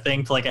character kind of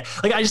thing to like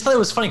I just thought it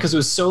was funny because it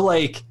was so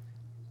like,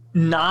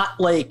 not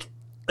like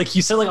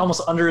you said, like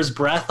almost under his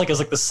breath, like as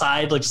like the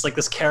side, like just like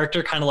this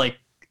character kind of like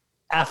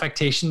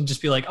affectation,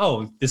 just be like,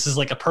 oh, this is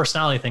like a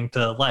personality thing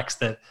to Lex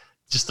that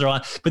just throw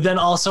on. But then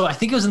also, I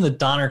think it was in the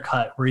Donner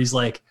cut where he's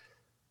like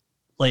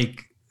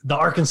the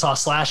Arkansas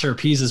slasher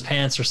pees his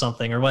pants or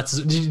something, or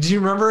do you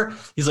remember?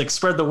 He's like,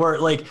 spread the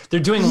word. Like they're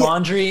doing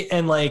laundry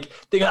and like,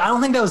 I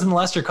don't think that was in the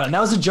Lester cut. And that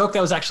was a joke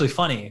that was actually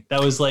funny. That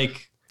was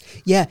like,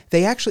 yeah,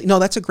 they actually, no,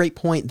 that's a great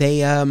point.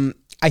 They,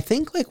 I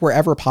think like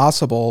wherever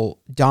possible,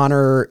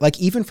 Donner, like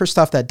even for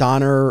stuff that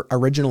Donner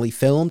originally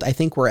filmed, I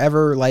think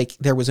wherever like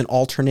there was an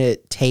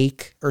alternate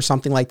take or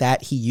something like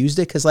that, he used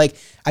it. Cause like,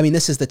 I mean,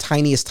 this is the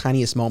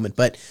tiniest moment,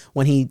 but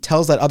when he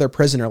tells that other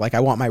prisoner, like, I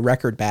want my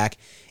record back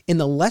in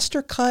the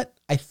Lester cut,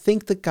 I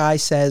think the guy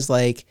says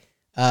like,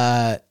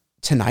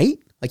 tonight,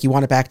 like you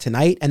want it back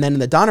tonight. And then in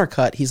the Donner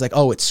cut, he's like,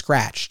 oh, it's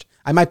scratched.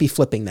 I might be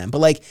flipping them, but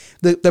like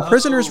the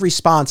prisoner's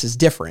response is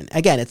different.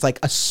 Again, it's like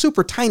a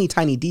super tiny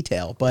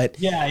detail, but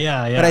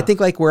yeah. But I think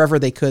like wherever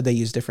they could, they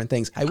use different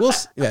things. I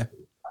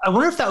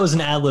wonder if that was an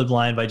ad-lib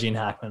line by Gene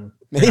Hackman.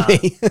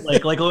 Maybe.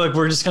 like look,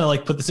 we're just gonna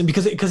like put this in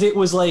because it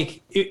was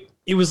like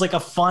it was like a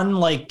fun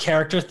like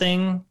character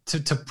thing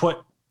to put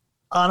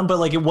on him, but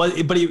like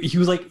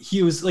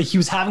he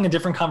was having a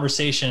different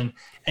conversation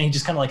and he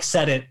just kind of like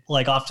set it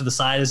like off to the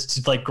side as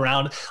to like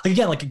ground, like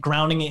again, like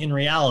grounding it in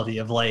reality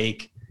of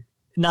like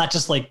not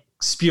just like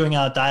spewing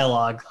out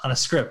dialogue on a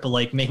script, but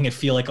like making it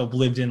feel like a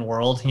lived in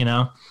world, you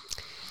know?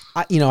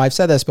 I've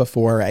said this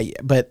before,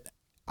 but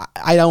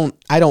I don't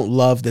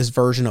love this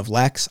version of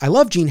Lex. I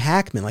love Gene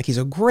Hackman. Like he's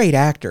a great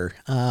actor.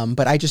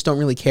 But I just don't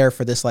really care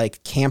for this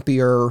like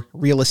campier,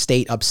 real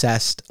estate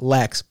obsessed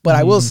Lex. But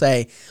I will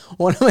say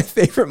one of my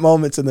favorite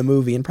moments in the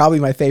movie, and probably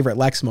my favorite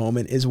Lex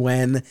moment, is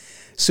when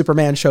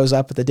Superman shows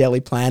up at the Daily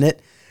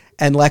Planet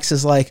and Lex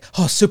is like,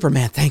 oh,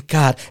 Superman, thank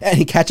God. And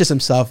he catches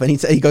himself and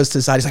he goes to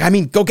the side. He's like, I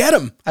mean, go get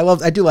him.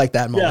 I do like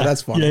that moment. Yeah.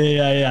 That's funny.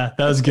 Yeah.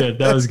 That was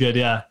good.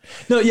 Yeah.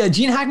 No, yeah.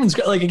 Gene Hackman's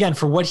like, again,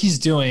 for what he's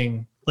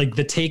doing, like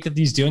the take that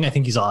he's doing, I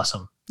think he's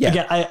awesome. Yeah.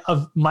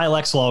 Again, my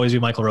Lex will always be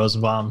Michael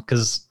Rosenbaum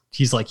because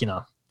he's like,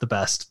 the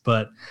best.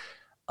 But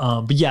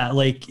yeah,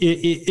 like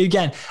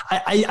again,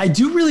 I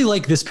do really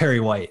like this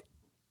Perry White.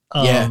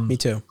 Yeah, me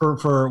too.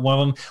 For one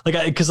of them,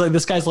 like, because like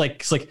this guy's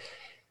like, it's like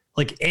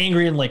like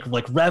angry and like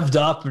revved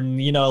up,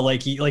 and you know,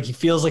 like he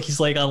feels like he's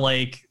like on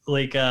like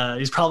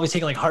he's probably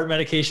taking like heart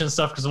medication and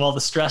stuff because of all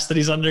the stress that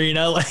he's under, you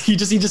know, like he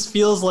just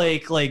feels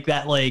like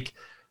that like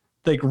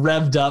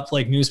revved up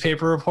like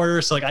newspaper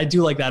reporter. So like I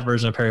do like that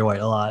version of Perry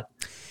White a lot.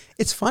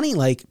 It's funny,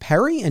 like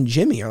Perry and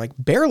Jimmy are like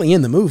barely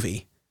in the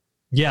movie.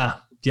 Yeah.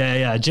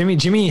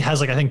 Jimmy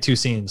has like I think 2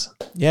 scenes.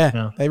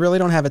 Yeah. They really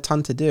don't have a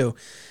ton to do.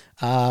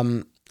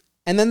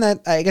 And then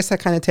I guess that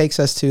kind of takes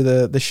us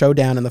to the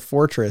showdown in the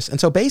fortress. And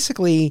so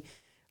basically,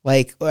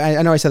 like,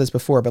 I know I said this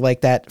before, but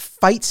like that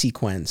fight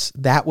sequence,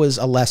 that was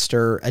a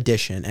Lester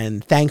addition.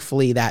 And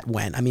thankfully that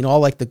went. I mean,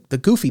 all like the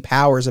goofy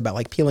powers about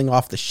like peeling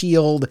off the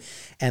shield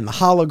and the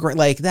hologram,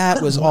 like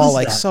that was all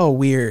like so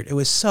weird. It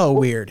was so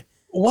weird.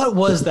 What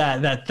was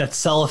that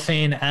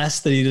cellophane S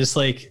that he just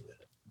like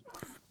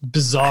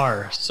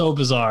bizarre, so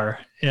bizarre.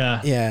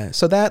 Yeah. Yeah.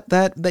 So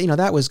that you know,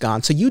 that was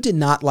gone. So you didn't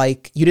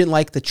like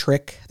the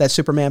trick that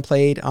Superman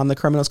played on the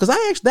criminals? Because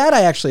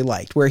I actually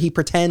liked, where he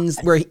pretends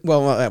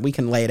we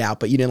can lay it out,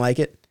 but you didn't like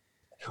it.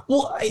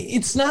 Well,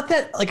 it's not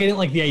that like I didn't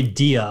like the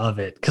idea of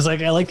it, because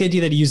like I like the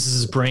idea that he uses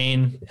his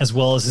brain as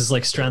well as his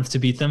like strength to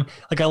beat them.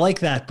 Like I like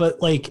that,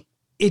 but like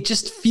it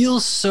just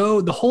feels so,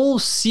 the whole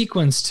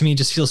sequence to me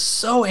just feels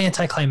so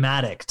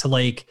anticlimactic to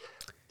like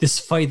this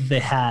fight that they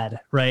had,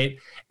 right?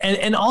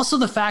 And also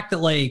the fact that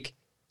like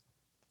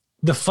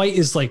the fight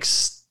is like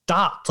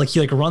stopped, like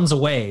he like runs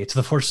away to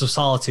the Fortress of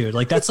Solitude.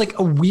 Like that's like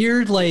a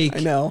weird, like,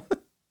 I know,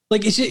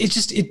 like it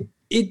just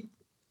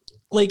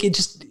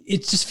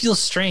feels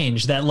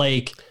strange that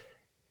like,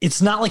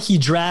 it's not like he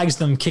drags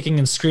them kicking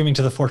and screaming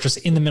to the fortress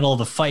in the middle of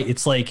the fight.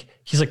 It's like,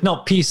 he's like, no,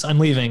 peace, I'm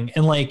leaving.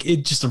 And like,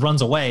 it just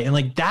runs away. And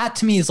like, that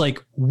to me is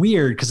like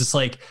weird. Cause it's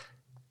like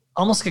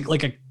almost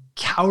like a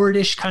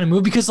cowardish kind of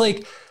move, because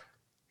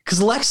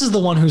Lex is the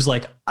one who's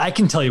like, I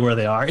can tell you where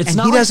they are. It's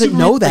not he like doesn't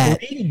Superman know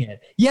that. Leading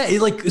it. Yeah.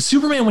 Like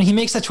Superman, when he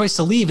makes that choice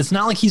to leave, it's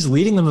not like he's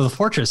leading them to the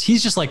fortress.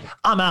 He's just like,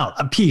 I'm out,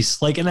 I'm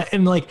peace. Like,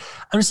 and like,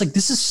 I'm just like,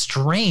 this is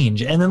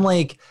strange. And then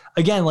like,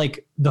 again,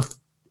 like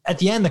at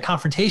the end, the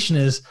confrontation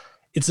is,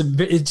 it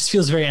just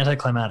feels very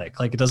anticlimactic.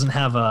 Like it doesn't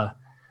have a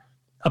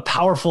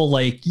powerful,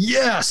 like,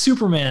 yeah,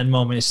 Superman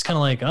moment. It's just kind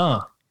of like,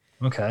 oh,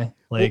 okay.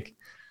 Like,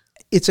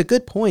 it's a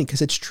good point,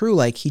 because it's true.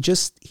 Like he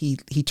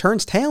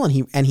turns tail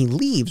and he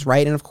leaves,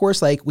 right? And of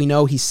course, like we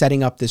know he's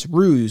setting up this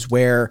ruse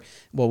where,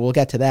 well, we'll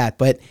get to that,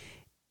 but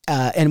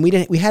and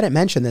we hadn't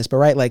mentioned this, but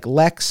right, like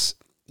Lex's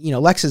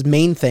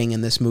main thing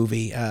in this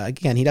movie,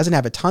 again, he doesn't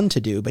have a ton to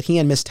do, but he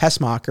and Miss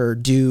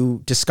Tessmacher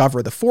do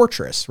discover the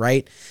fortress,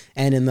 right?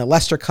 And in the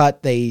Lester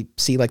cut, they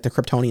see like the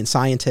Kryptonian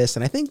scientist,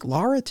 and I think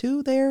Lara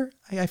too there.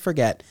 I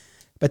forget,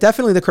 but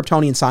definitely the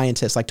Kryptonian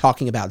scientist, like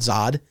talking about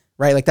Zod.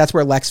 Right, like that's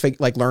where Lex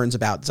learns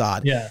about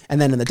Zod. Yeah. And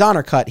then in the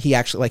Donner cut, he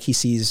actually he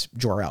sees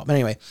Jor-El. But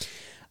anyway,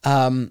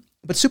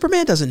 but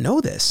Superman doesn't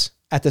know this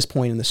at this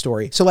point in the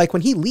story. So like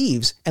when he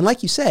leaves, and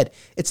like you said,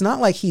 it's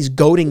not like he's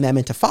goading them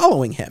into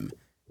following him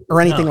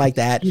or anything like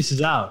that. He's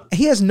out.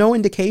 He has no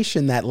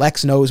indication that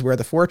Lex knows where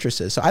the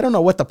fortress is. So I don't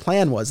know what the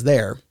plan was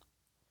there.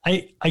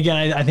 I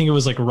think it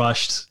was like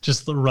rushed.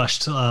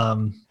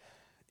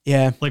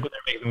 Yeah. Like when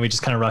they're making, we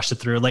just kind of rushed it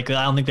through. Like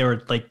I don't think they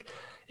were like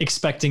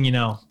expecting,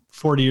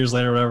 40 years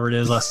later, whatever it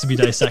is, us to be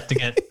dissecting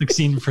it like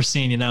scene for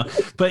scene,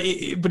 but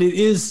it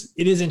is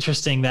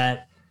interesting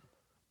that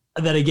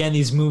again,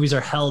 these movies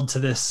are held to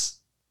this,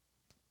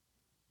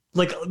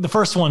 like the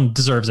first one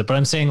deserves it, but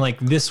I'm saying like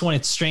this one,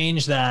 it's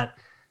strange that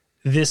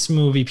this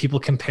movie, people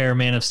compare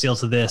Man of Steel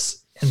to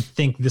this and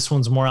think this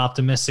one's more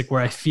optimistic,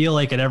 where I feel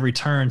like at every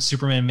turn,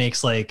 Superman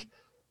makes like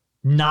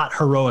not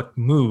heroic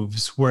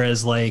moves.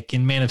 Whereas like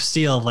in Man of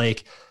Steel,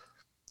 like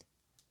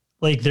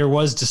there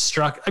was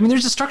destruction. I mean,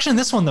 there's destruction in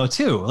this one though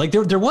too. Like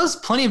there was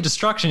plenty of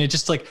destruction. It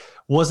just like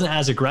wasn't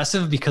as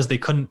aggressive because they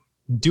couldn't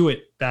do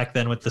it back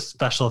then with the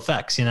special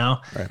effects,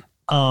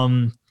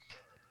 Right.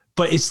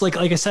 But it's like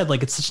I said,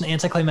 like it's such an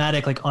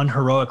anticlimactic, like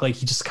unheroic, like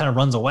he just kind of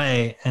runs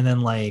away and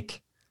then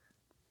like,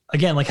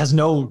 again, like has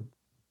no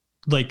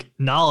like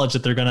knowledge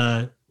that they're going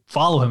to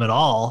follow him at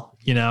all,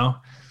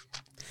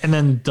 and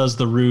then does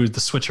the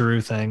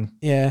switcheroo thing.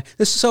 Yeah.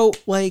 So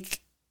like,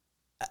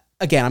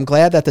 again, I'm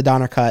glad that the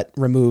Donner cut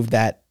removed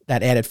that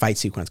added fight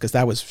sequence, because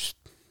that was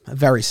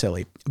very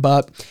silly.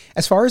 But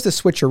as far as the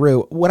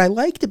switcheroo, what I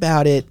liked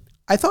about it,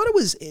 I thought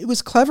it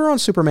was clever on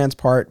Superman's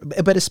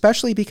part, but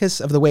especially because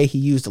of the way he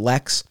used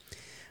Lex.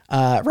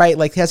 Right,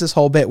 like he has this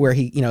whole bit where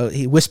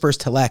he whispers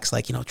to Lex,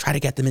 like, try to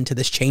get them into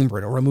this chamber,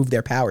 it'll remove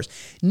their powers.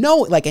 No,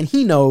 like, and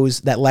he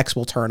knows that Lex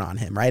will turn on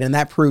him, right? And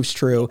that proves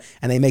true,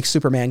 and they make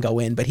Superman go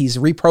in, but he's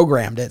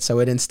reprogrammed it, so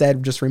it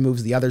instead just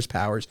removes the other's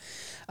powers.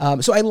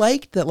 So I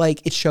liked that,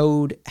 like, it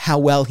showed how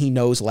well he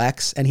knows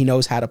Lex, and he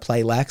knows how to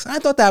play Lex. I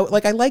thought that,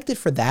 like, I liked it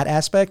for that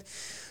aspect.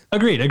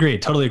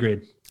 Agreed, totally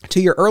agreed.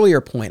 To your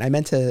earlier point, I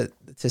meant to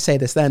say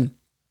this then.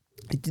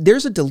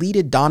 There's a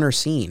deleted Donner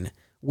scene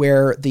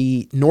where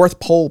the North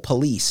Pole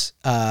police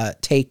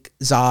take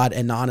Zod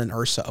and Non and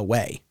Ursa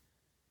away.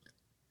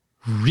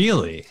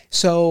 Really?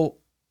 So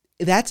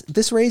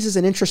this raises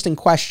an interesting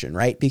question,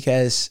 right?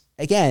 Because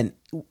again,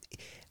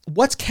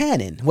 what's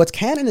canon? What's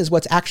canon is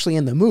what's actually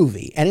in the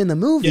movie. And in the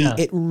movie,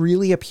 it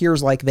really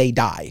appears like they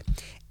die.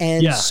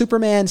 And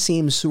Superman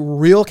seems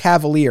real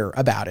cavalier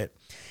about it.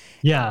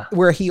 Yeah.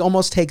 Where he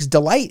almost takes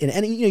delight in,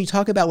 and you know, you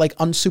talk about like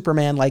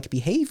un-Superman-like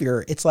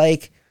behavior. It's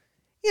like,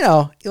 you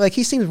know, like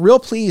he seems real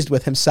pleased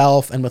with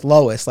himself and with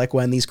Lois, like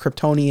when these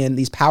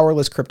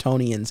powerless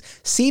Kryptonians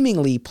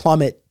seemingly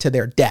plummet to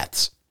their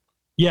deaths.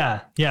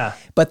 Yeah, yeah.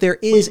 But there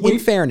is, in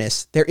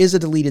fairness, there is a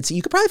deleted scene.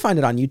 You could probably find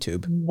it on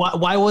YouTube.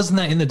 Why wasn't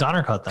that in the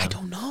Donner cut then? I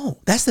don't know.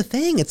 That's the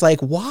thing. It's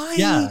like, why?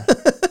 Yeah.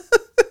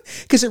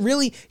 Because it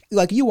really,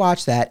 like, you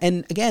watch that,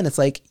 and again, it's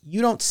like,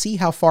 you don't see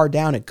how far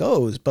down it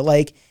goes, but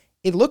like,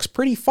 it looks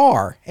pretty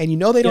far, and you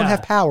know they don't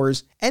have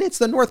powers, and it's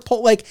the North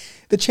Pole. Like,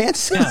 the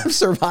chances of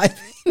surviving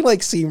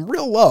like seem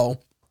real low.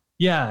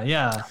 Yeah,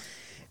 yeah.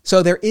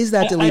 So there is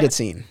that deleted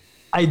scene.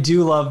 I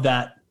do love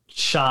that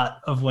shot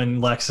of when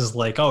Lex is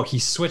like, oh, he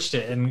switched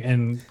it,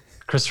 and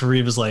Christopher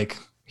Reeve is like,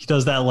 he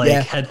does that like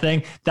head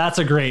thing. That's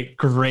a great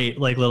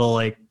like little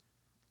like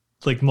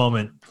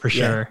moment for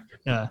sure.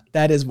 Yeah.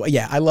 That is,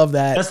 I love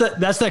that.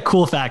 That's that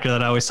cool factor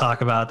that I always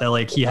talk about that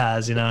like he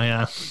has, you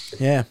know.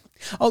 Yeah.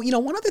 Oh, you know,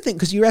 one other thing,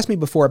 because you asked me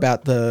before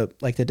about the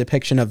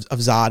depiction of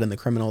Zod and the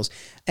criminals.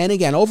 And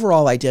again,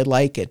 overall, I did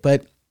like it,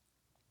 but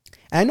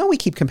I know we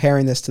keep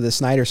comparing this to the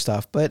Snyder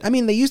stuff, but I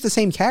mean, they use the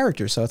same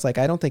characters. So it's like,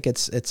 I don't think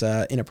it's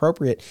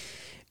inappropriate.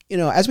 You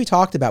know, as we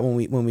talked about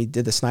when we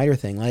did the Snyder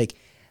thing, like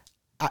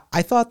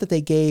I thought that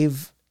they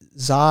gave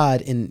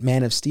Zod in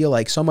Man of Steel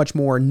like so much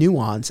more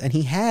nuance, and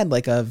he had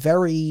like a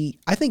very,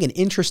 I think, an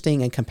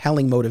interesting and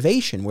compelling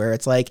motivation where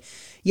it's like,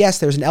 yes,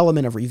 there's an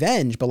element of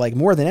revenge, but like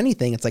more than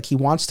anything, it's like he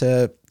wants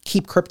to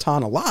keep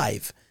Krypton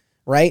alive,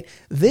 right?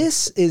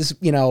 This is,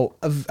 you know,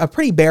 a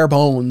pretty bare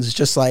bones,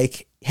 just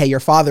like, hey, your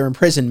father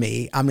imprisoned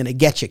me, I'm gonna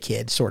get you,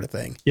 kid, sort of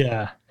thing.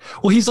 Yeah.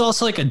 Well, he's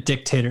also like a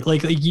dictator.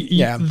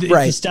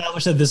 It's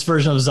established that this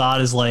version of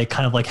Zod is like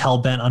kind of like hell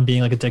bent on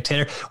being like a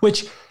dictator,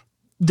 which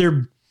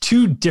they're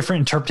two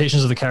different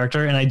interpretations of the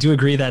character. And I do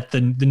agree that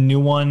the new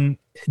one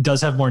does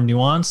have more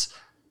nuance,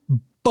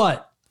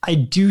 but I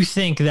do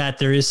think that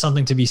there is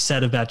something to be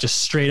said about just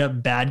straight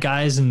up bad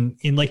guys and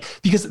in like,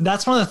 because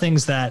that's one of the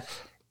things that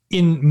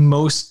in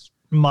most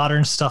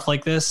modern stuff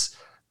like this,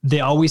 they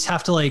always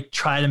have to like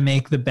try to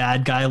make the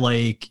bad guy,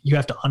 like you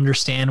have to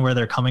understand where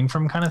they're coming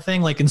from kind of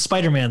thing. Like in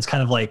Spider-Man's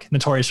kind of like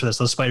notorious for this,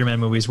 those Spider-Man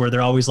movies where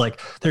they're always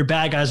like, they're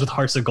bad guys with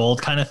hearts of gold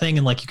kind of thing.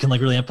 And like, you can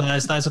like really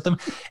empathize with them.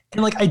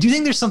 And like, I do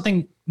think there's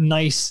something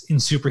nice in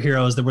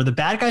superheroes that where the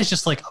bad guy is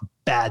just like a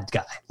bad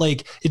guy.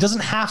 Like it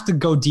doesn't have to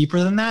go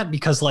deeper than that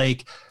because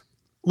like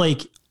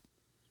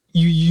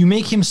you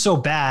make him so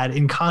bad.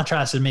 In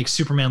contrast, it makes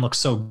Superman look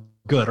so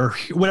good or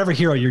whatever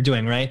hero you're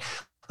doing. Right.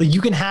 Like you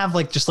can have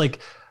like, just like,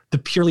 the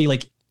purely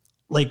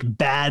like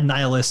bad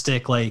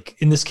nihilistic, like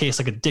in this case,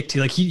 like a dictator,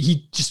 like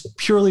he just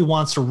purely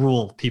wants to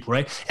rule people.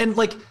 Right. And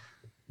like,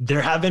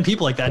 there have been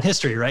people like that in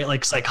history, right?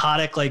 Like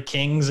psychotic, like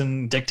kings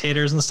and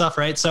dictators and stuff.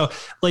 Right. So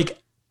like,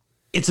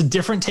 it's a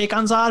different take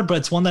on Zod, but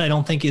it's one that I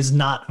don't think is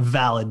not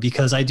valid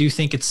because I do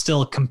think it's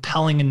still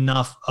compelling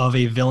enough of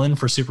a villain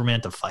for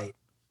Superman to fight,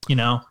 you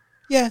know?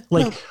 Yeah.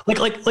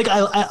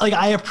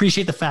 I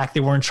appreciate the fact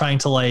they weren't trying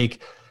to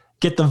like,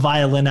 get the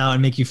violin out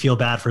and make you feel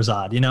bad for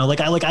Zod, you know? Like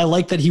I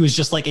like that he was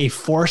just like a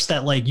force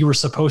that like you were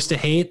supposed to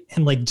hate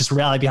and like just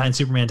rally behind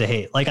Superman to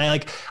hate.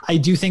 I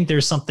do think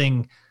there's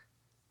something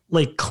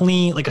like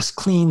clean, like a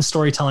clean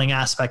storytelling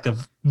aspect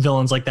of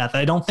villains like that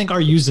I don't think are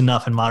used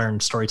enough in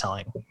modern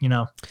storytelling, you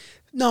know?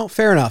 No,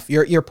 fair enough.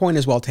 Your point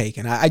is well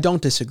taken. I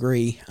don't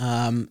disagree.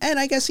 And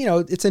I guess, you know,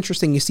 it's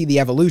interesting you see the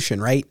evolution,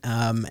 right?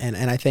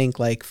 And I think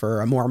like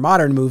for a more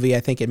modern movie, I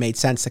think it made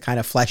sense to kind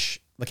of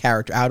flesh the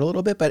character out a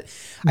little bit, but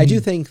I do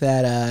think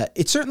that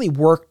it certainly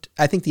worked.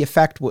 I think the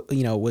effect,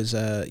 was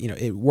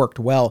it worked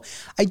well.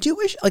 I do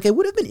wish, like, it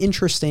would have been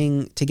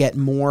interesting to get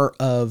more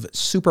of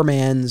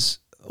Superman's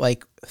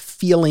like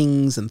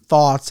feelings and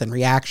thoughts and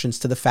reactions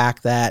to the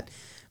fact that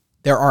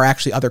there are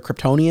actually other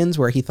Kryptonians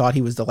where he thought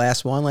he was the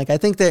last one. Like, I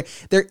think that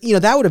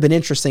would have been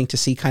interesting to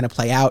see kind of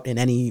play out in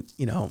any,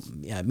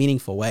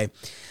 meaningful way.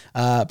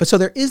 But so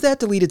there is that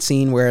deleted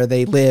scene where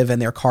they live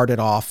and they're carted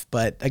off.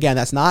 But again,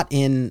 that's not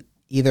in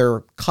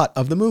either cut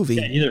of the movie.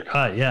 Yeah, either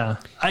cut. Yeah.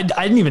 I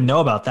didn't even know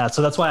about that.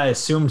 So that's why I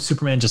assumed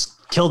Superman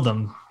just killed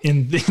them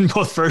in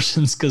both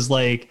versions. Cause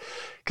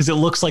it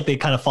looks like they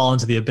kind of fall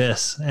into the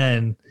abyss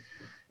and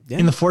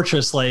in the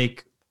fortress,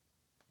 like,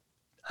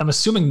 I'm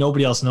assuming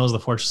nobody else knows the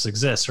fortress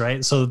exists,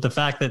 right? So the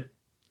fact that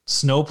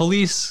Snow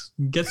Police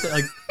gets it,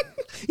 like,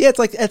 yeah, it's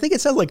like I think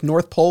it says like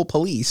North Pole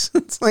Police.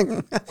 It's like,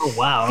 oh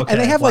wow, okay. And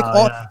they have like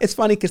all. Yeah. It's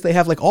funny because they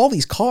have like all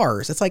these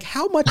cars. It's like,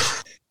 how much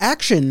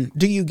action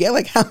do you get?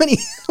 Like, how many?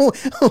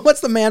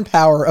 What's the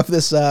manpower of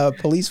this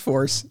police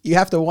force? You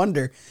have to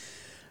wonder.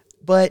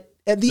 But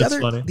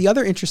the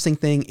other interesting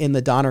thing in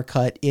the Donner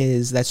cut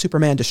is that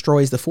Superman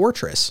destroys the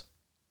fortress.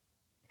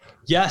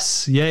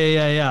 Yes,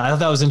 yeah. I thought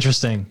that was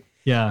interesting.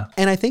 Yeah.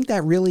 And I think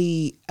that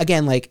really,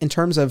 again, like in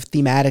terms of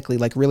thematically,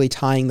 like really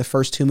tying the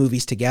first two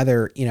movies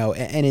together,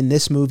 and in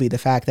this movie, the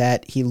fact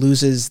that he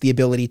loses the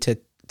ability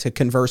to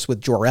converse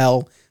with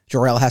Jor-El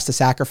Jor-El has to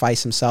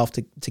sacrifice himself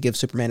to give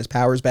Superman his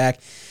powers back.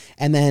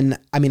 And then,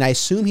 I mean, I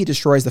assume he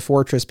destroys the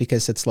fortress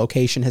because its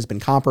location has been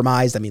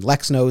compromised. I mean,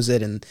 Lex knows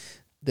it, and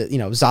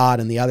Zod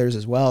and the others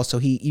as well. So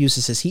he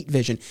uses his heat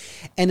vision,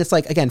 and it's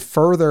like, again,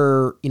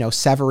 further,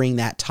 severing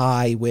that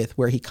tie with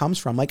where he comes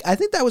from. Like, I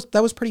think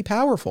that was pretty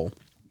powerful.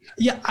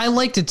 Yeah, I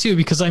liked it too,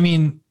 because I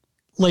mean,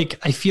 like,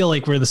 I feel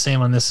like we're the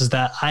same on this, is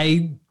that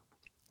I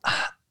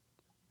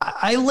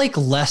like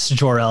less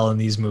Jor-El in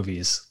these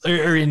movies,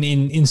 or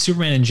in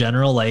Superman in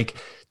general. Like,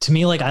 to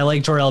me, like, I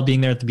like Jor-El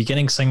being there at the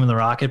beginning, singing the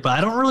rocket, but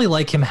I don't really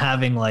like him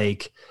having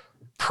like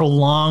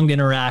prolonged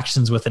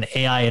interactions with an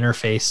AI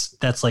interface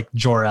that's like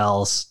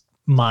Jor-El's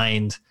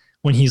mind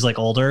when he's like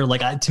older.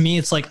 Like, to me,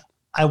 it's like,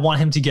 I want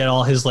him to get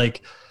all his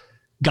like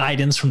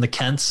guidance from the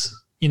Kents,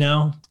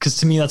 because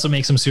to me, that's what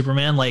makes him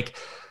Superman. Like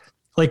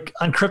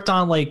on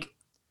Krypton, like,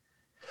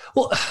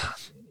 well,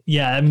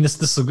 yeah, I mean, this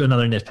is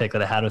another nitpick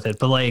that I had with it,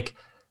 but like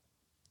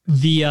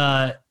the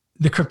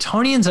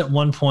Kryptonians at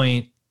one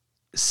point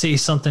say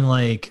something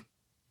like,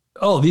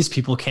 oh, these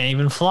people can't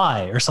even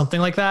fly, or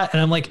something like that.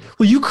 And I'm like,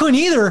 well, you couldn't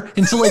either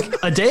until like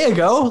a day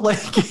ago. Like,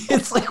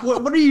 it's like,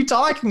 what are you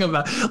talking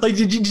about? Like,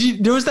 did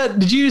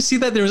you see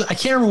that I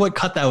can't remember what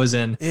cut that was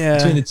in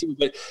between the two,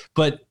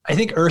 but I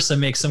think Ursa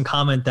makes some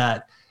comment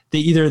that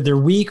they're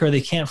weak, or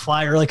they can't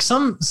fly, or like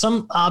some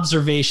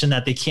observation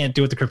that they can't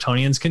do what the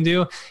Kryptonians can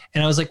do.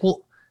 And I was like,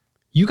 well,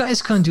 you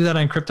guys couldn't do that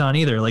on Krypton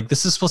either. Like,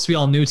 this is supposed to be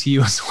all new to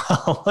you as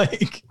well.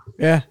 Like,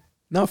 yeah,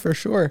 no, for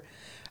sure.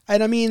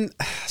 And I mean,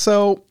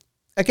 so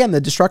again,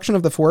 the destruction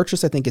of the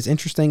fortress, I think, is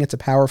interesting. It's a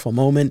powerful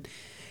moment.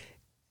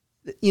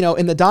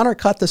 In the Donner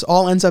cut, this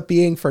all ends up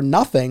being for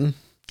nothing.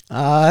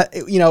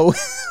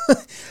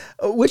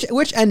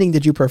 Which ending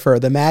did you prefer?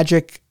 The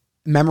magic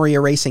memory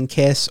erasing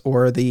kiss,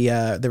 or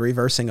the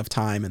reversing of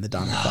time in the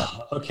Donner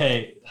cut?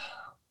 Okay.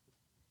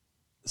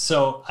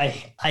 So I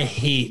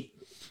hate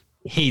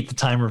the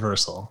time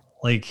reversal.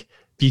 Like,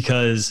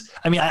 because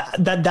I mean,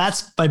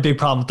 that's my big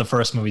problem with the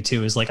first movie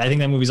too, is like, I think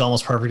that movie's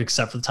almost perfect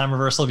except for the time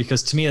reversal,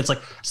 because to me, it's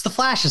like, it's the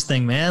Flash's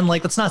thing, man.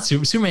 Like, that's not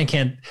Superman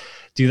can't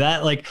do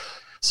that. Like,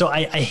 so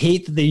I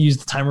hate that they use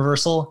the time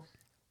reversal,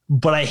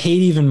 but I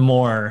hate even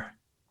more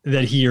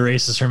that he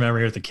erases her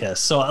memory with the kiss.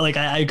 So like,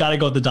 I gotta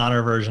go with the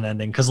Donner version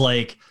ending. Cause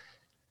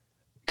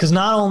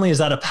not only is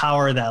that a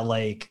power that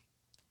like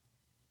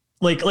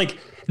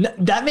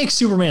that makes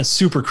Superman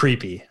super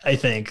creepy, I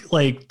think,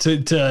 like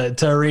to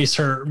erase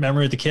her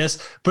memory with the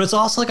kiss, but it's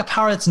also like a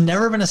power that's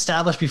never been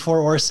established before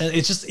or since.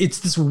 It's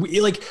this,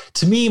 like,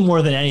 to me,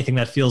 more than anything,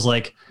 that feels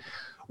like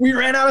we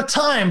ran out of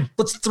time.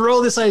 Let's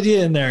throw this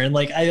idea in there. And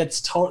like,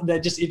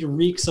 it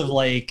reeks of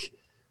like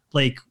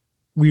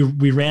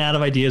we ran out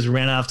of ideas. We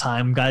ran out of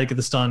time. Got to get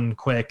this done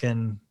quick.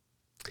 And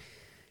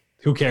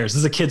who cares? This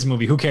is a kid's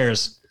movie. Who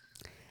cares?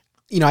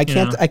 I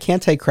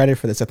can't take credit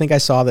for this. I think I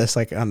saw this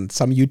like on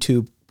some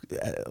YouTube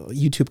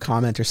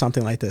comment or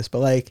something like this, but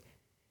like,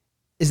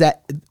 is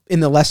that in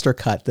the Lester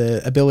cut,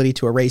 the ability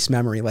to erase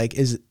memory, like,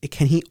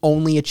 can he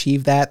only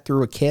achieve that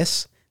through a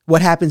kiss?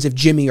 What happens if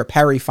Jimmy or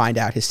Perry find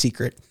out his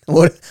secret?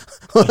 What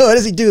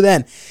does he do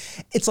then?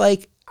 It's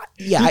like,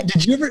 yeah.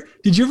 Did you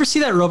ever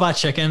see that Robot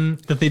Chicken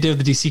that they did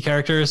with the DC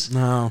characters?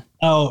 No.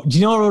 Oh, do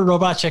you know what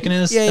Robot Chicken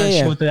is?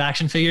 Yeah. With the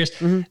action figures.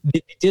 Mm-hmm.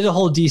 They did a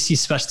whole DC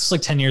special. This was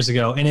like 10 years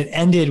ago, and it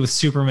ended with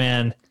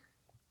Superman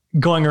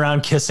going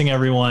around kissing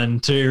everyone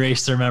to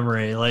erase their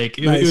memory. Like,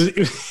 it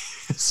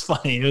was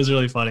funny. It was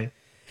really funny.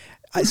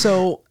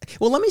 So,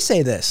 well, let me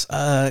say this.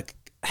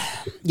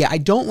 Yeah, I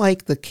don't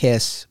like the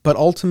kiss, but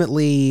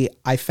ultimately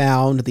I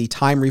found the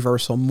time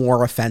reversal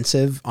more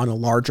offensive on a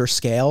larger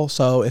scale.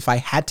 So if I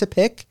had to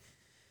pick,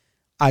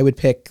 I would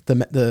pick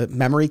the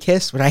memory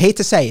kiss, but I hate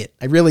to say it.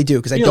 I really do,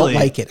 because I don't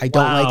like it. I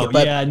don't like it.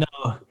 But yeah, no.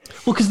 Well,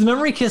 because the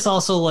memory kiss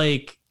also,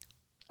 like,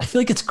 I feel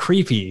like it's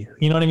creepy.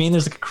 You know what I mean?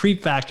 There's like a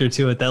creep factor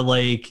to it that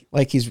like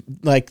he's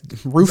like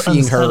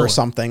roofing her or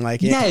something.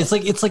 Like, yeah, it's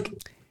like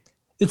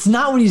it's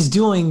not what he's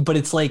doing, but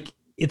it's like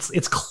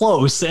it's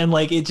close, and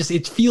like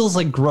it feels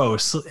like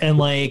gross, and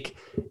like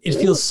it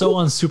feels so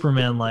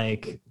un-Superman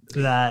like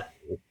that.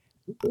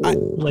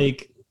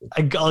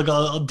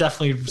 I'll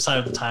definitely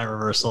side with the time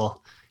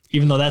reversal,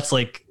 even though that's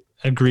like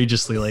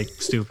egregiously like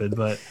stupid.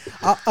 But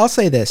I'll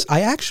say this: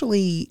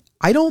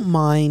 I don't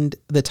mind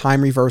the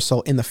time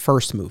reversal in the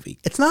first movie.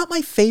 It's not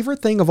my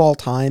favorite thing of all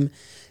time,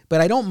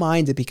 but I don't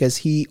mind it because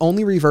he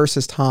only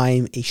reverses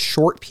time a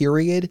short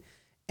period.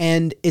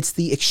 And it's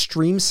the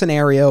extreme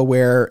scenario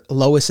where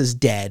Lois is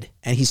dead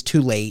and he's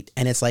too late,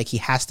 and it's like he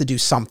has to do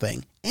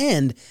something.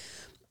 And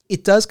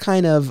it does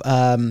kind of,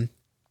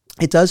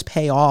 it does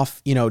pay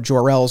off,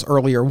 Jor-El's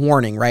earlier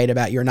warning, right,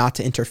 about you're not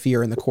to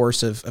interfere in the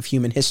course of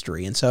human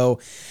history. And so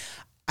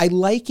I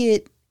like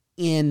it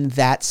in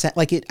that sense.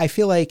 Like, I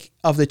feel like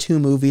of the two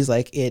movies,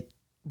 like, it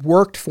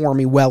worked for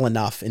me well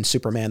enough in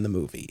Superman the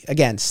movie.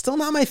 Again, still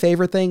not my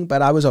favorite thing,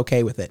 but I was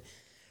okay with it.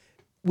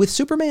 With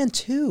Superman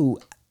 2,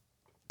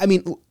 I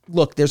mean,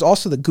 look, there's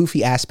also the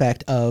goofy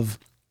aspect of,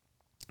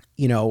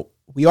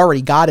 we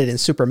already got it in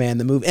Superman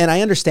the movie. And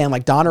I understand,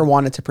 like, Donner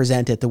wanted to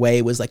present it the way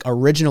it was like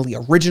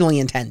originally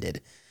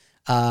intended.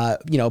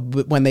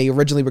 when they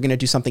originally were going to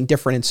do something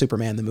different in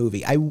Superman the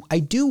movie. I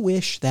do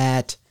wish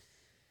that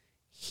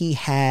he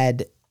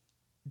had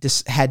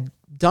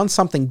done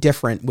something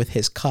different with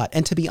his cut.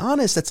 And to be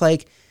honest, it's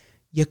like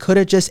you could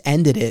have just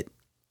ended it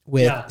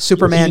with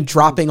Superman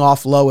dropping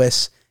off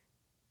Lois,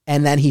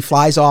 and then he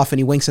flies off and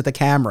he winks at the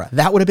camera.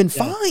 That would have been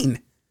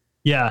fine.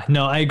 Yeah,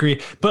 no, I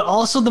agree. But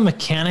also the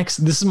mechanics,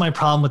 this is my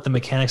problem with the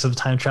mechanics of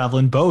time travel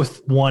in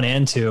both 1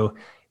 and 2,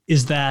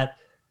 is that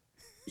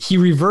he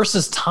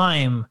reverses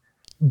time,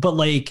 but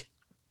like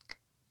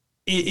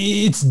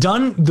it's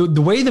done,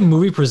 the way the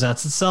movie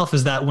presents itself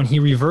is that when he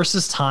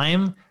reverses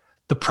time,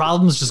 the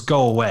problems just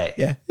go away.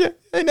 Yeah,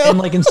 I know. And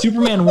like in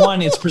Superman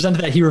 1, it's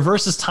presented that he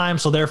reverses time,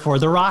 so therefore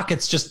the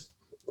Rockets just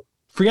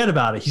forget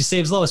about it. He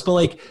saves Lois. But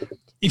like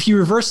if he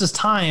reverses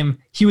time,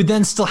 he would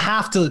then still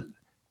have to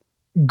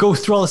go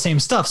through all the same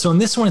stuff. So in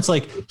this one, it's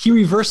like he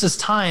reverses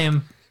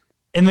time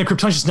and the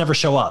Kryptonians just never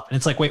show up. And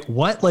it's like, wait,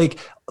 what? Like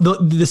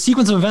the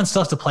sequence of events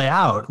still has to play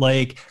out.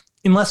 Like,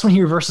 unless when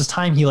he reverses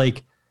time, he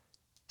like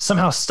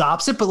somehow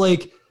stops it. But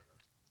like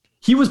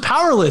he was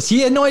powerless.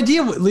 He had no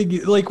idea.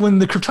 Like when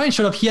the Kryptonians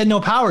showed up, he had no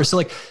power. So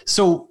like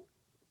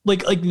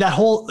that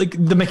whole,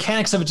 like the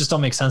mechanics of it just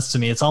don't make sense to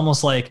me. It's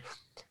almost like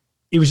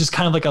it was just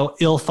kind of like a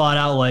ill thought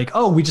out, like,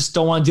 oh, we just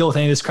don't want to deal with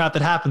any of this crap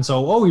that happened.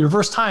 So, we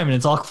reverse time and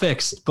it's all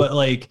fixed. But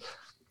like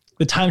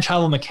the time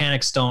travel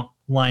mechanics don't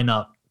line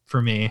up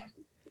for me.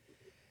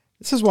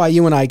 This is why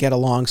you and I get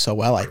along so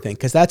well, I think,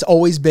 because that's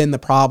always been the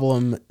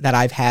problem that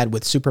I've had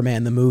with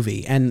Superman the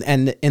movie and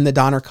in the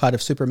Donner cut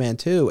of Superman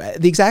 2.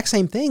 The exact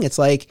same thing. It's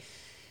like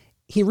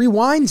he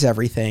rewinds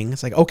everything.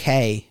 It's like,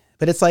 okay.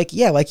 But it's like,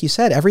 yeah, like you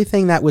said,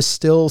 everything that was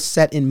still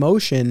set in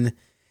motion.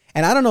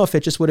 And I don't know if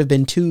it just would have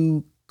been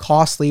too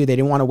costly. They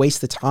didn't want to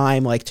waste the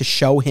time, like, to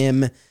show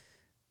him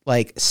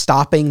like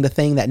stopping the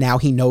thing that now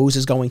he knows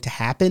is going to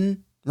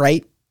happen.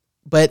 Right.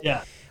 But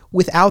yeah.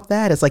 Without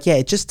that, it's like, yeah,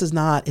 it just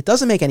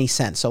doesn't make any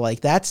sense. So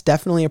like, that's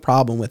definitely a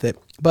problem with it.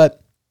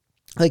 But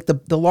like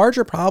the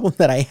larger problem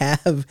that I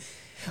have,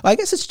 I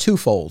guess it's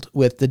twofold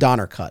with the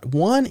Donner cut.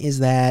 One is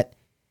that,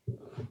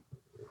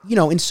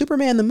 in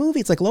Superman the movie,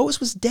 it's like Lois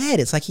was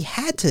dead. It's like he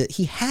had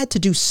to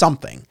do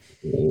something.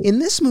 In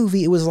this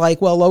movie, it was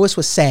like, well, Lois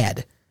was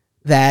sad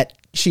that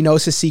she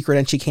knows his secret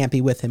and she can't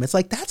be with him. It's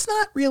like, that's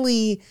not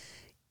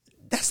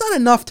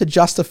enough to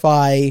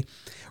justify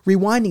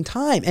rewinding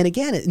time. And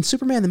again, in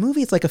Superman the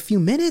movie, it's like a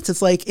few minutes.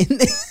 It's like in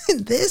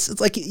this,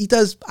 it's like he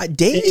does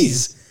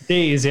days.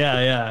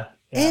 Yeah.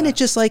 And it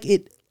just like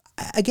it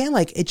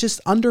just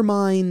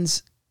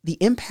undermines the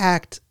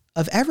impact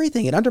of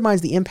everything. It undermines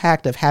the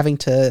impact of having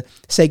to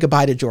say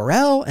goodbye to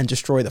Jor-El and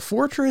destroy the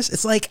fortress.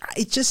 It's like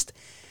I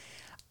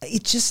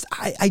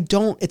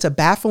don't. It's a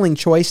baffling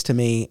choice to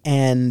me.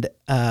 And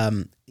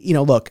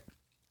look,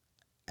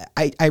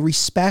 I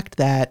respect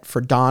that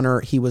for Donner.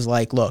 He was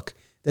like, look,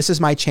 this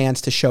is my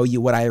chance to show you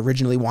what I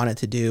originally wanted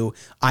to do.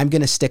 I'm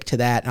going to stick to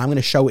that, and I'm going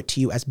to show it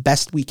to you as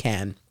best we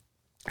can.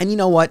 And you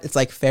know what? It's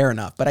like, fair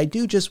enough. But I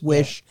do just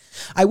wish,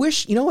 how at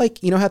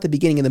the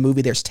beginning of the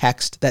movie, there's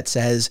text that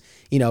says,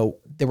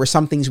 there were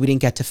some things we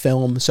didn't get to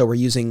film, so we're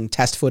using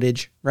test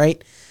footage,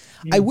 right?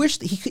 Yeah. I wish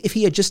if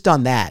he had just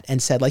done that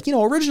and said, like,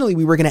 originally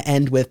we were going to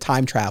end with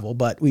time travel,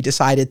 but we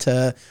decided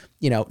to,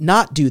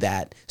 not do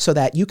that, so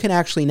that you can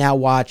actually now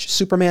watch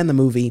Superman the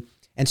movie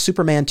and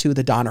Superman 2,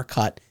 the Donner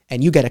cut,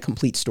 and you get a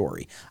complete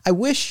story. I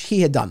wish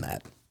he had done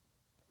that.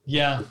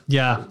 Yeah,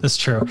 that's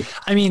true.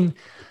 I mean,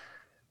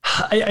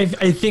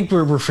 I think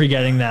we're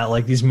forgetting that,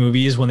 like, these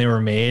movies, when they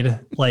were made,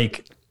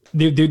 like,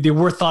 they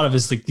were thought of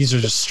as like, these are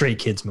just straight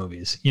kids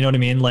movies. You know what I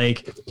mean?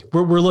 Like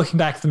we're looking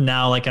back at them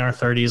now, like in our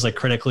 30s, like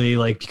critically,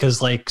 like,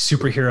 because like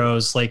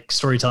superheroes, like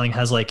storytelling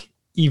has like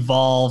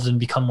evolved and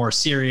become more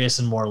serious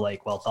and more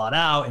like well thought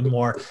out, and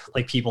more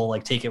like people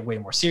like take it way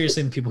more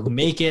seriously than people who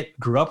make it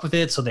grew up with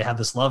it. So they have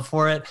this love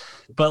for it.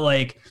 But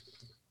like,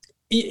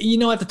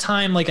 at the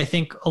time, like, I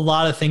think a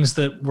lot of things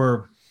that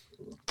were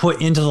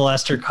put into the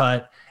Lester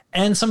cut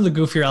and some of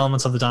the goofier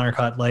elements of the Donner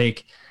cut,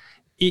 like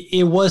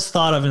it was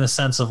thought of in the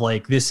sense of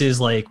like, this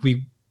is like,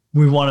 we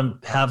want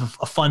to have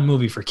a fun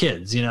movie for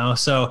kids,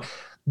 so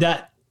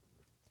that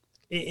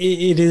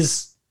it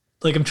is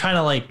like, I'm trying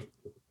to like,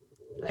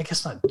 I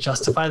guess not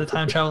justify the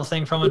time travel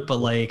thing from it, but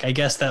like, I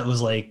guess that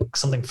was like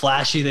something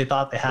flashy they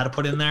thought they had to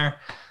put in there,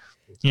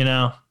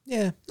 Yeah.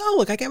 No,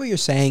 look, I get what you're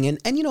saying. And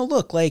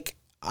look, like,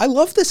 I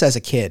loved this as a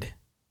kid.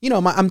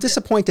 I'm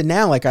disappointed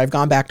now. Like, I've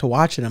gone back to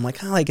watch it. I'm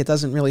like, it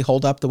doesn't really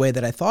hold up the way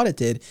that I thought it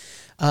did.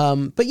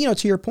 But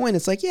to your point,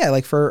 it's like, yeah,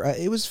 like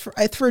it was for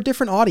a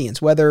different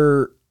audience,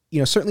 whether,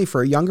 certainly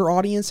for a younger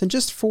audience, and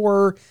just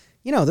for,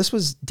 this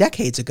was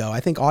decades ago. I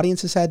think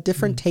audiences had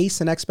different tastes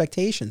and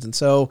expectations. And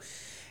so,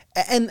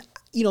 and,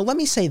 let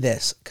me say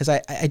this, because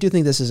I do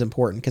think this is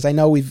important, because I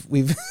know we've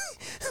we've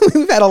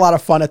had a lot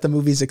of fun at the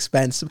movie's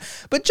expense,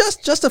 but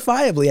just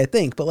justifiably, I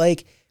think. But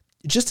like,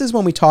 just as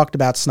when we talked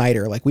about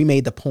Snyder, like, we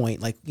made the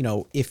point, like,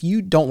 if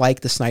you don't like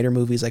the Snyder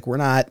movies, like, we're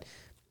not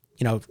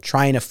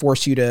trying to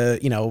force you to,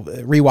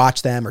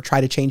 rewatch them or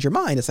try to change your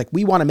mind. It's like,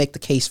 we want to make the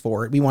case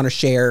for it. We want to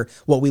share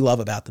what we love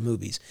about the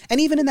movies. And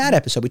even in that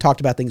episode, we talked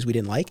about things we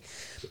didn't like.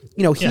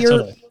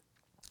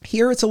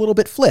 Here it's a little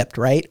bit flipped,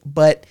 right?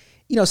 But,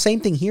 same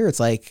thing here. It's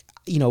like,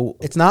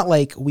 it's not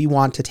like we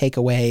want to take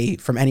away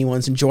from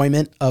anyone's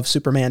enjoyment of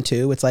Superman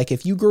 2. It's like,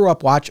 if you grew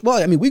up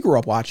we grew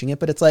up watching it,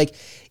 but it's like,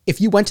 if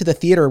you went to the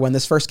theater when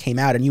this first came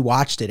out and you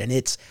watched it and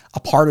it's a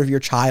part of your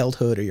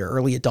childhood or your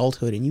early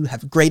adulthood and you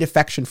have great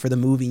affection for the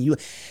movie,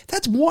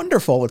 that's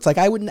wonderful. It's like,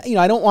 I wouldn't,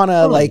 I don't want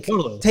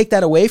to take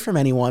that away from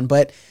anyone,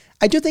 but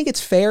I do think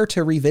it's fair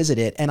to revisit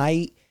it. And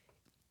I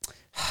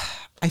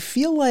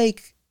feel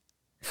like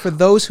for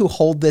those who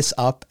hold this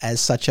up as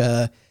such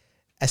a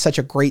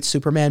great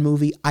Superman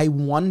movie, I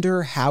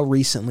wonder how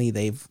recently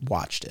they've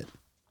watched it.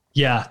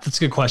 Yeah, that's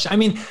a good question. I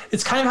mean,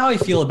 it's kind of how I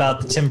feel about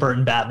the Tim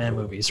Burton Batman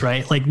movies,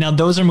 right? Like, now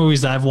those are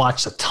movies that I've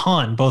watched a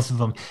ton, both of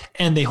them,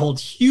 and they hold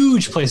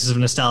huge places of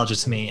nostalgia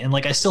to me. And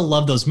like, I still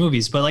love those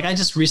movies, but like, I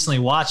just recently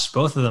watched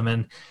both of them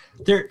and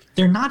they're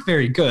not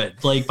very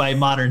good, like by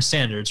modern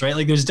standards, right?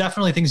 Like, there's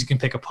definitely things you can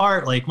pick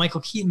apart. Like,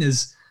 Michael Keaton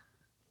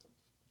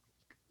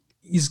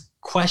he's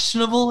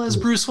questionable as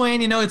Bruce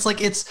Wayne, it's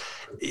like,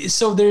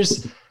 so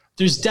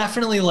there's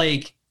definitely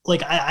like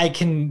I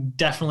can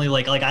definitely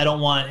like I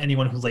don't want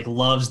anyone who like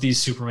loves these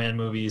Superman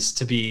movies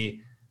to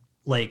be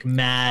like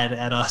mad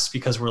at us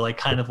because we're like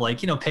kind of like,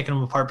 picking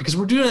them apart, because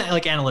we're doing it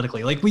like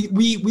analytically. Like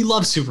we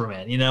love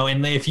Superman,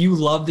 and if you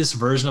love this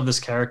version of this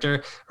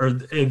character or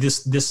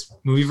this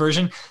movie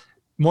version,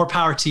 more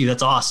power to you.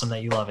 That's awesome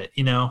that you love it,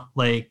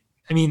 like,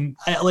 I mean,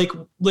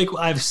 like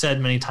I've said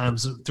many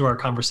times through our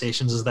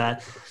conversations is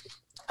that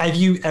I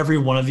view every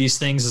one of these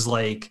things as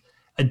like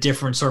a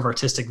different sort of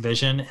artistic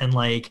vision, and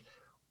like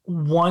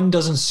one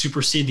doesn't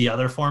supersede the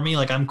other for me.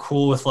 Like, I'm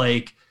cool with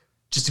like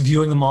just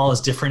viewing them all as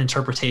different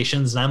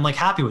interpretations, and I'm like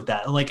happy with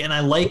that. Like, and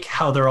I like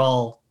how they're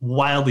all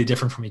wildly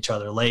different from each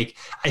other. Like,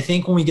 I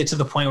think when we get to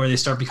the point where they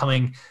start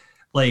becoming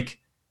like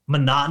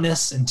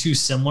monotonous and too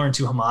similar and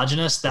too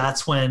homogenous,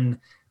 that's when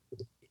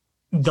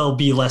they'll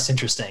be less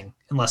interesting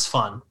and less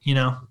fun,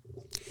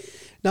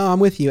 No, I'm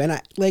with you. And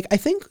I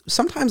think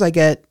sometimes I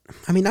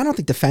don't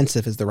think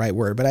defensive is the right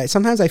word, but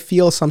sometimes I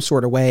feel some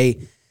sort of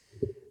way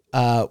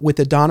with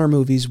the Donner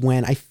movies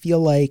when I feel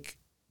like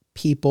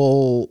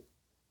people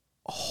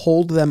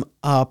hold them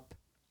up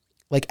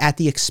like at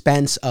the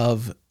expense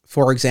of,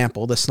 for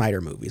example, the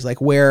Snyder movies, like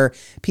where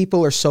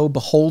people are so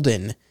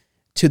beholden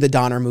to the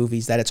Donner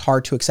movies that it's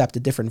hard to accept a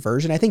different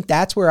version. I think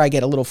that's where I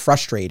get a little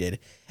frustrated,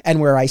 and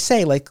where I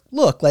say like,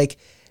 look, like,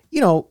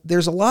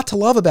 there's a lot to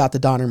love about the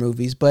Donner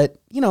movies, but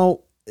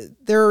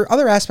there are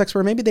other aspects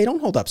where maybe they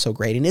don't hold up so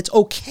great, and it's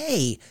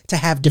okay to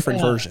have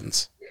different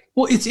versions.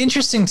 Well, it's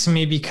interesting to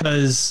me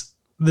because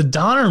the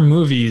Donner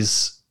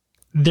movies,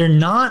 they're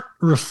not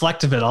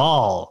reflective at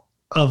all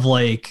of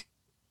like,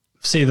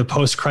 say, the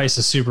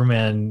post-crisis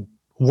Superman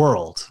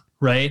world,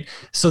 right?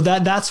 So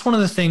that's one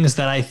of the things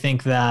that I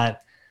think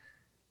that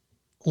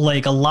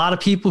like a lot of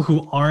people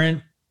who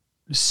aren't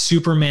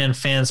Superman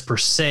fans per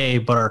se,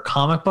 but are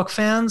comic book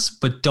fans,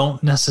 but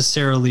don't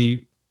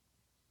necessarily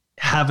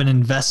have an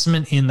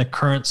investment in the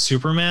current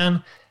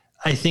Superman,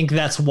 I think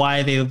that's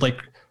why they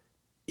like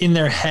in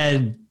their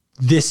head,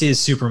 this is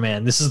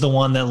Superman. This is the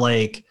one that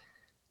like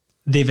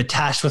they've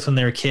attached with when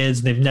they were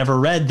kids. They've never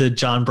read the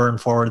John Byrne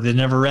forward. They've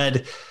never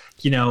read,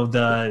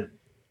 the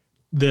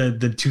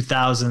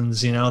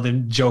 2000s, the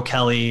Joe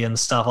Kelly and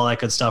stuff, all that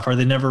good stuff. Or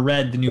they never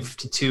read the New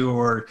 52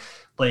 or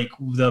like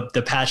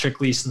the Patrick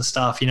Gleason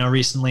stuff,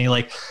 recently.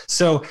 Like,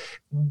 so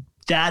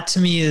that to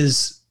me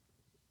is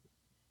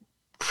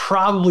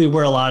probably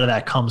where a lot of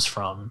that comes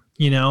from,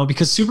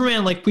 because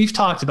Superman, like we've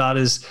talked about,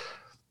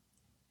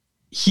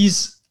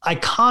 he's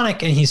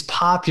iconic and he's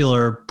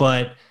popular,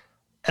 but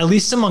at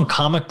least among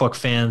comic book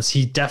fans,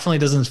 he definitely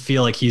doesn't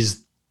feel like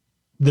he's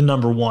the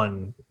number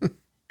one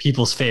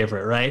people's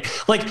favorite, right?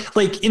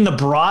 Like in the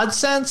broad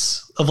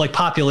sense of like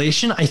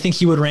population, I think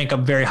he would rank up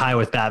very high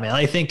with Batman.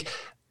 I think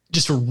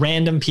just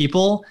random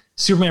people,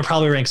 Superman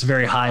probably ranks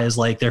very high as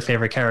like their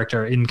favorite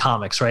character in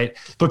comics, right?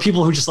 But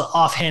people who just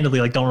offhandedly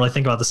like don't really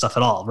think about this stuff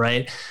at all,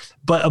 right?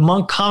 But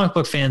among comic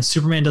book fans,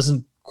 Superman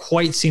doesn't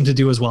quite seem to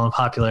do as well in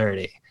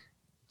popularity.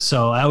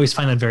 So I always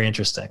find that very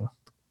interesting.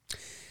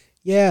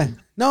 Yeah,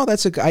 no,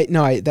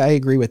 I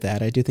agree with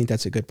that. I do think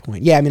that's a good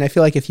point. Yeah, I mean, I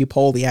feel like if you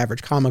poll the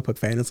average comic book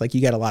fan, it's like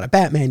you get a lot of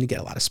Batman, you get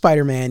a lot of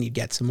Spider-Man, you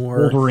get some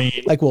more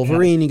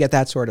Wolverine, you get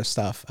that sort of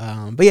stuff.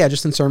 But yeah,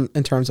 just in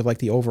terms of like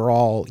the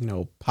overall,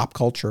 pop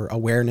culture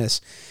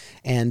awareness,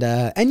 and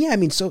yeah, I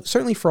mean, so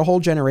certainly for a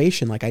whole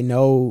generation, like I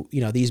know,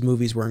 these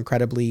movies were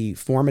incredibly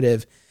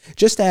formative.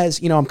 Just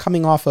as I'm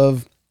coming off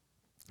of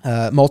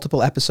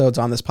multiple episodes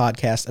on this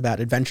podcast about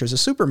Adventures of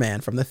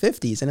Superman from the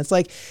 50s. And it's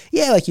like,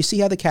 yeah, like you see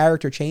how the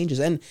character changes.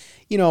 And,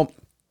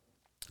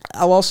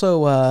 I'll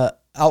also,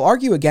 I'll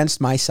argue against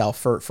myself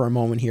for a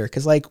moment here.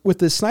 Cause like with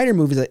the Snyder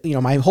movies,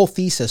 my whole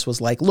thesis was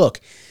like,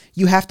 look,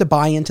 you have to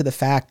buy into the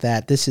fact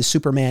that this is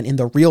Superman in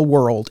the real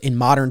world in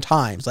modern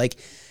times. Like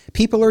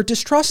people are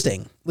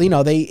distrusting. You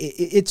know,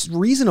 it's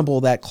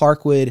reasonable that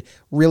Clark would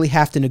really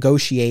have to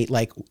negotiate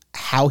like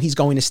how he's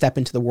going to step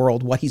into the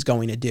world, what he's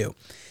going to do.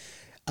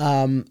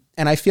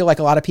 And I feel like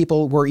a lot of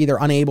people were either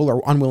unable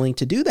or unwilling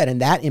to do that.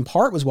 And that in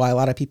part was why a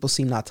lot of people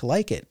seem not to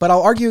like it. But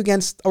I'll argue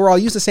against, or I'll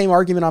use the same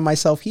argument on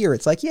myself here.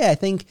 It's like, yeah, I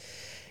think,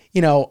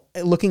 you know,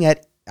 looking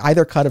at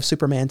either cut of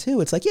Superman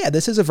 2, it's like, yeah,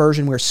 this is a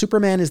version where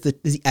Superman is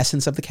the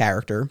essence of the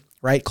character,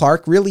 right?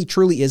 Clark really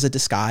truly is a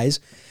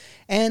disguise.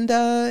 And,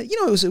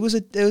 you know, it was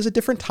a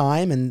different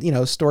time, and, you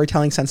know,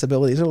 storytelling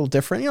sensibilities are a little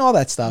different, you know, all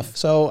that stuff.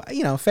 So,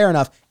 you know, fair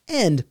enough.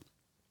 And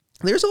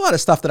there's a lot of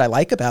stuff that I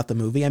like about the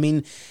movie. I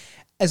mean,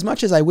 as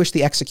much as I wish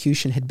the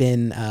execution had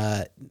been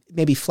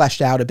maybe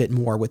fleshed out a bit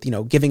more with, you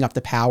know, giving up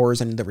the powers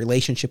and the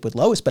relationship with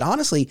Lois. But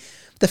honestly,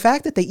 the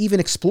fact that they even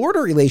explored a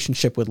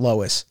relationship with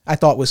Lois, I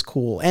thought was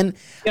cool. And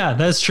yeah,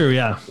 that's true.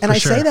 Yeah. And I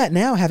say that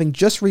now, having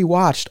just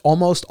rewatched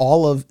almost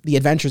all of the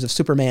Adventures of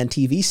Superman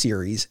TV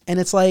series. And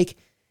it's like,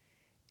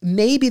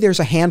 maybe there's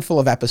a handful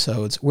of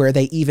episodes where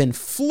they even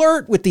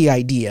flirt with the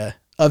idea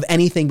of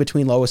anything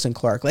between Lois and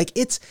Clark. Like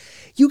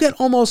you get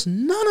almost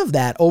none of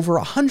that over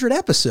 100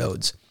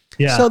 episodes.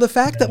 Yeah. So the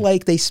fact that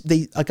like they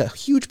like a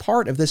huge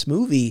part of this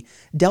movie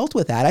dealt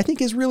with that, I think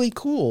is really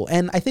cool.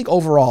 And I think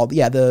overall,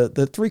 yeah,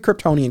 the three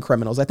Kryptonian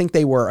criminals, I think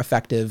they were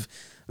effective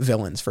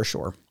villains for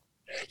sure.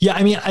 Yeah.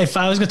 I mean, if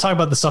I was going to talk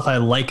about the stuff I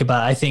like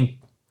about it, I think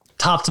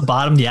top to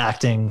bottom, the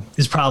acting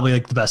is probably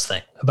like the best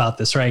thing about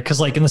this, right? Because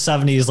like in the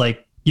 70s,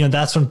 like, you know,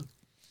 that's when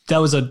that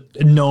was a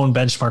known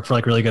benchmark for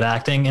like really good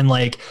acting. And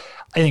like,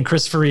 I think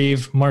Christopher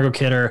Reeve, Margot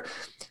Kidder,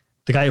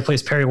 the guy who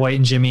plays Perry White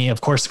and Jimmy,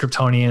 of course, the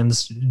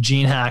Kryptonians,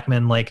 Gene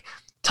Hackman, like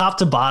top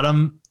to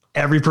bottom,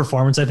 every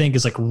performance I think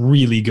is like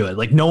really good.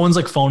 Like no one's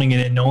like phoning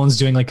it in. No one's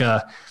doing like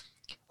a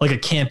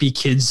campy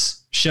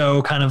kids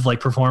show kind of like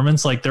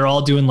performance. Like they're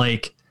all doing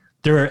like,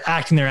 they're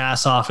acting their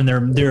ass off, and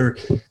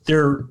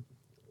they're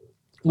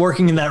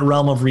working in that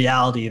realm of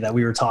reality that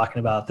we were talking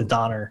about that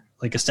Donner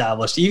like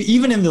established.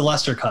 Even in the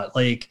Lester cut,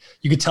 like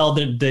you could tell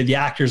that the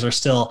actors are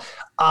still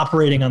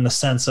operating on the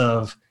sense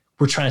of,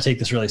 we're trying to take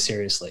this really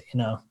seriously, you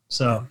know?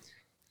 So.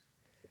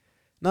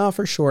 No,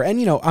 for sure. And,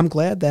 you know, I'm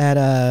glad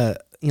that,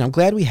 you know, I'm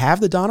glad we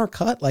have the Donner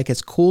cut. Like,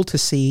 it's cool to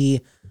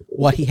see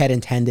what he had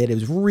intended. It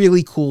was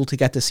really cool to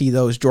get to see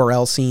those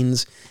Jor-El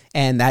scenes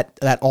and that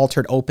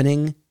altered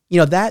opening. You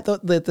know, that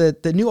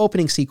the new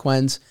opening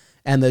sequence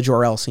and the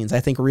Jor-El scenes,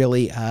 I think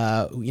really,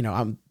 you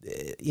know,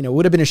 it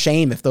would have been a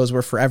shame if those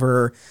were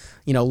forever,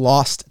 you know,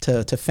 lost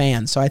to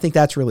fans. So I think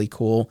that's really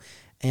cool.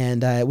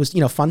 And it was,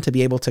 you know, fun to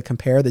be able to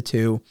compare the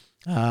two.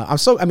 I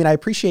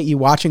appreciate you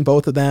watching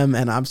both of them,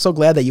 and I'm so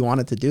glad that you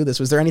wanted to do this.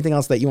 Was there anything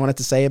else that you wanted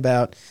to say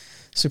about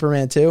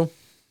Superman 2?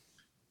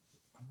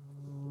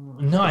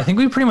 No, I think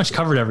we pretty much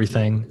covered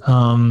everything.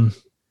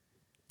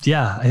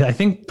 Yeah, I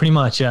think pretty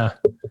much, yeah.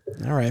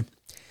 All right.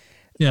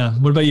 Yeah.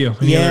 What about you?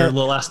 Any other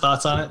little last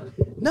thoughts on it?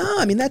 No,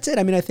 I mean, that's it.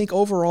 I mean, I think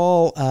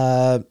overall,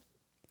 I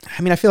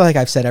feel like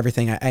I've said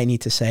everything I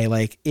need to say.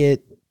 Like,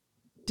 it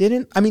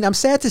didn't, I mean, I'm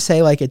sad to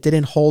say, like, it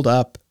didn't hold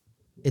up.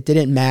 It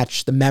didn't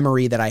match the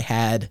memory that I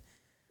had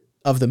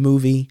of the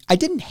movie. I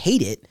didn't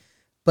hate it,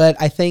 but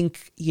I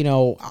think, you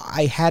know,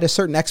 I had a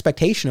certain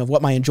expectation of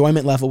what my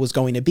enjoyment level was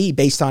going to be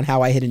based on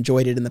how I had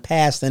enjoyed it in the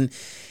past. And,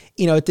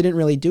 you know, it didn't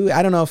really do it.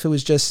 I don't know if it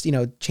was just, you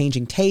know,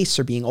 changing tastes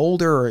or being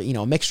older or, you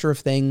know, a mixture of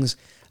things.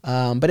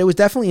 But it was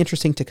definitely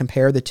interesting to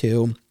compare the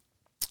two.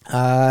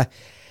 Yeah,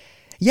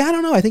 I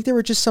don't know. I think there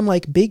were just some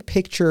like big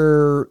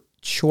picture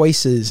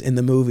choices in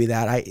the movie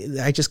that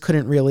I just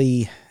couldn't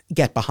really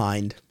get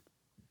behind.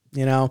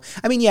 You know,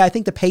 I mean, yeah, I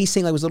think the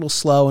pacing was a little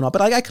slow and all, but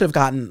I could have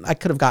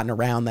gotten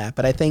around that.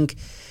 But I think,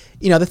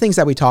 you know, the things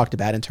that we talked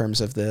about in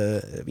terms of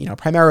the, you know,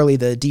 primarily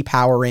the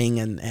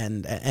depowering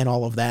and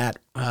all of that.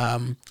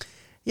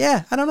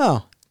 Yeah, I don't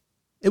know.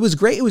 It was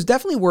great. It was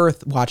definitely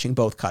worth watching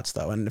both cuts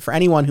though. And for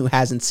anyone who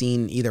hasn't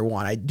seen either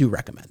one, I do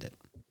recommend it.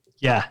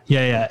 Yeah.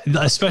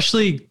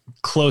 Especially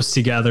close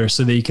together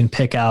so that you can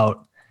pick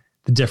out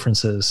the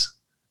differences.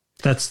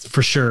 That's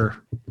for sure.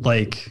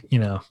 Like, you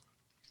know,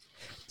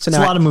 so it's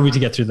a lot of movie to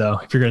get through though,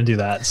 if you're going to do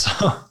that.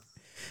 So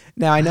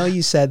now I know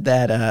you said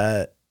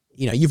that,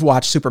 you know, you've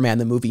watched Superman,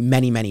 the movie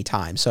many, many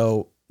times.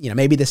 So, you know,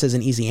 maybe this is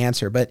an easy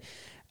answer, but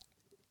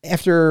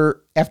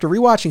after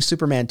rewatching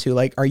Superman 2,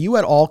 like, are you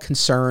at all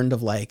concerned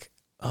of like,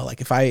 oh,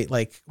 like if I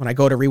when I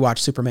go to rewatch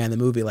Superman, the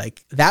movie,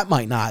 like that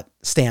might not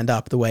stand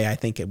up the way I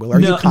think it will. Are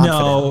you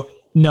confident?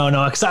 No.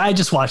 Cause I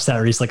just watched that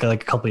recently,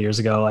 like a couple of years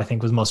ago. I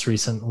think was most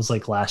recent was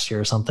like last year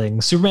or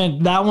something.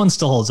 Superman, that one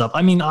still holds up.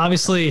 I mean,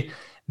 obviously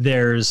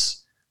there's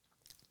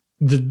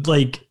the,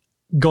 like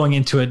going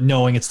into it,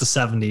 knowing it's the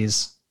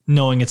 70s,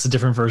 knowing it's a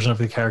different version of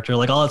the character,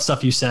 like all that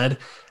stuff you said,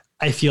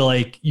 I feel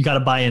like you got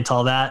to buy into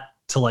all that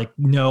to like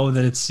know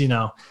that it's, you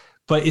know,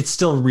 but it's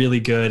still really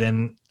good.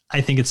 And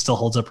I think it still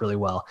holds up really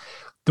well.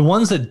 The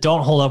ones that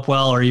don't hold up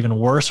well or even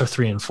worse are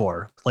 3 and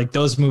 4. Like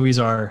those movies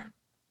are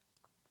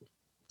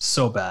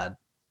so bad.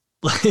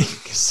 Like,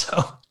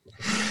 so,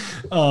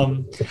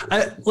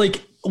 I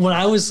like when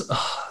I was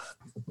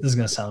this is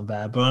gonna sound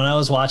bad, but when I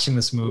was watching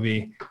this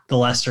movie, the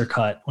Lester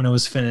cut, when it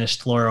was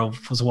finished, Laura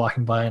was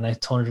walking by and I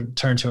turned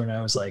to her and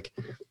I was like,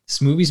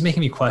 this movie's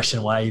making me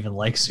question why I even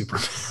like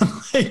Superman.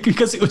 Like,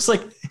 because it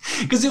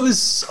was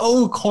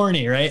so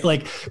corny, right?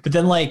 Like, but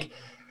then like,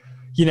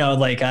 you know,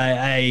 like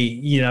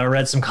I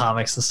read some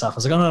comics and stuff. I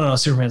was like, oh no,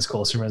 Superman's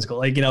cool.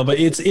 Like, you know, but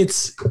it's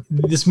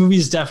this movie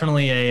is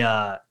definitely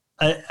a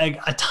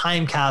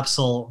time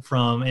capsule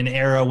from an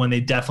era when they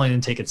definitely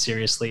didn't take it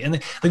seriously.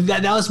 And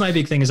that was my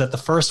big thing, is that the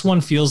first one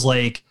feels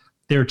like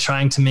they were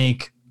trying to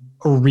make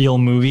a real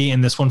movie.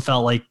 And this one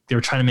felt like they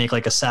were trying to make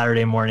like a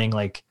Saturday morning,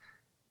 like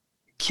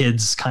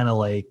kids kind of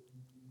like,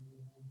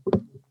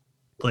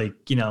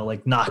 you know,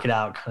 like knock it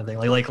out kind of thing.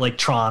 Like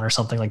Tron or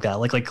something like that.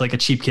 Like a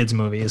cheap kids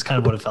movie is kind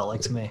of what it felt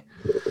like to me.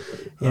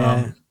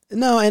 Yeah.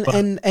 No.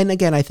 And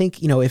again, I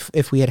think, you know, if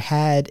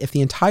the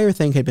entire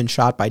thing had been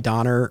shot by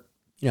Donner,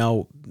 you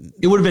know,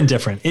 it would have been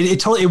different. It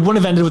totally, it wouldn't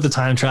have ended with the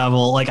time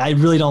travel. Like, I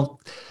really don't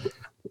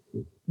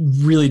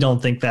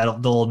think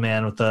that the old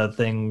man with the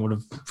thing would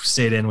have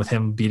stayed in with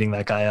him beating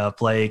that guy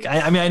up. Like,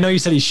 I mean, I know you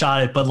said he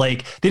shot it, but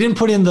like they didn't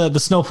put in the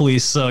snow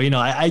police. So, you know,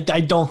 I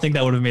don't think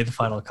that would have made the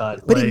final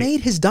cut. But like, he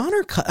made his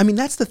Donner cut. I mean,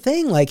 that's the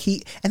thing. Like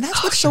and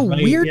that's what's so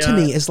weird to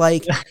me is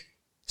like,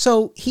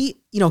 so he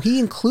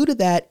included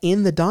that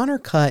in the Donner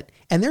cut.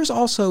 And there's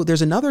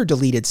another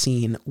deleted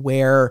scene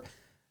where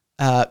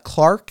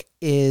Clark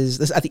is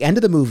this at the end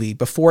of the movie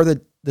before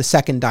the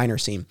second diner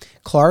scene.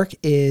 Clark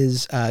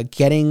is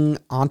getting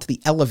onto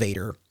the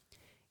elevator,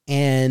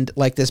 and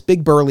like this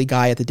big burly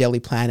guy at the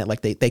Daily Planet,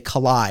 like they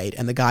collide,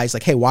 and the guy's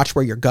like, "Hey, watch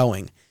where you're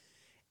going."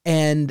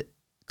 And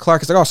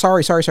Clark is like, "Oh,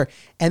 sorry."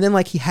 And then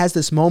like he has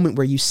this moment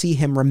where you see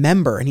him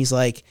remember, and he's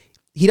like,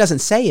 he doesn't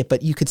say it,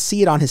 but you could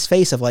see it on his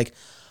face of like,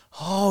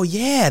 "Oh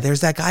yeah,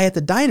 there's that guy at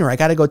the diner. I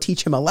got to go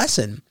teach him a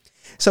lesson."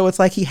 So it's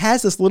like he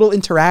has this little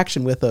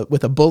interaction with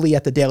a bully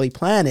at the Daily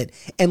Planet,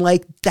 and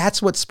like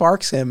that's what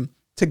sparks him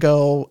to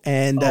go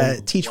and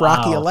teach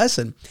Rocky a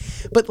lesson.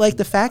 But like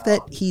the fact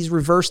that he's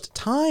reversed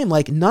time,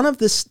 like none of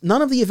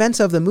the events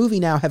of the movie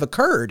now have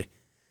occurred.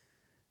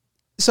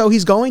 So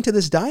he's going to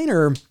this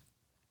diner.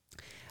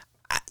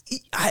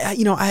 I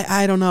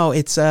don't know.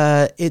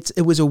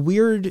 It was a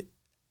weird.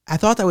 I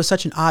thought that was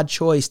such an odd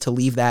choice to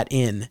leave that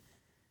in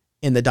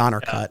the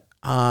Donner cut.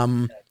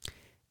 But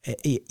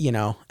it you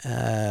know,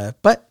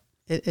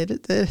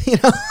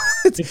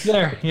 it's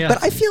there. Yeah.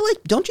 But I feel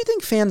like, don't you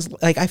think fans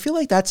like? I feel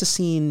like that's a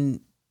scene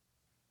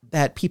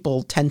that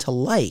people tend to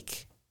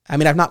like. I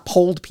mean, I've not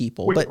polled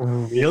people, but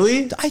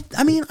really,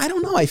 I mean, I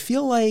don't know. I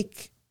feel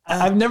like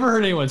I've never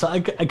heard anyone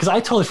because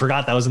I totally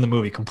forgot that was in the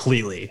movie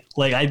completely.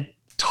 Like I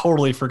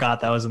totally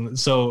forgot that was in.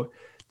 So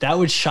that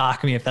would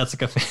shock me if that's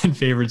like a fan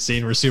favorite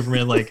scene where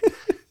Superman like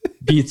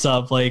beats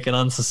up like an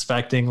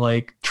unsuspecting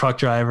like truck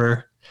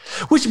driver.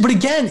 But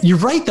again, you're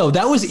right though.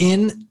 That was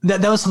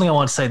that was something I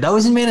want to say. That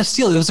was in Man of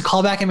Steel. It was a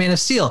callback in Man of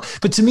Steel.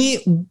 But to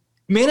me,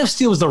 Man of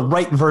Steel was the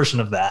right version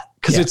of that,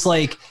 because it's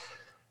like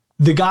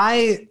the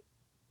guy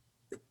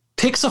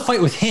picks a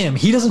fight with him.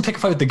 He doesn't pick a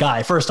fight with the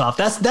guy. First off,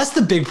 that's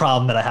the big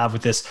problem that I have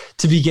with this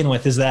to begin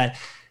with, is that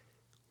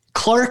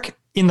Clark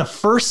in the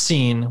first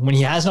scene when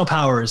he has no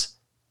powers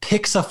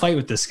picks a fight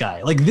with this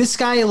guy. Like this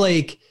guy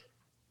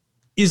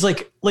is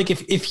like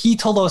if he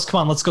told us,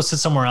 come on, let's go sit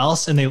somewhere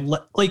else, and there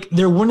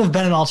wouldn't have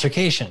been an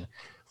altercation.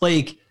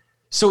 Like,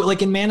 so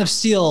like in Man of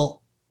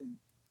Steel,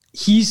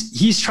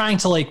 he's trying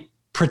to like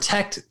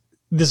protect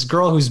this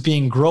girl who's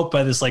being groped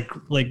by this like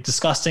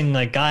disgusting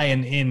like guy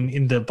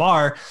in the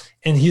bar,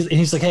 and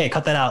he's like, hey,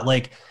 cut that out.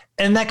 Like,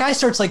 and that guy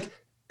starts like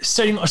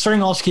starting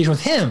an altercation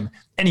with him,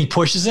 and he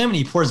pushes him and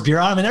he pours beer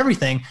on him and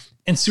everything.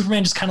 And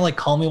Superman just kind of like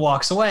calmly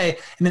walks away.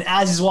 And then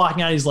as he's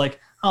walking out, he's like,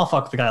 I'll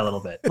fuck with the guy a little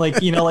bit.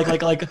 Like, you know, like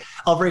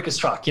I'll break his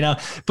truck, you know,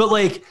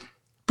 but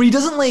he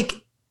doesn't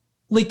like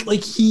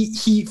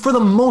he for the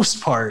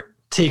most part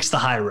takes the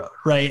high road.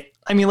 Right.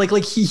 I mean,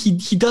 like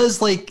he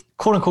does like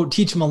quote unquote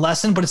teach him a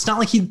lesson, but it's not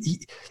like he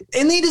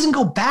and then he doesn't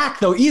go back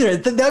though either.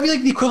 That'd be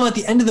like the equivalent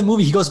at the end of the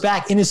movie. He goes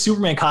back in his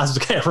Superman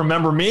costume. Okay,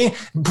 remember me?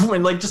 Boom,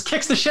 and like just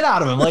kicks the shit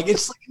out of him. Like it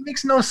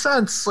makes no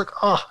sense. Like,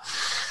 oh.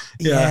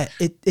 Yeah,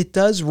 it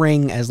does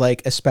ring as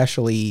like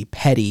especially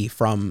petty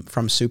from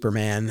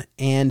Superman.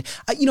 And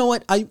you know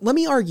what? Let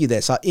me argue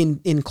this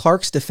in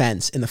Clark's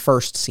defense in the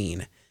first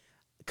scene,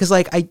 because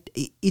like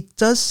it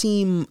does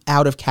seem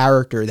out of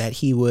character that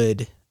he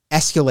would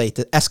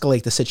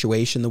escalate the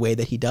situation the way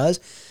that he does.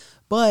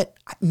 But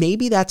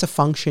maybe that's a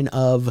function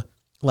of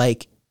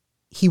like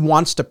he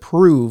wants to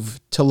prove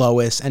to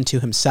Lois and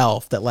to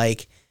himself that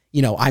like,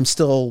 you know, I'm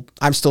still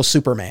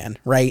Superman,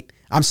 right?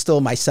 I'm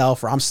still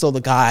myself, or I'm still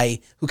the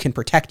guy who can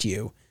protect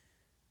you.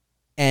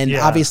 And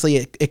obviously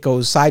it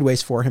goes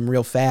sideways for him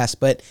real fast,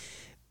 but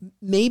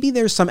maybe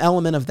there's some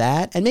element of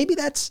that. And maybe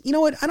that's, you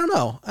know what? I don't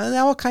know.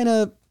 Now I'll kind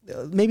of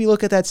maybe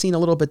look at that scene a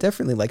little bit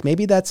differently. Like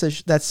maybe that's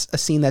a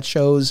scene that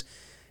shows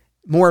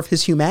more of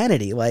his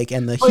humanity, like,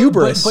 and the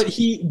hubris.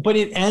 But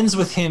it ends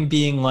with him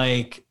being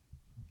like,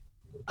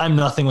 I'm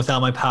nothing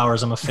without my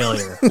powers. I'm a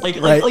failure. Like,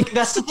 right. like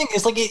that's the thing.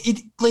 It's like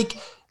it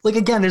like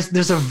again,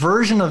 there's a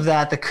version of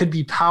that could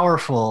be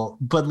powerful,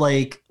 but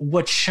like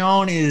what's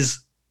shown is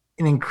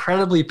an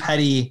incredibly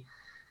petty,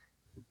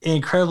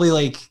 incredibly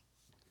like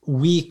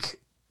weak,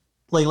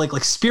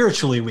 like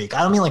spiritually weak.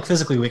 I don't mean like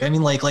physically weak. I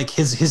mean like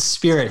his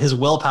spirit, his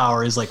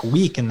willpower is like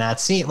weak in that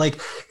scene.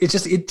 Like it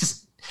just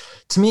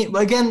to me,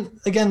 again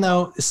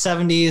though,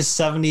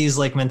 70s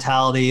like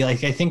mentality.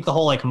 Like I think the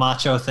whole like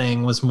macho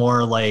thing was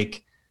more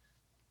like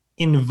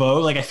in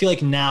vogue. Like I feel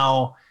like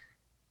now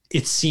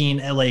it's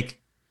seen at like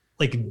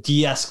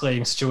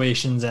de-escalating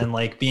situations and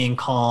like being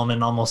calm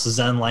and almost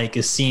zen-like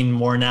is seen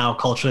more now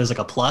culturally as like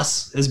a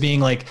plus, as being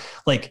like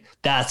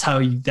that's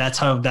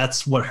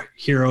what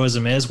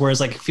heroism is. Whereas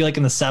like I feel like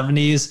in the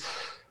 70s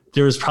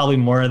there was probably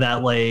more of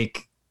that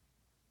like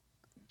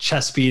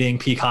chest beating,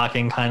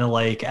 peacocking kind of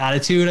like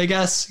attitude, I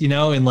guess, you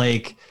know, and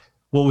like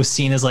what was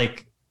seen as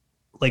like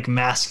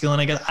masculine,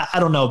 I guess. I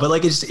don't know, but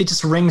like it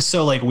just rings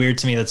so like weird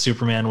to me that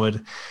Superman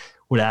would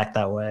act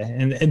that way.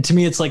 And to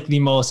me, it's like the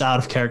most out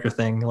of character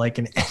thing, like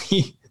in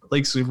any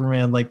like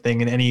Superman like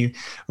thing in any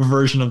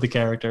version of the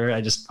character.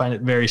 I just find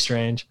it very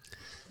strange.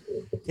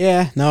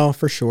 Yeah, no,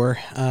 for sure.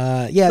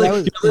 Yeah,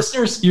 like, that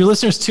was your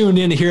listeners tuned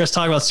in to hear us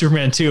talk about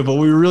Superman 2, but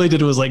what we really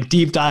did was like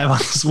deep dive on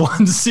this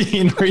one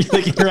scene where he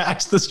like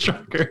interacts with this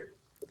trucker.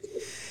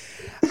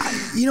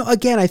 You know,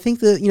 again, I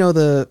think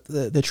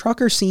the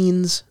trucker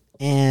scenes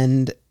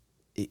and,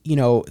 you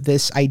know,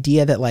 this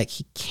idea that like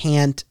he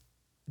can't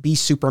be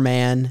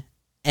Superman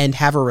and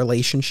have a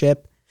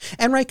relationship.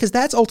 And right, because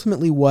that's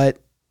ultimately what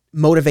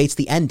motivates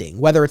the ending,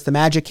 whether it's the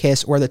magic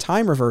kiss or the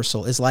time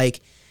reversal, is like,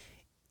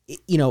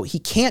 you know, he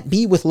can't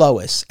be with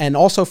Lois. And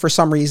also for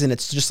some reason,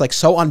 it's just like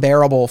so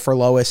unbearable for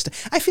Lois.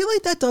 I feel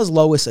like that does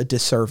Lois a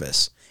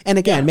disservice. And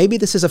again, maybe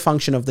this is a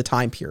function of the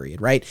time period,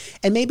 right?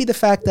 And maybe the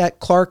fact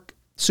that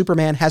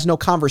Superman has no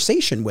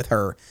conversation with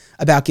her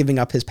about giving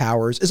up his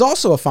powers is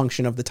also a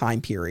function of the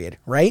time period,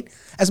 right?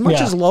 As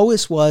much as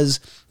Lois was,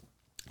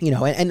 you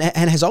know, and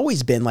has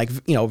always been like,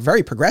 you know,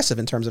 very progressive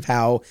in terms of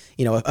how,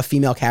 you know, a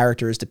female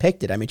character is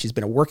depicted. I mean, she's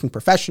been a working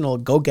professional,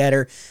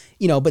 go-getter,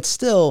 you know, but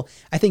still,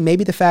 I think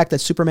maybe the fact that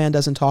Superman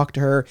doesn't talk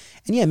to her,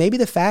 and yeah, maybe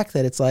the fact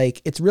that it's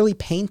like, it's really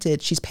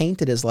painted, she's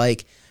painted as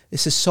like,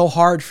 this is so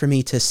hard for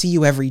me to see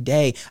you every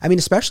day. I mean,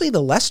 especially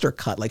the Lester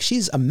cut, like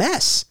she's a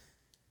mess.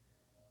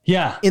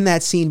 Yeah. In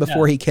that scene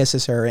before he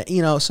kisses her,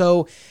 you know,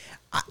 so,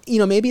 you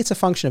know, maybe it's a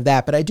function of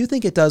that, but I do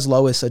think it does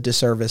Lois a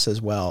disservice as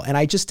well. And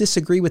I just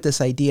disagree with this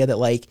idea that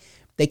like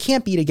they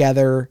can't be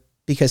together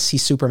because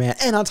he's Superman.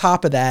 And on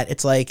top of that,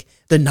 it's like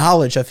the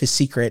knowledge of his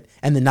secret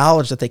and the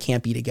knowledge that they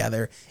can't be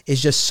together is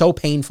just so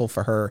painful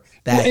for her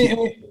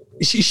that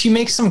she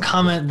makes some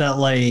comment that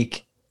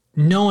like,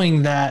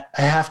 knowing that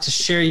I have to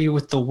share you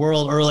with the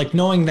world, or like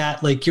knowing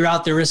that like you're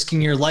out there risking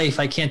your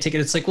life, I can't take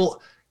it. It's like,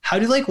 well, how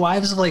do like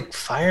wives of like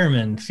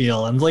firemen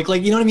feel? And like,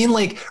 you know what I mean?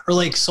 Like, or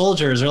like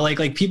soldiers, or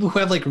like people who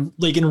have like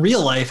in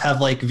real life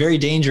have like very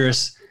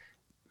dangerous,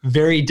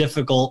 very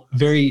difficult,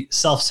 very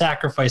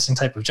self-sacrificing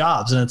type of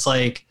jobs. And it's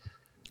like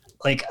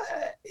I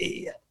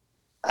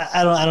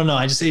don't know.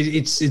 I just,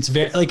 it's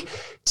very like,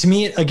 to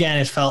me, again,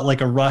 it felt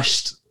like a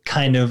rushed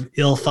kind of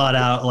ill thought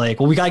out, like,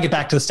 well, we got to get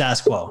back to the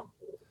status quo.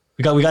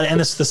 We got to end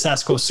this with the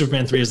status quo.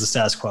 Superman 3 is the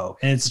status quo,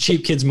 and it's a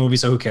cheap kids movie.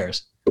 So who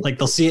cares? Like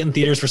they'll see it in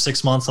theaters for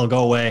 6 months. They'll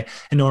go away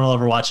and no one will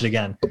ever watch it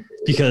again,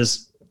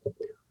 because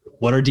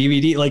what are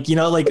DVD? Like, you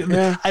know, like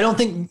I don't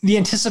think the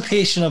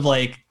anticipation of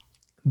like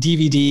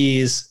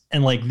DVDs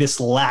and like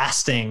this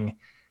lasting,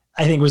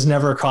 I think was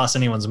never across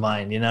anyone's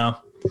mind, you know?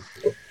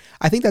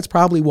 I think that's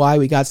probably why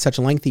we got such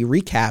lengthy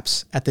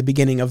recaps at the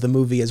beginning of the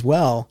movie as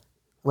well.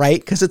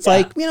 Right. Because it's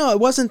like, you know, it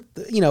wasn't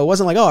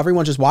like, oh,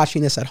 everyone's just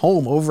watching this at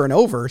home over and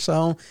over.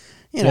 So,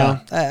 you know,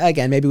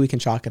 again, maybe we can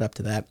chalk it up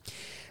to that.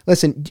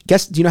 Listen, do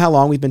you know how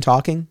long we've been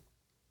talking?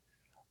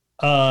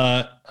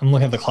 I'm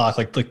looking at the clock,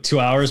 like 2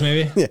 hours,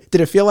 maybe. Yeah.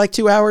 Did it feel like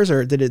 2 hours,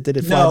 or did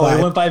it fly by? No,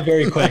 it went by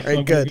very quick.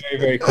 Right, good. Very,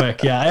 very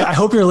quick. Yeah. I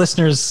hope your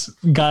listeners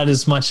got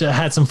as much,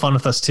 had some fun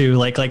with us too.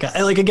 Like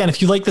again,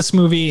 if you like this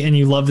movie and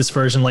you love this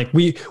version, like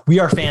we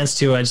are fans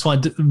too. I just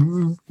want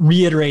to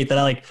reiterate that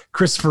I like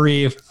Christopher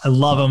Reeve. I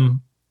love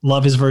him.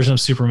 Love his version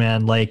of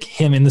Superman. Like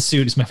him in the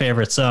suit is my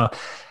favorite. So,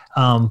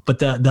 but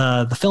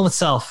the film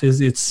itself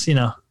it's, you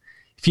know,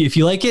 if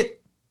you like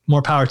it,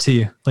 more power to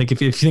you. Like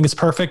if you think it's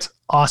perfect,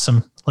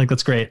 awesome. Like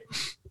that's great.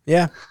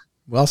 Yeah.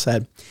 Well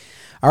said.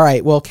 All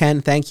right. Well,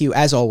 Ken, thank you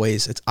as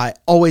always. I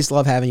always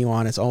love having you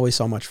on. It's always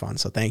so much fun.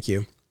 So thank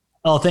you.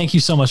 Oh, thank you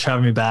so much for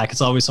having me back.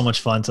 It's always so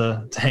much fun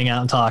to hang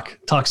out and talk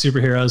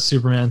superheroes,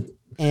 Superman.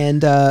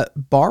 And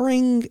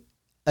barring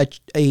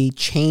a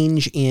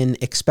change in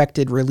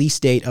expected release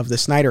date of the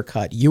Snyder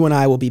Cut, you and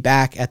I will be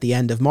back at the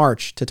end of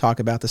March to talk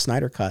about the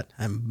Snyder Cut.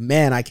 And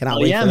man, I cannot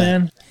wait for that. Yeah,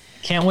 man.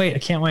 Can't wait. I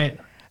can't wait.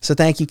 So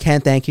thank you,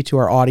 Ken. Thank you to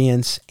our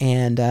audience.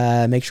 And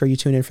make sure you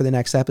tune in for the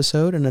next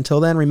episode. And until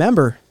then,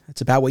 remember,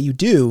 it's about what you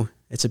do.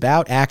 It's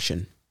about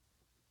action.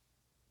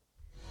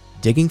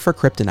 Digging for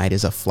Kryptonite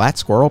is a Flat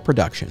Squirrel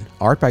production.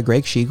 Art by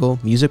Greg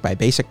Schiegel. Music by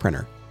Basic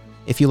Printer.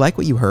 If you like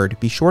what you heard,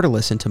 be sure to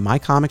listen to My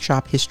Comic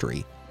Shop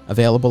History,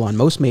 available on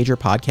most major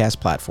podcast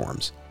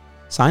platforms.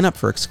 sign up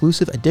for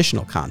exclusive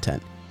additional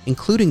content,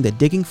 including the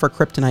Digging for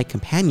Kryptonite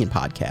companion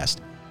podcast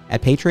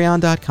at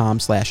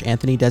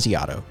patreon.com/Anthony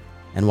Desiato,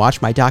 and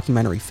watch my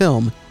documentary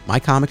film, My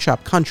Comic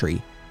Shop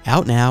Country,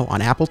 out now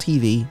on Apple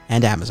TV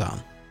and Amazon.